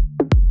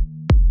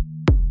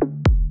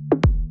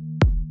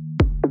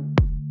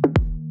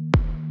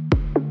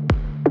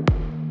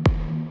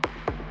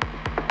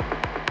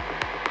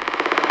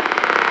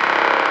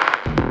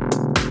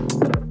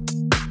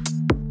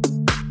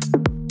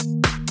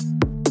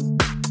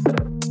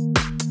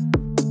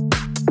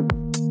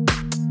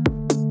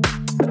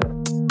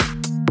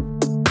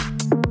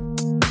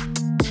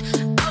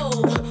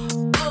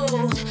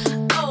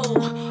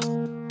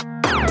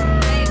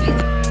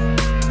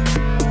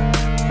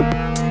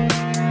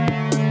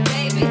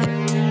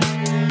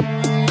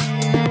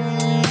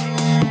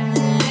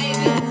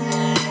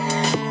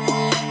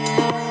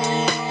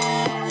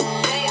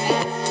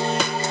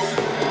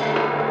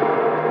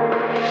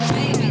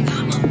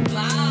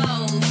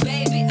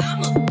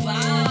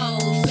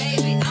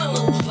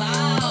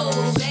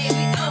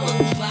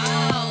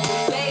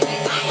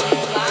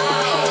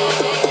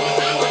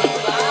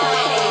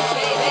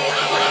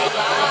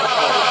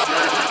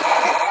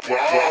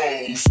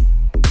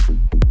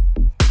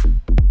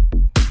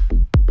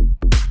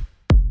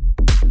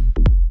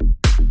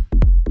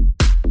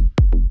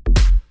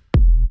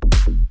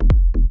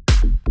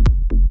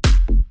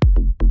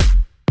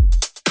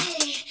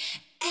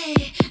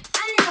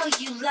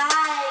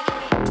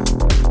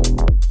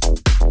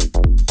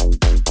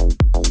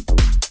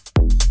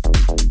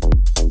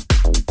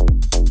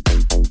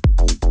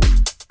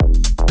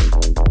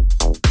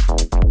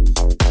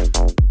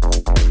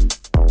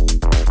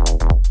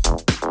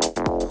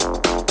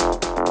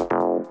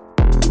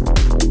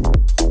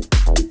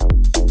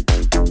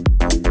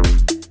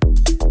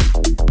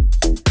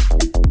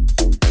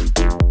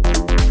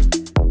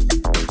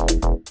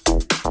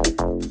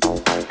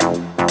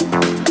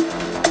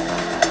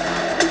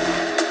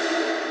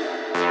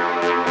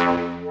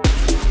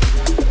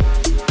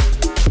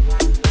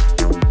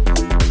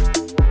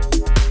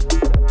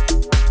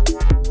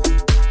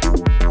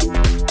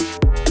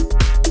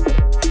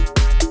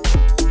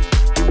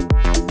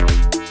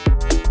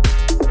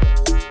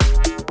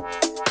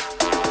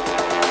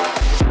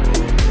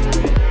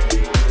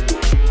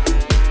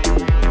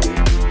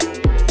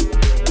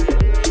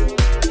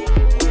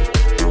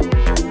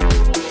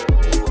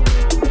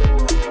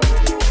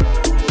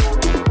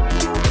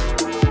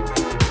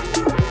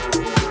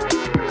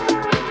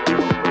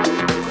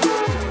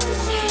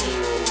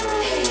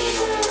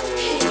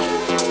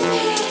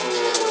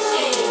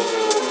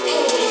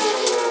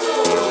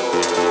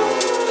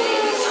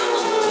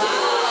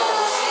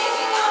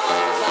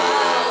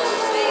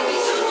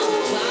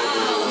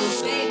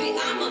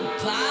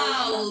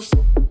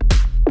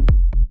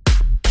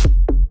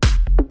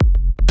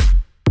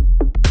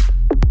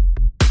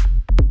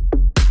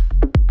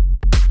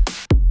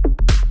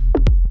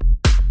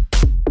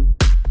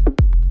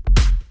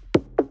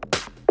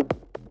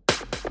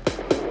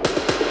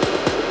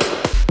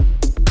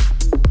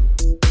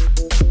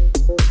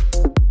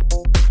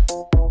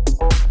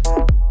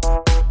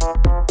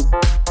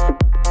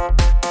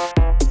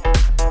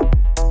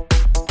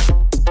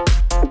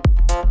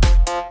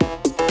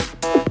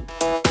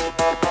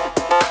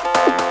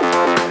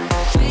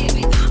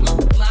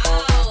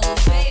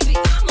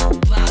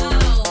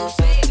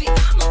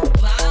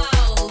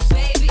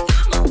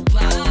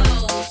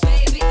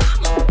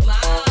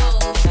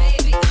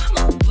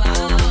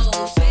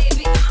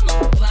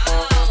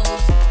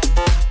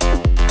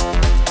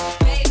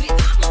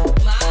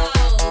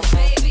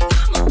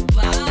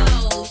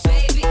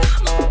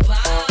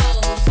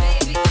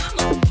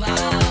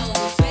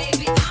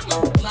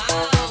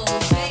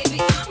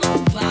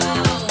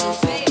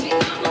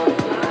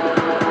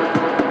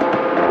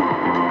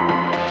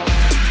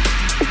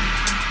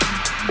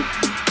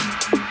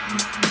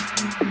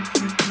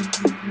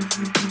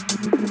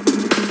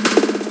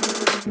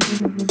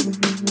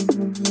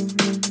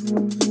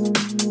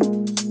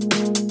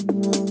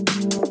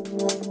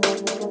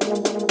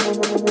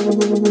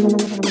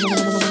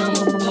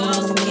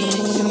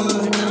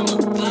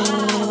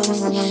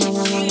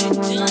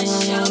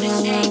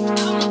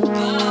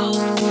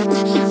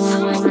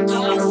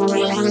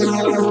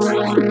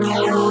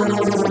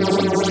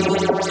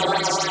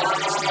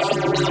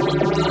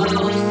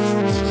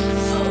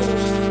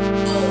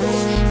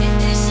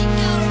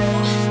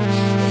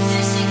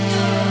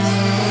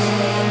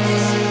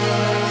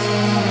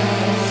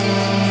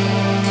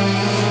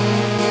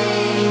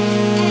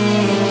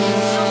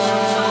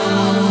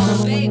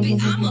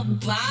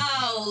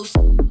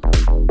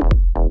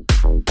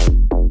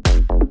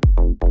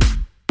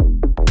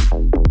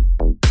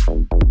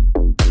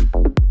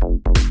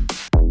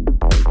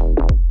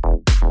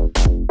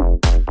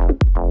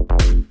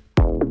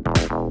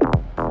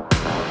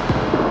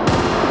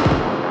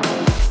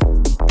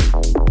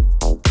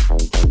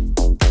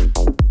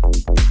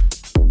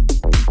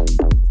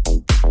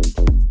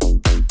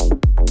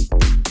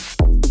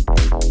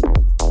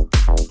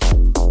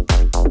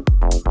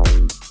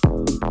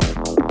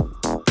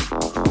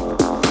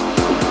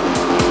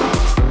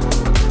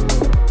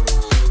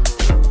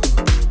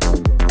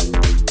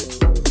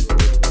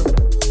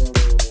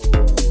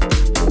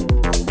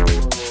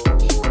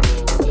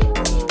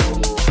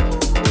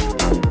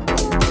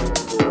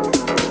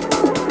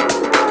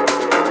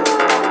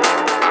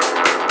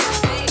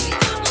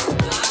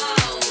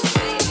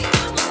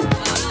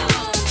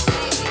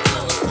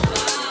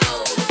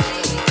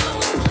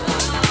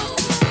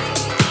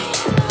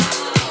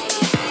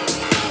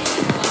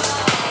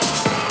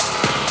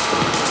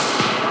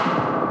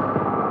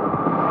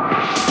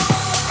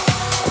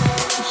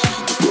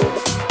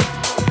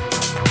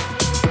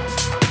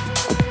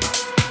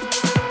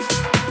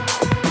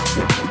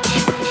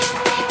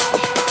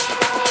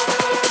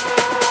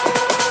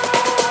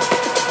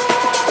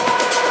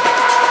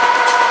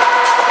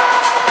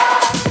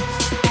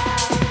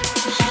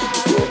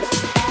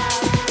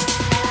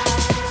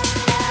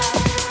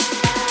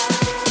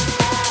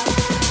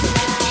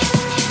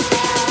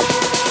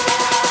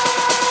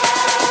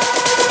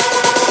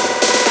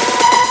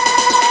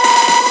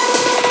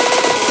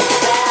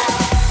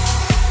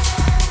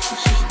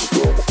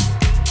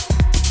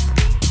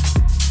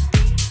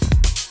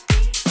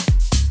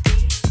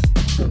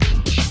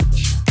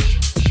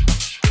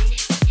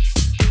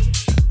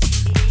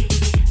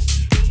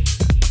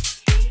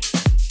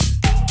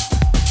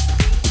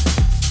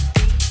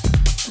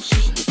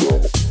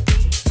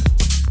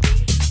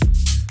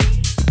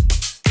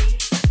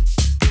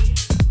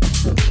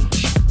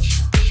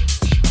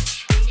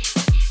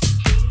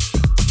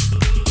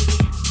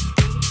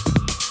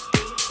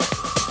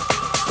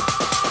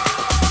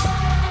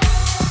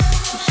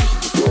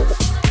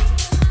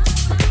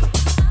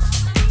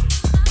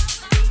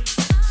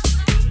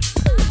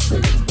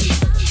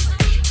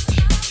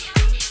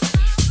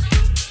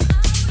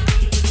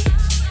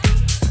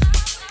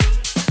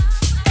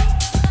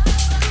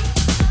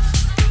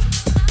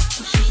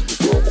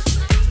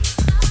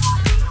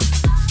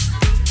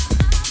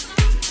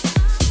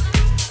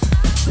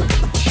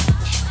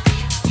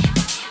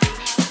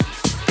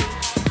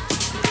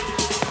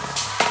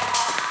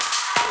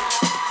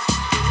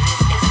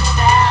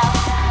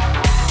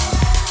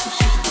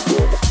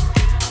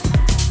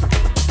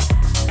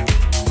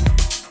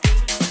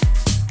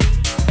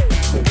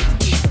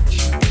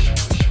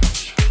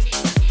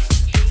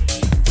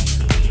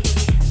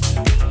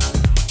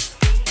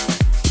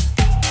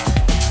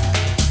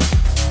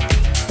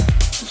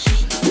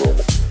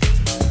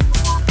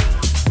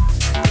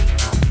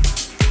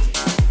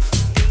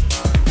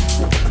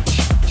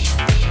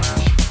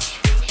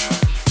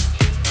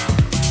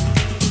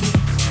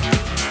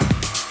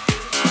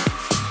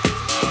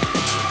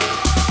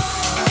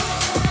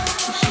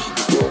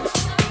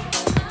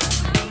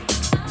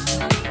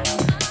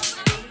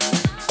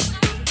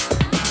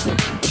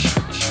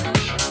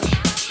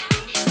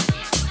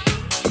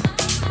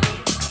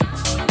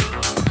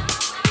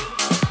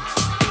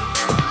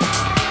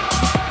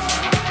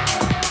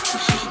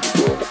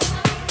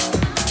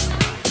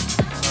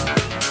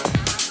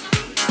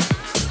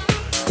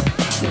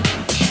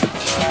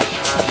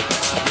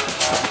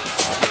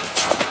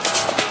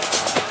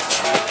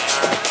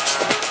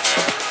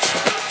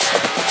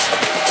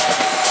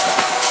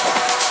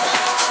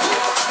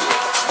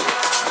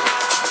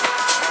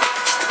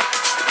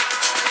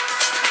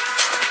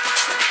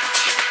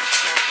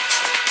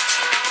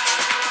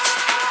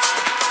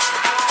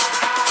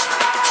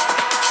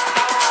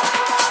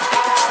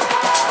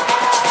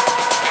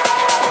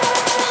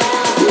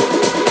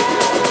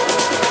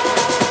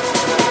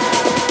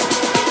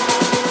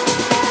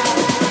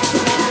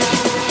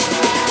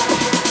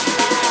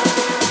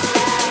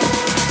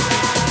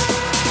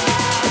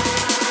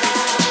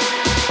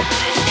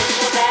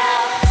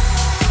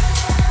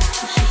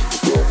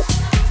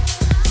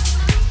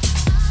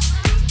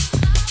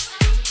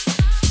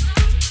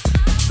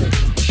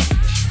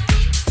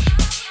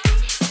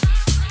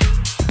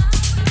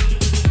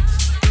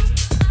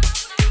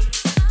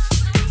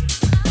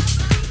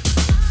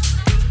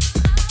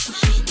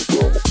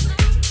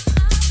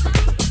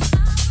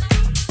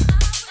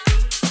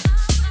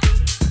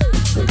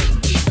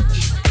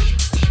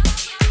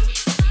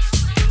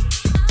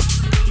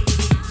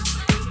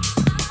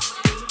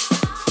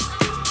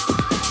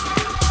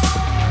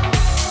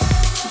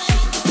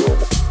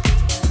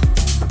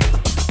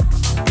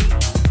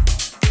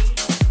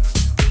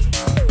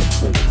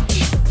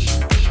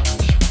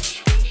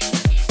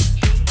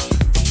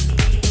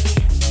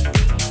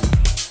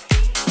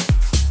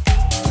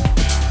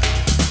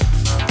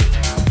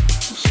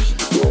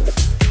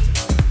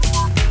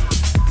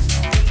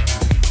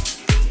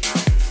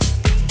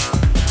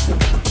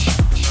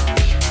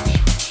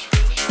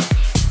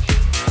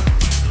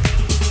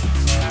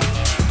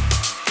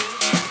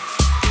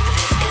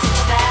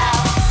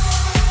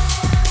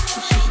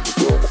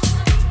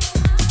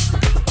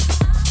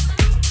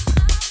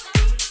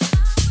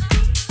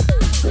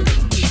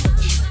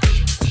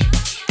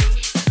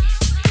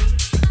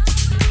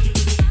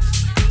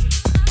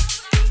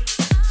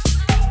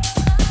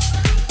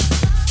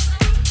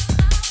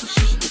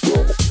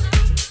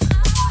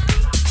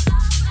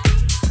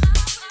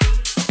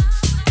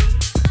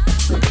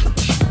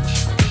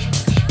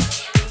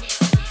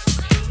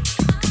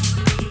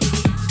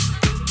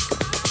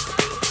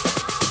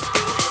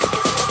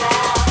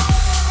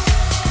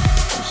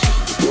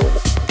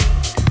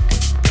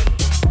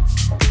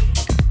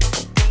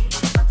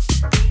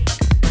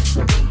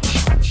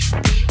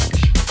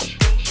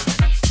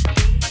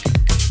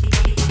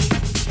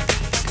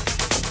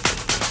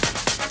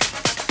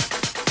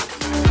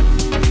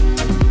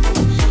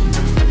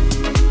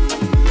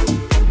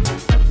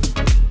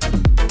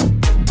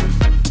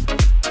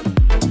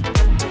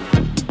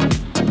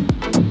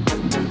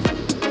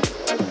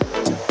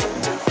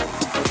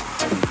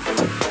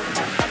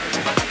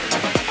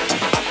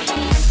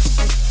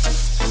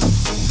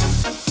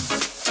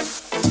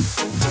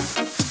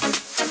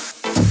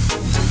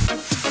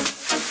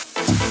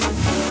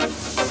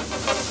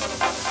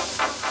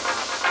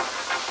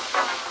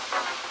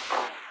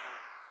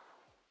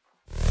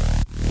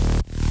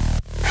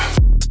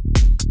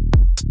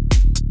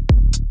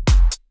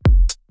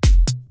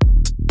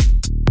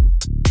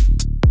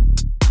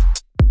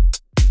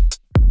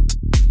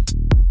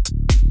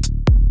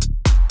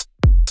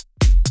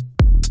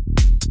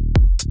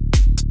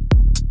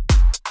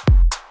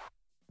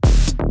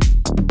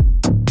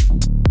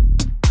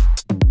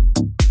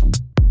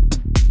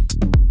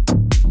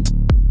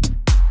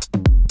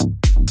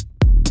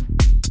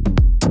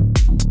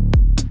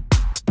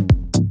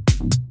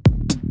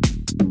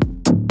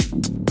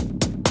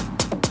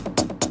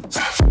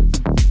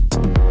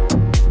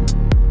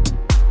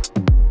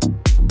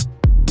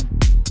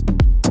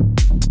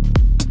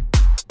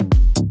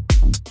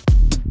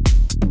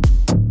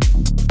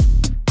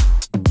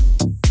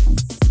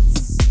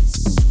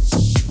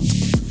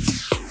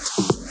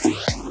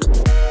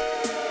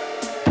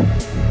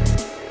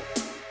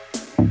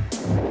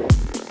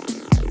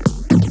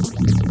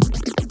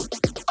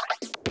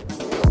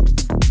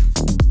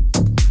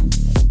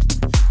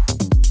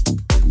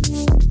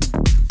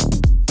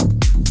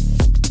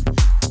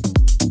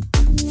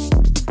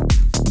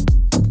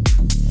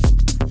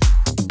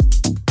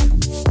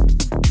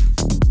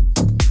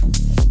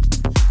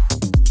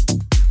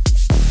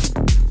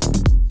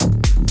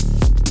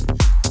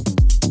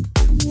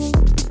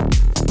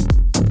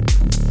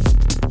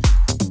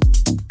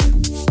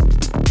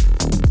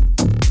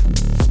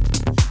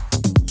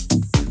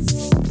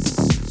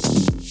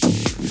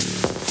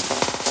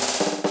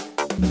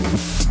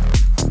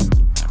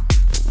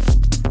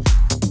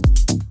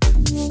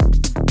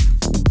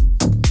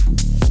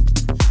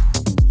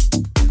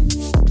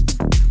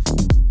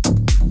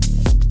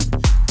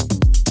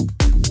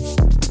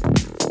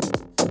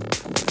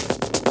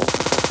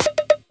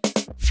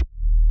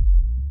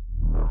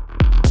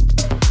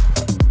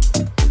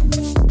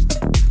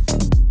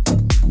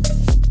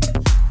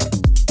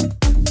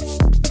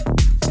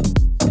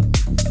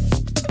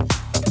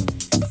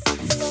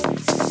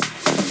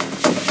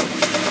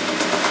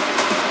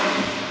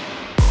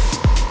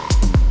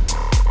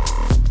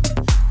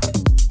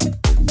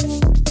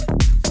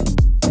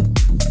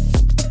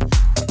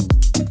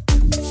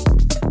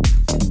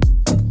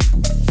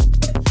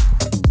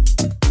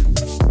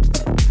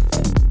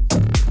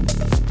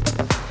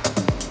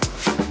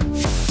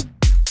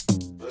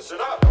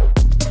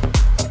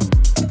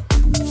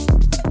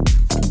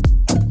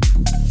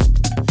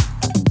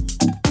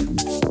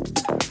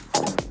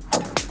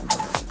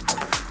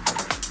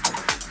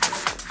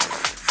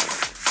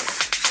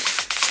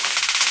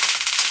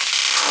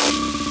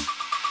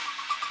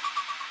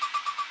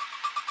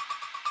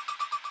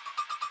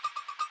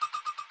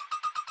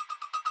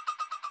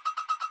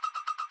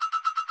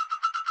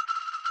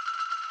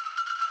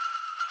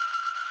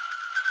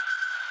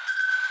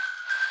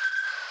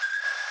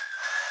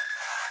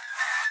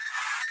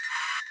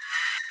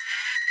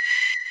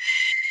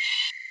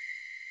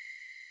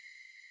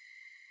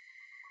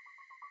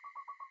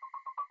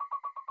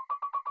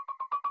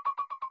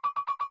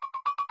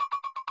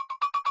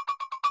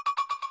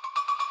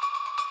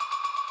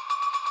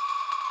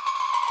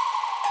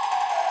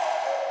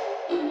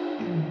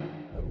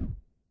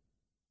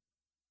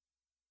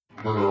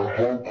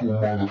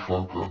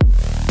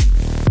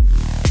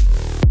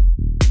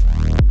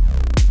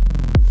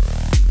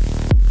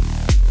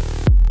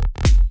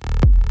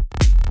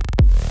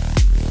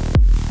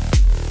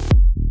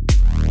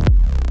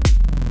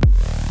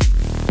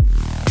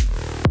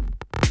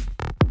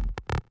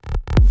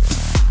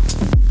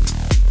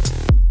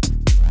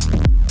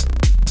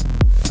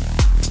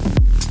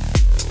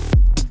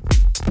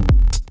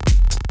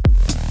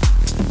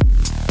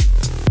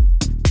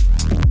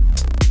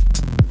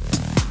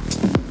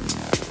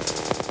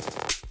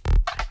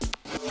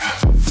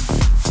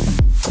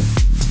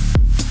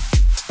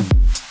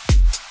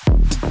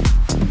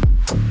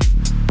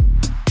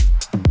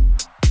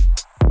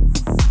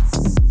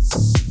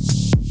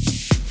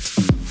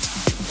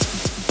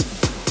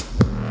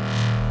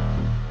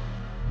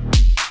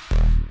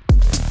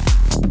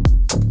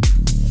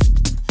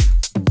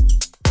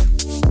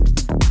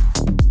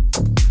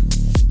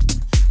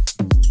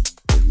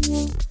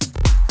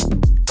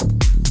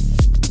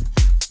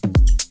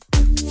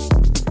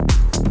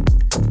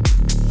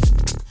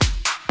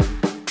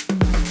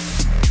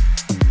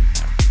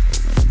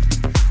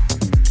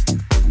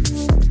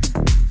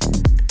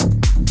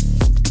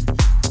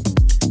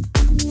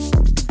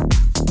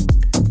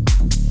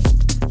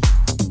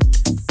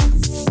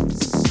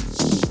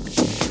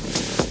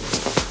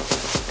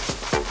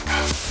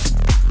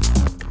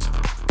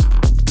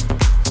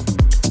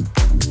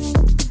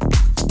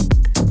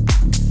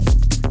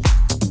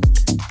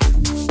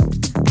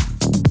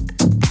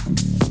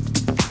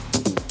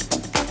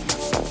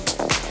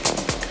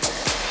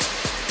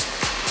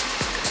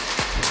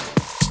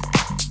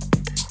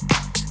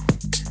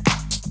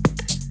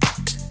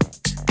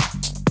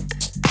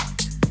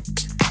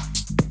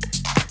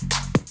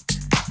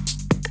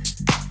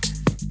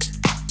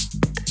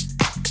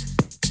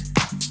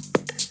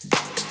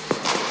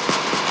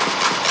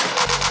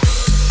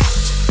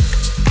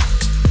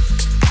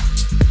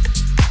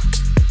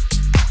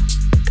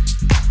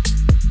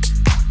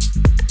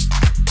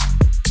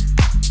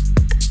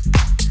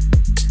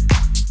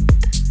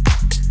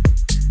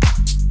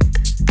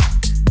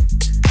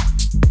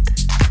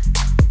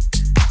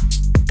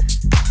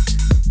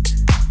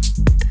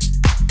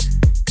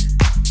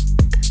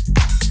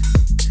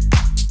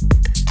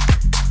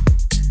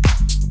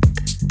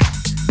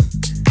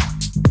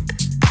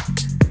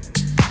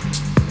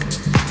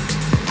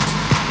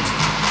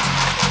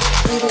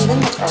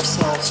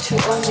 ourselves to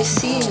only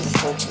seeing the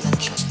third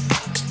dimension,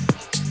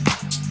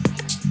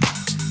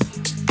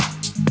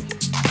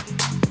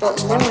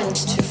 but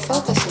learns to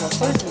focus on the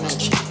third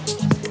dimension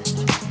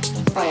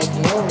by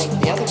ignoring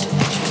the other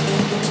dimension.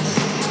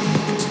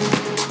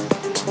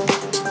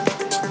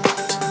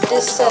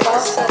 This set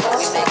us that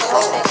we may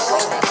close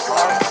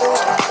our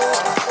third eye.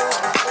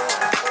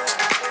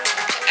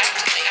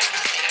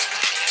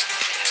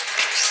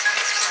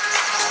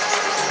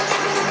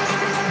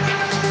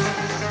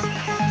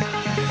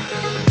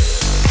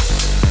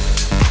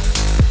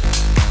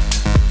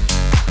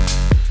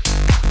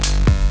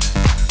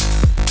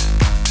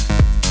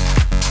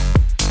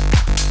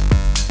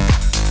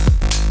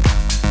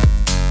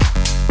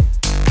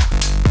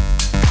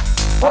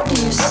 What do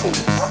you see?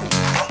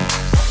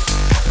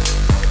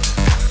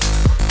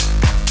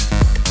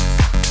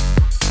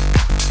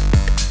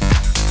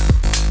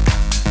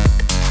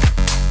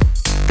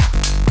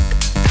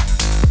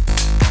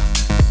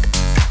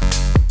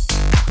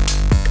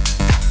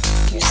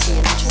 Do you see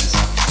images?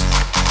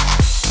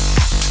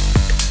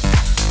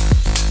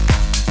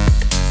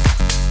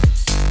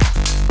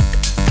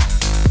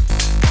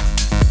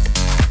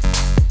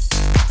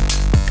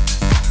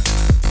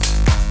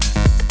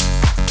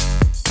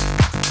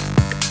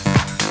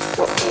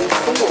 What do you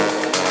feel?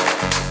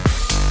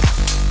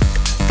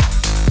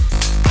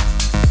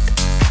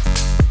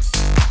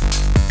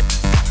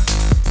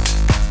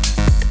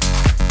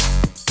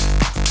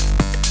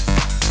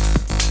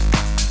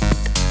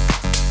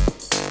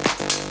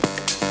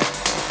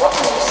 What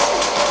do you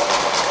see?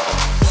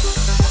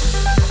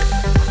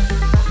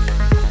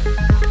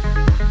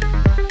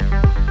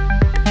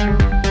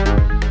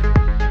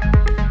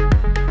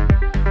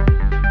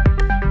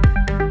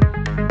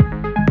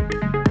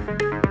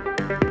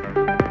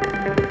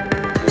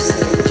 Do you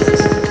see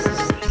images?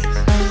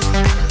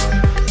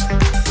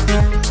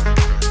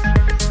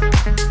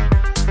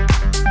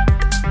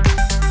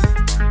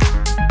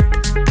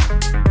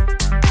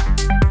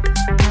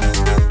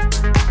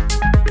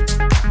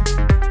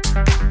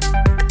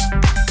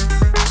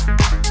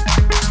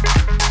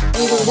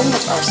 We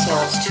limit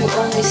ourselves to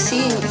only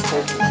seeing the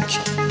third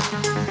dimension,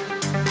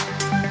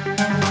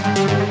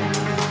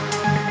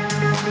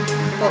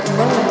 but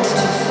learns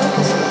to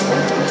focus on the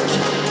third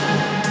dimension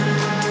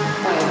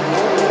by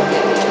ignoring the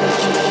other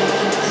dimension.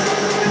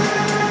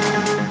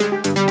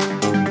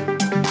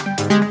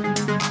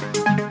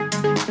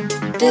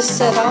 It is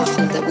said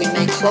often that we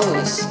may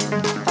close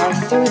our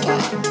third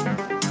eye.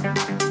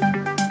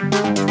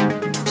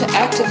 To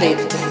activate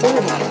the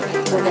third eye,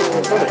 we're going to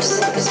reverse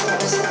this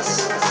process.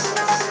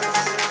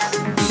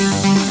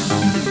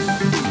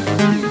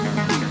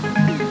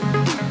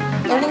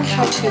 Learning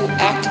how to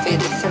activate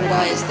the third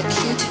eye is the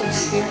key to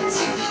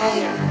experiencing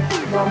higher,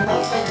 more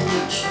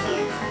minute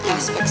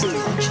aspects of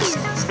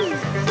consciousness.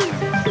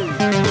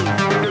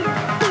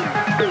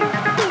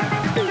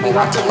 We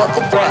want to let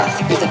the breath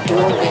be the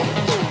doorway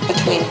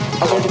between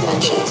other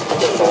dimensions and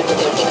the third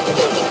dimension.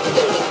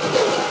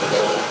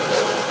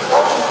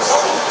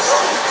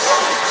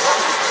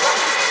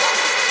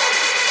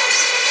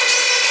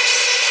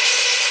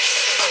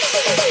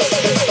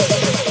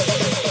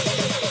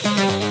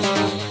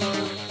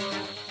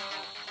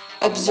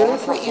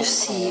 Observe what you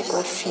see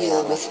or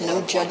feel with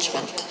no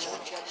judgment.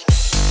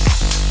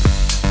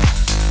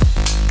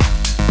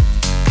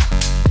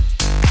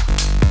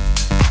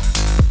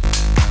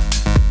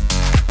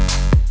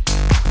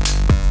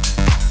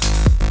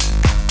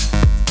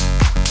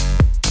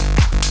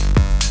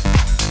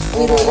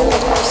 We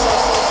limit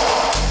ourselves.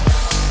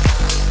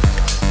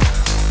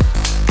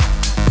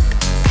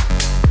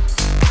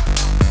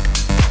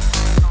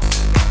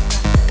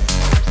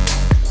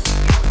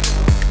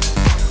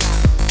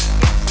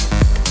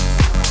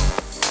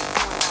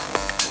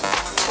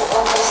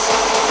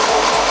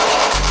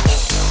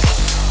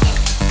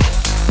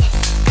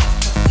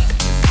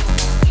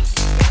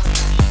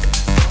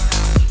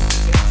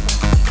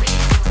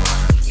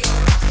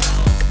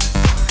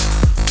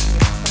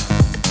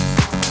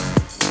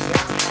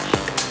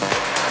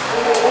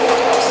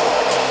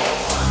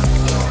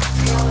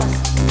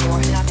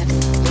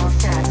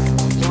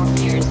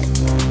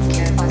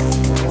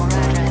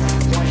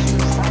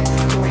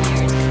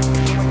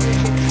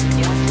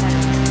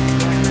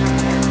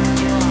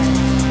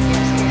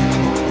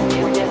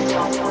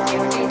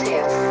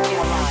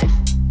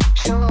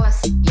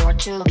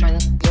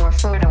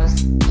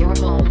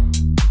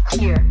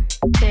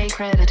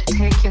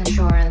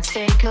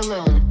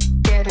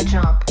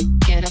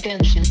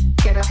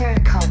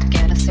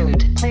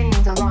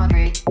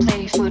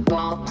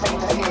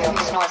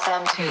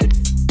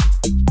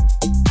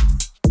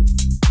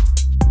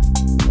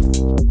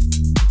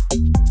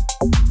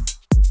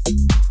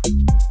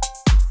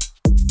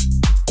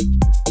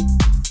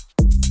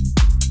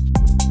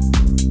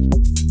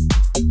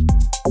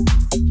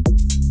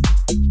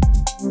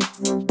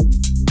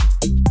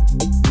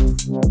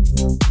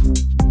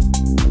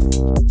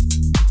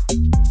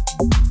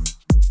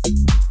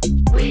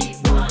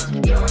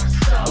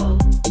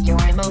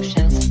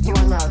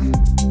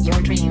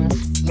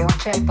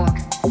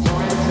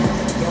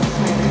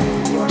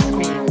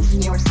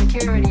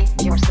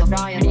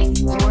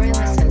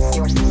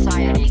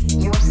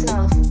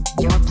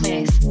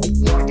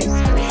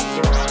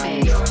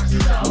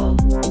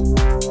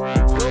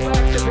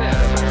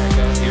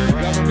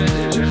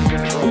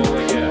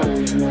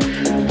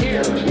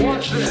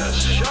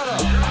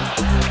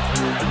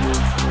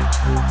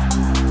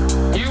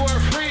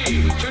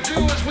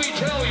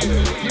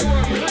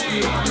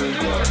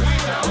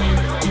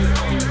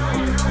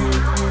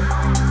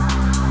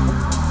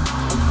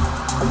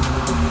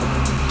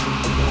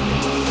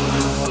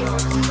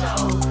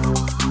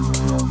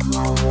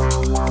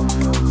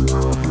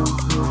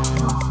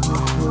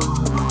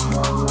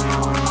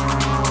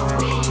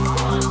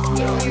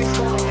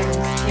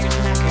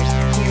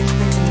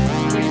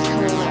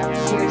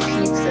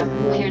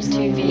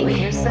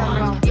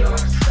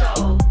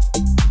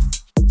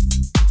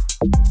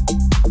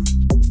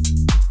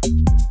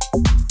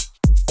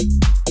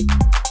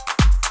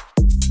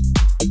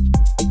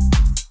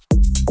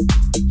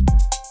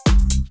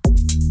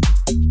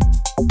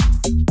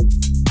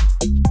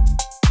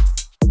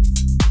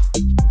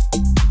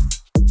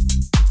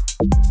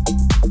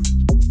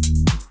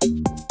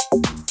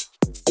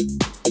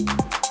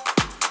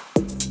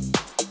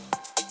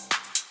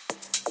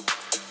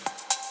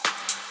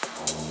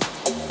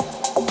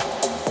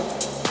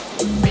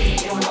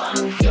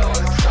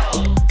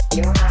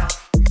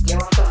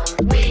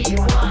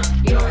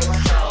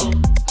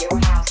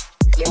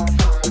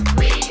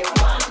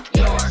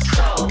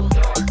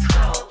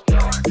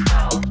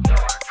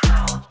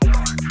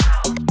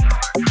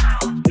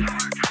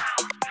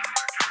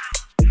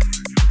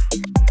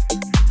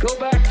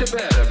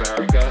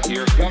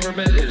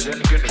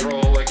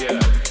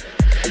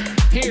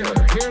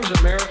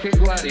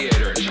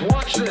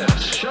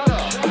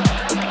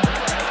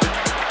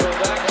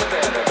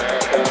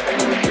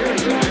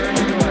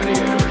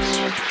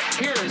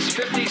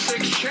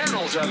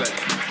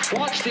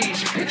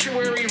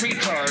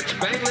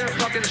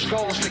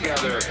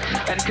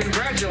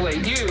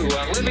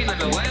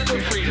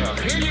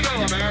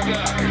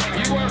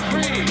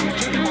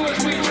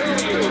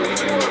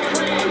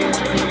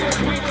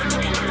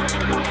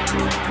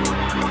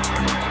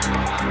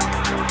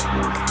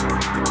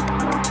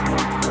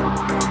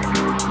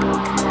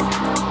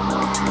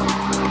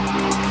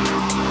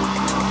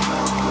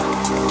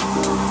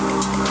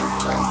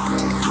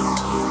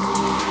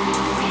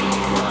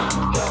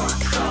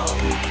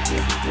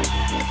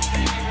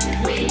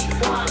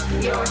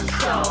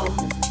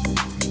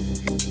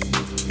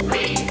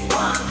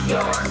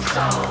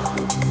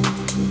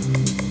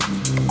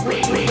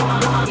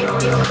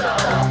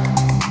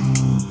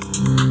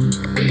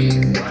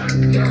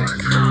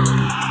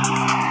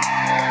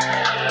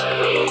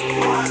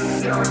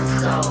 Your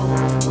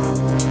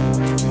soul.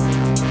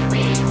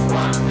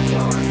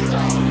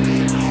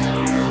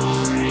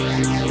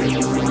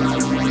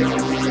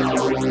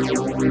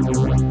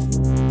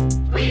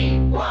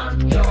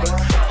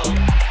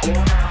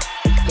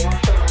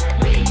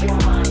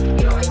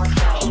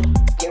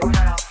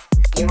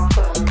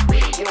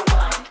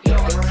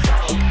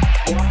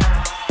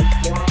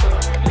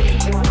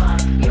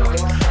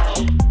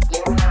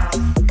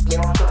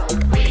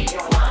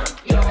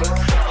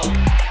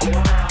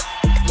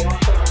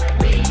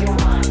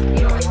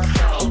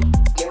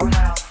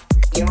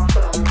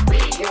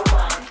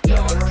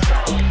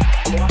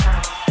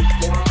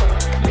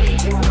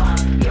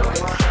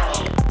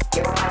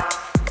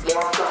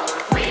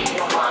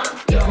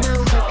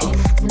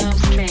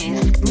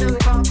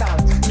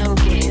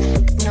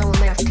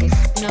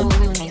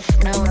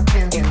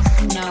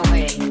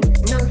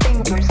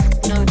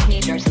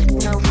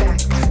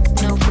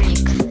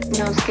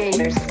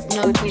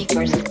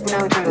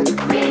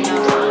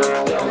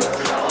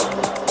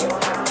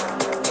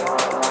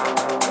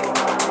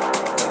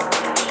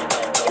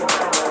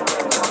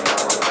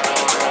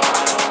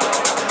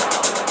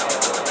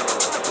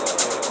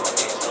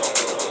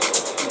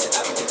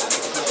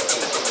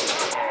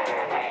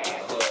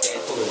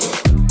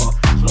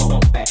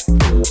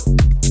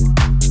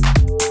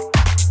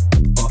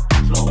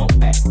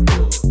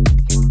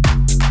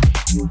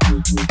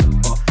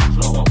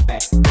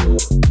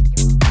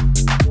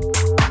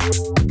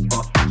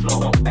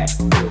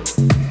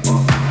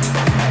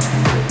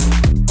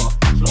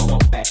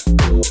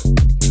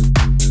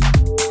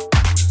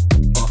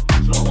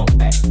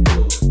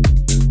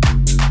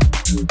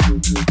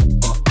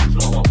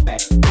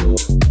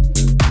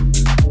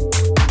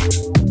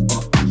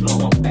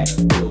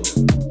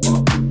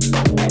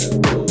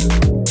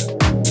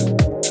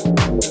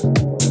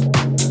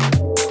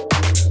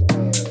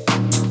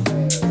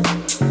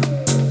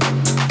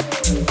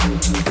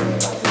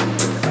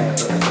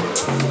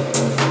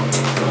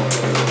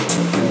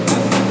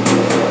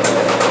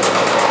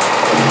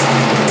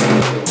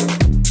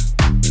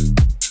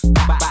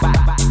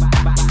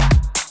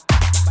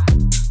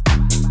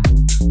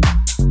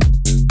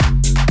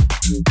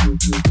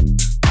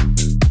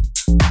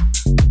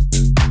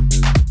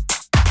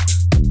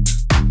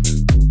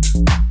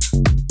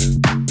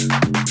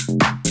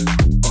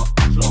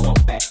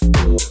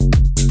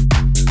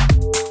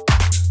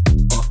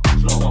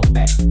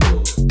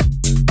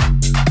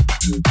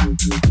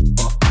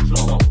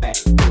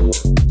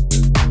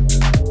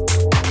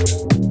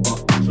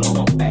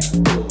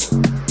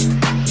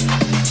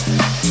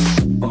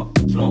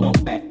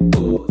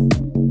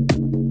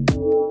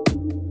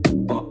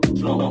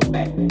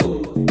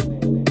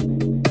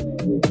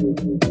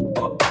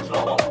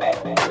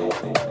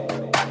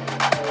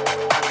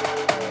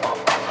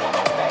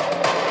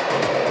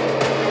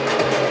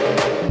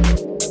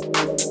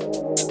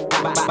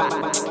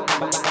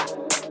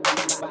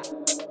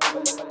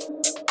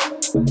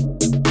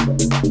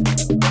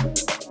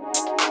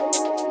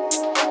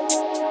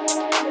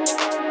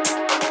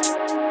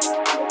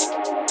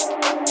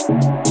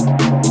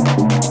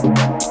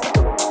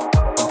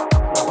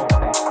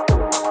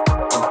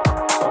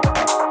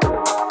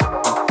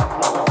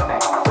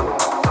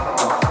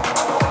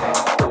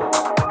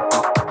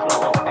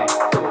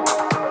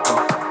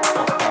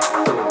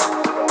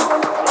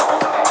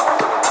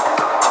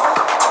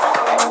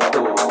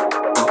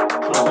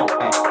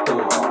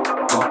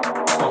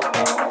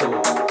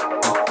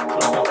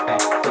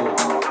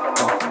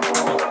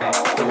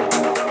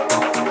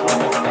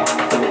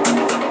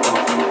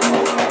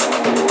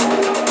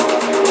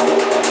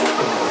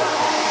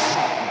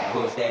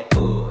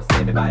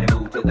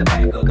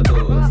 back of the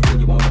bus. Do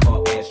you wanna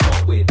bump and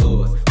stroke with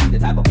us? We the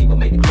type of people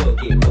make the club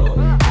get rough.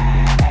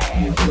 Ah,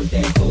 push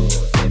that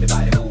bus.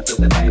 Everybody move to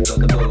the back of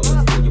the bus.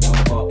 Do you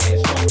wanna bump and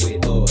stroke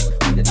with us?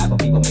 We the type of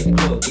people make the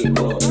club get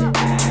rough.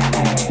 Ah,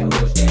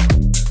 push that.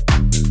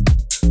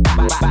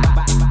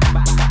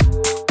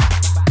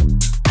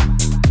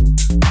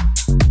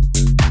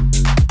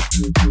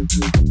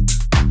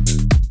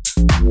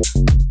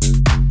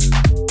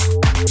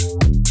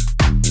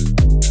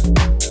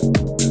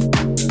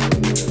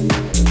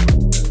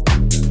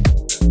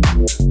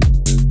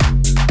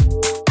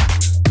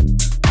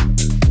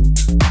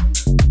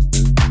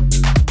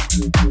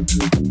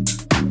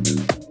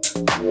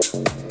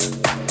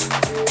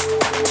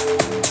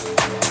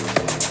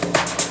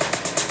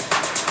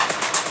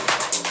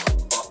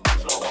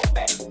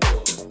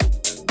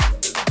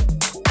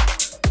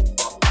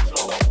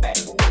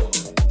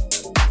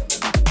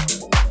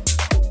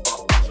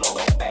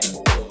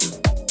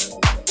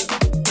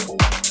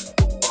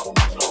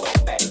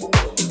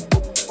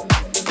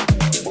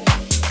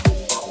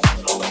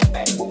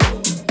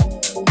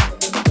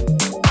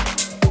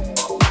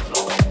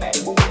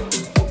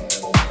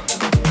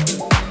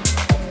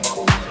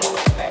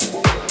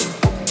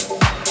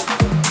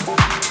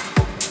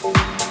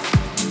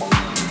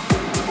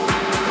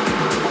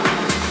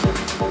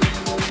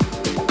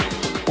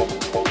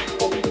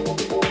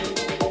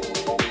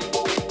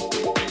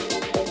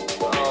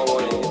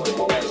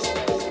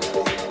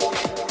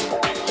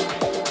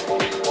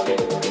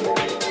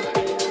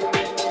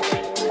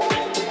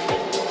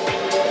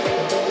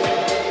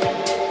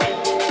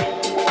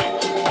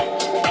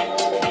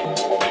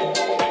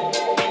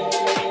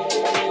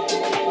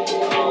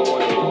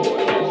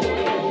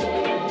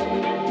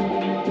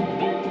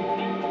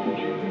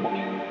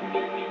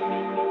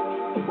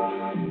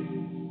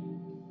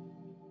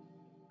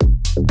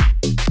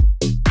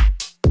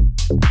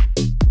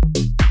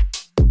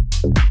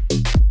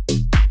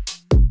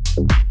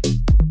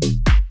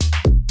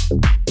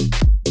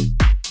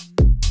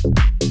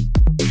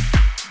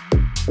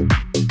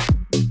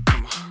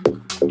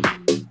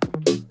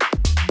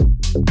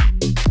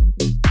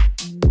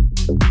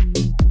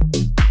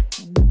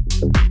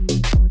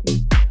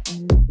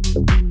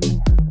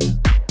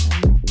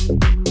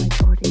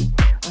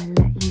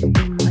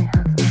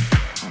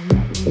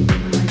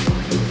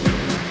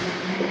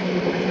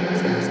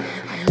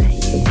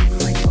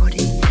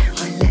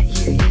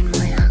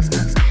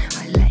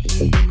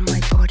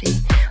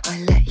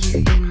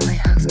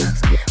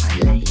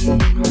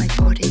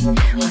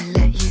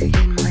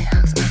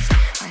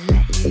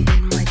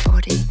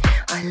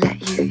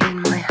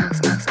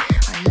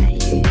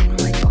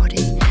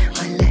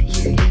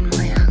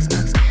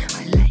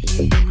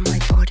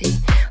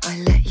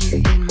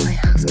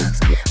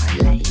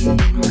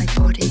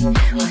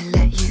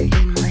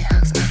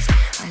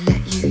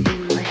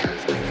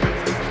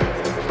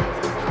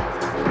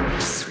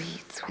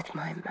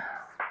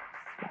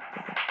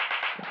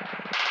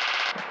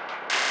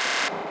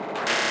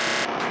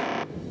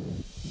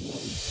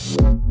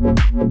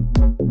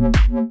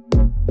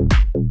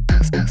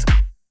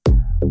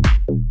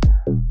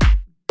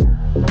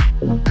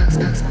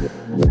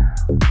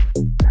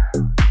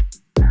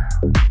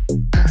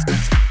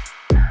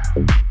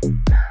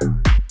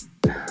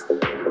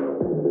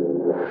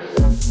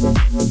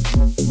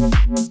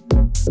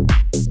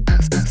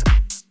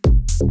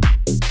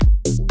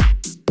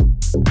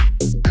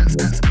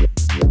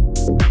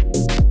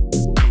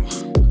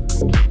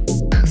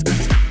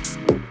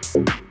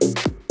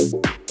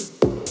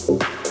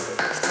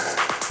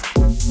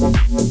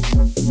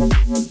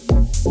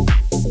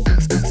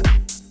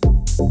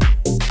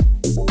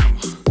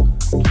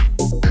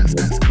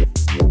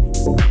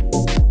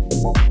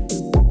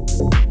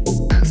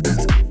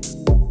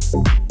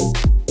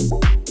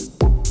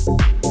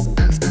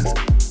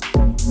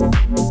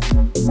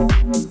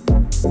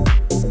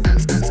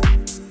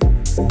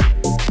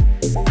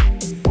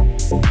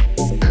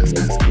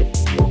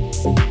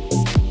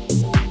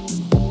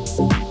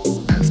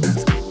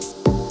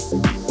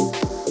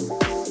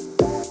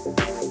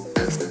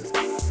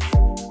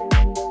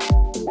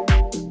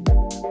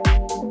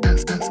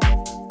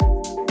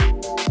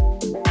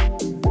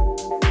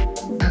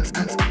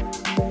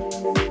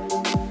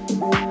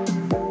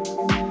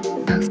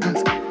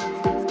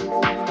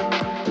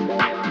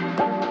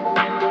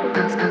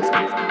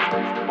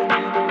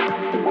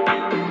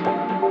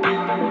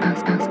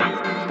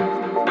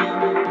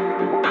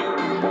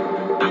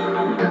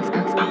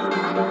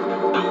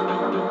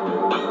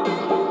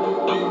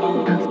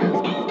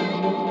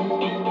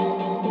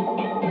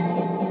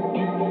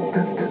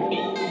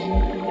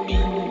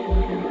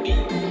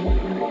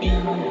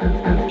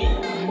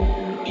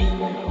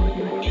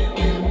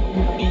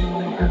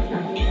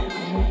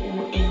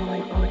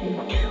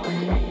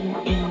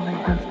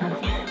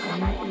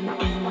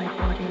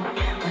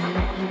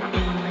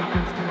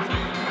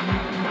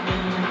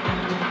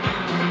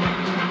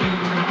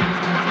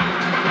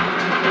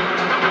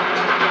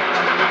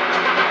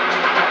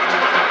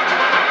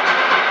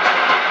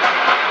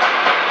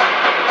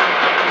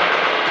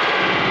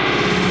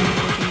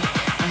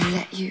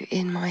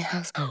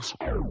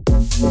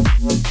 I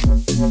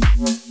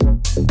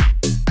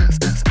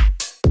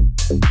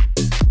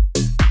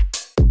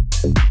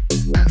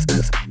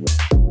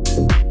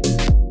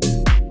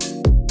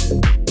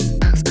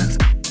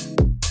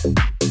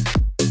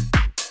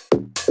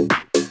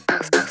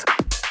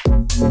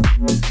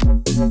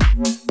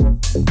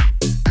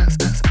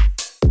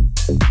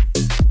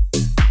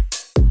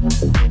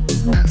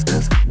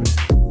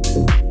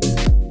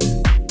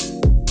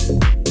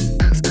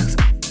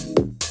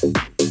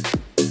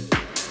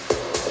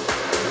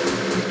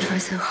try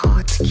so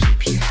hard to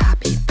keep you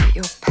happy, but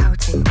you're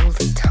pouting all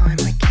the time.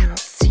 I cannot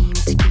seem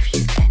to give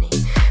you any,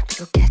 but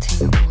you're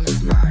getting all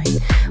of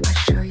mine. I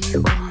show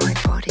you all my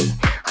body,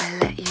 I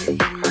let you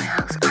in my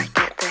house. I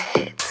get the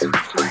hits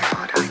with my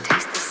heart, I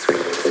taste the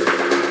sweets with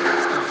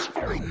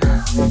my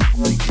mouth. My mouth,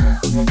 my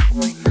mouth,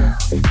 my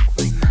mouth,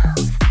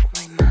 my mouth,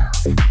 my mouth, my mouth, my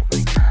mouth, my mouth,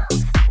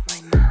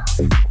 my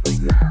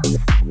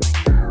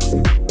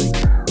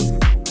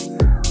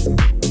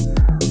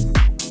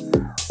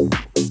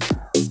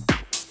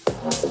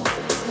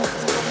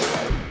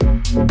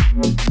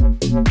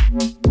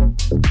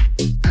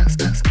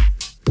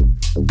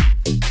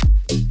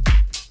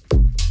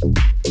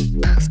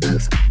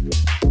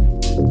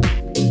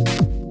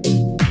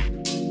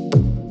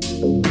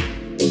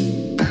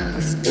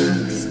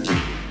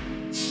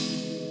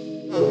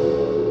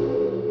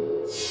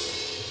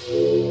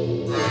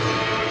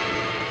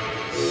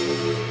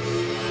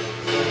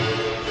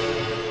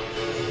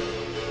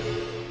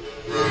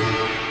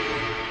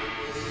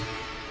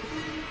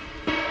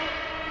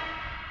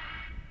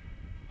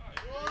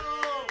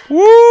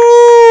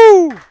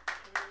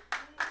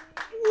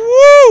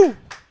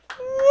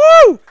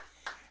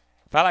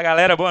Fala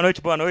galera, boa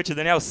noite,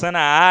 Daniel San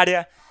na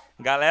área.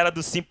 Galera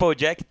do Simple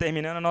Jack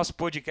terminando nosso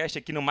podcast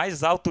aqui no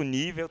mais alto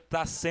nível.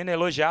 Tá sendo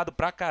elogiado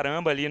pra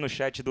caramba ali no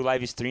chat do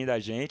live stream da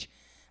gente.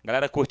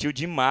 Galera curtiu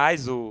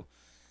demais o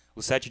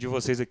set de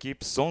vocês aqui,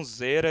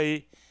 sonzeira.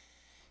 E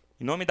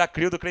em nome da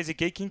crew do Crazy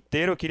Cake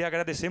inteiro, eu queria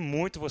agradecer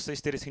muito vocês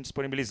terem se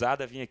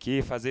disponibilizado a vir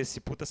aqui fazer esse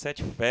puta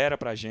set fera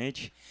pra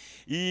gente.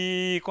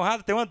 E,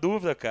 Conrado, tem uma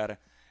dúvida, cara.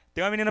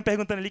 Tem uma menina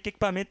perguntando ali que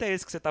equipamento é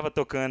esse que você tava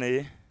tocando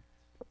aí.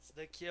 Essa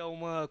daqui é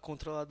uma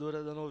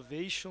controladora da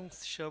Novation,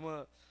 se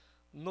chama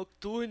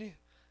Nocturne.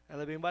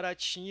 Ela é bem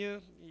baratinha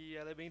e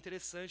ela é bem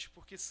interessante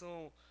porque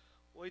são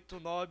 8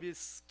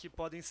 knobs que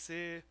podem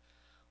ser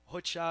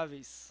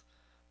roteáveis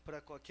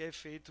para qualquer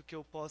efeito que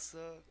eu possa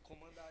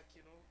comandar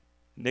aqui no...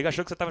 Nego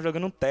achou que você tava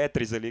jogando um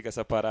Tetris ali com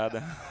essa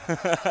parada.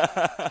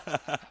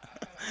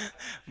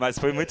 Mas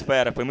foi muito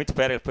fera,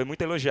 foi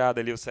muito elogiado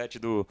ali o set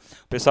do...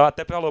 O pessoal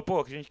até falou,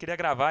 pô, que a gente queria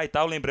gravar e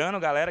tal. Lembrando,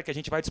 galera, que a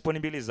gente vai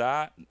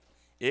disponibilizar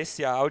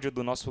esse áudio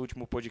do nosso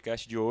último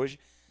podcast de hoje,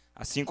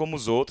 assim como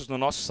os outros, no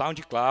nosso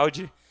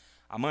SoundCloud.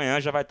 Amanhã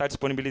já vai estar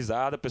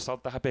disponibilizado. O pessoal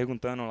estava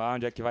perguntando lá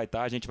onde é que vai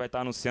estar. A gente vai estar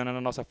anunciando na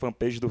nossa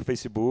fanpage do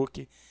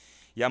Facebook.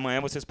 E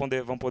amanhã vocês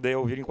vão poder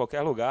ouvir em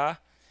qualquer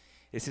lugar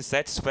esses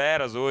sets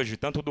feras hoje,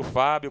 tanto do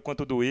Fábio,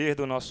 quanto do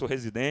do nosso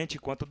residente,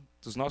 quanto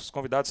dos nossos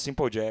convidados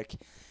Simple Jack.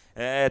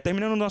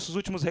 Terminando nossos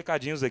últimos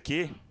recadinhos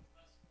aqui.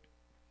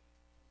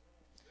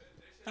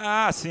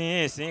 Ah,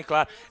 sim,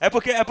 claro. É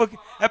porque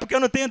eu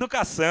não tenho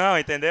educação,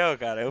 entendeu,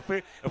 cara? Eu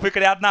fui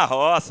criado na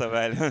roça,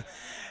 velho.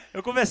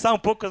 Eu conversar um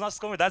pouco com os nossos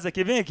convidados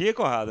aqui. Vem aqui,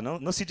 Conrado,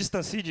 não se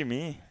distancie de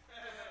mim.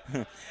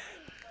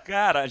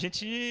 Cara, a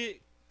gente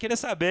queria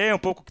saber um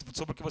pouco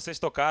sobre o que vocês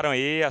tocaram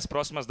aí, as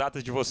próximas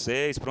datas de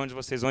vocês, pra onde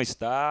vocês vão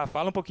estar.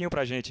 Fala um pouquinho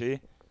pra gente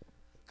aí.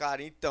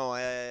 Cara, então,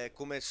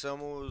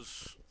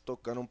 começamos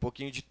tocando um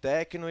pouquinho de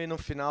techno e no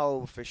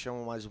final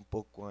fechamos mais um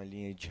pouco com a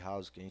linha de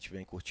house que a gente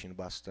vem curtindo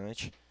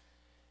bastante.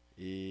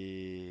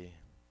 E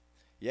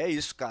é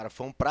isso, cara.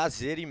 Foi um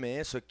prazer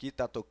imenso aqui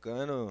estar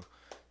tocando.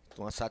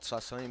 Uma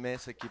satisfação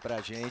imensa aqui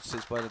pra gente.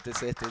 Vocês podem ter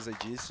certeza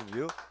disso,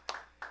 viu?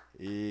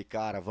 E,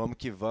 cara, vamos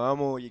que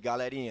vamos. E,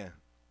 galerinha,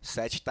 o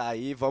set tá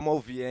aí. Vamos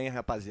ouvir, hein,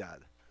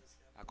 rapaziada.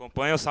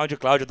 Acompanha o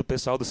SoundCloud do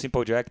pessoal do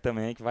Simple Jack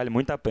também, que vale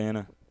muito a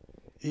pena.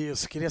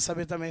 Isso, queria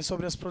saber também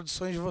sobre as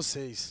produções de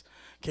vocês.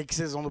 O que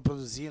vocês andam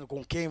produzindo,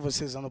 com quem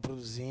vocês andam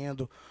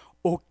produzindo,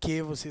 o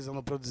que vocês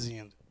andam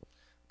produzindo.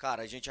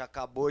 Cara, a gente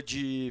acabou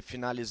de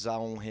finalizar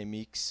um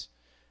remix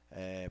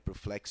pro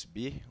Flex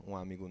B, um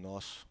amigo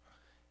nosso,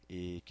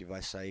 e que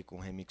vai sair com o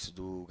remix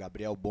do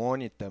Gabriel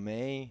Boni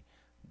também,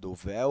 do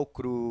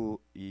Velcro,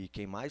 e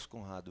quem mais,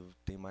 Conrado?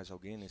 Tem mais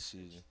alguém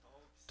nesse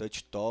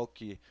Touch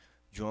Talk,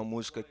 de uma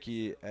música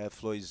que é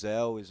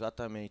Floizel,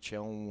 exatamente,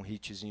 é um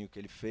hitzinho que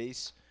ele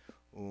fez,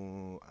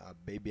 a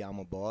Baby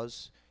I'm a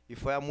Boss, e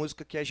foi a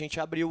música que a gente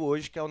abriu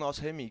hoje, que é o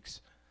nosso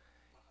remix.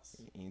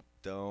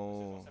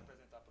 Então...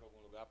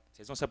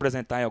 Vocês vão se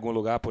apresentar em algum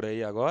lugar por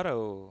aí agora?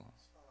 Ou...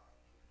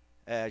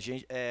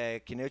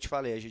 que nem eu te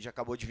falei, a gente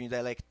acabou de vir da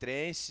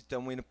Electrance,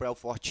 estamos indo para o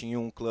Fortinho,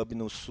 um clube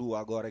no sul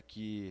agora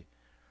que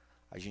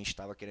a gente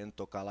estava querendo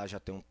tocar lá já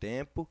tem um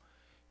tempo.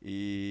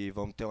 E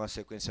vamos ter uma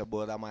sequência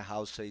boa da My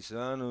House 6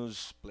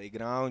 anos,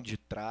 Playground,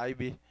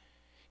 Tribe,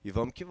 e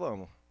vamos que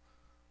vamos.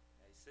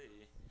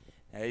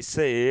 É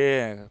isso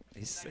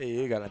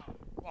aí, galera.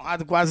 O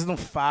Conrado quase não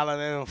fala,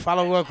 né?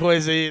 Fala alguma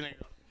coisa aí, né?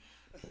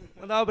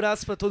 Mandar um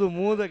abraço pra todo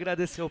mundo,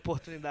 agradecer a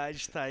oportunidade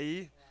de estar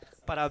aí.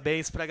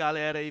 Parabéns pra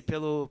galera aí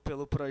pelo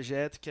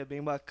projeto, que é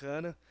bem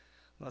bacana.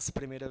 Nossa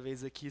primeira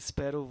vez aqui,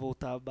 espero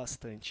voltar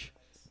bastante.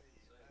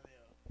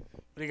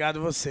 Obrigado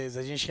vocês,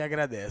 a gente que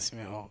agradece,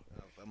 meu irmão.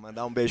 Vou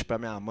mandar um beijo pra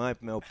minha mãe,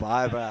 pro meu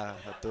pai, pra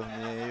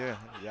turminha aí.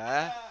 Já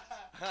é?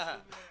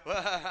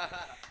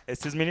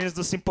 Esses meninos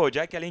do Simple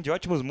Jack, além de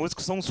ótimos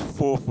músicos, são uns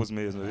fofos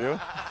mesmo, viu?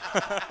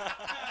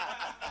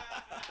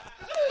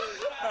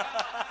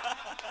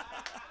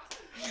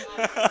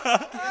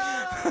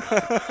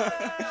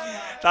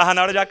 Tava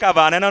na hora de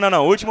acabar, né?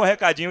 Não. Último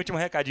recadinho,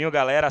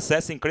 galera.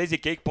 Acessem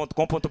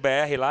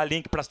crazycake.com.br lá,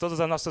 link para todas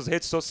as nossas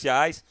redes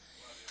sociais.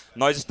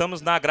 Nós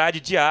estamos na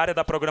grade diária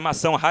da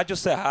programação Rádio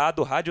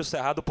Cerrado,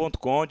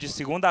 radiocerrado.com, de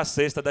segunda a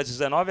sexta, das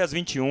 19 às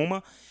 21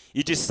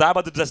 e de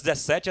sábado, das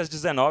 17 às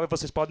 19.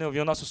 Vocês podem ouvir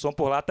o nosso som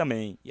por lá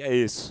também. E é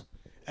isso.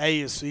 É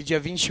isso. E dia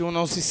 21,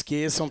 não se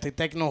esqueçam, tem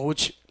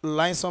Tecnohoot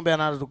lá em São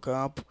Bernardo do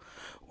Campo.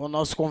 O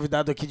nosso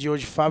convidado aqui de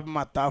hoje, Fábio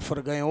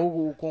Matáfora,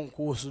 ganhou o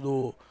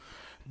concurso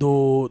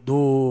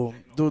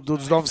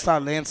dos novos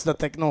talentos da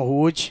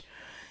Tecnohoot.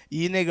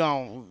 E,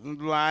 negão,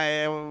 lá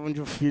é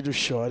onde o filho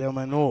chora,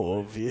 mas não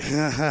ouve.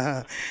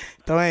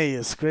 Então é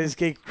isso. Crazy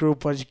Cake Crew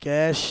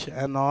Podcast,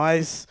 é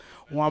nóis.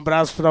 Um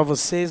abraço pra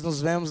vocês.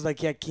 Nos vemos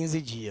daqui a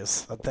 15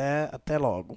 dias. Até logo.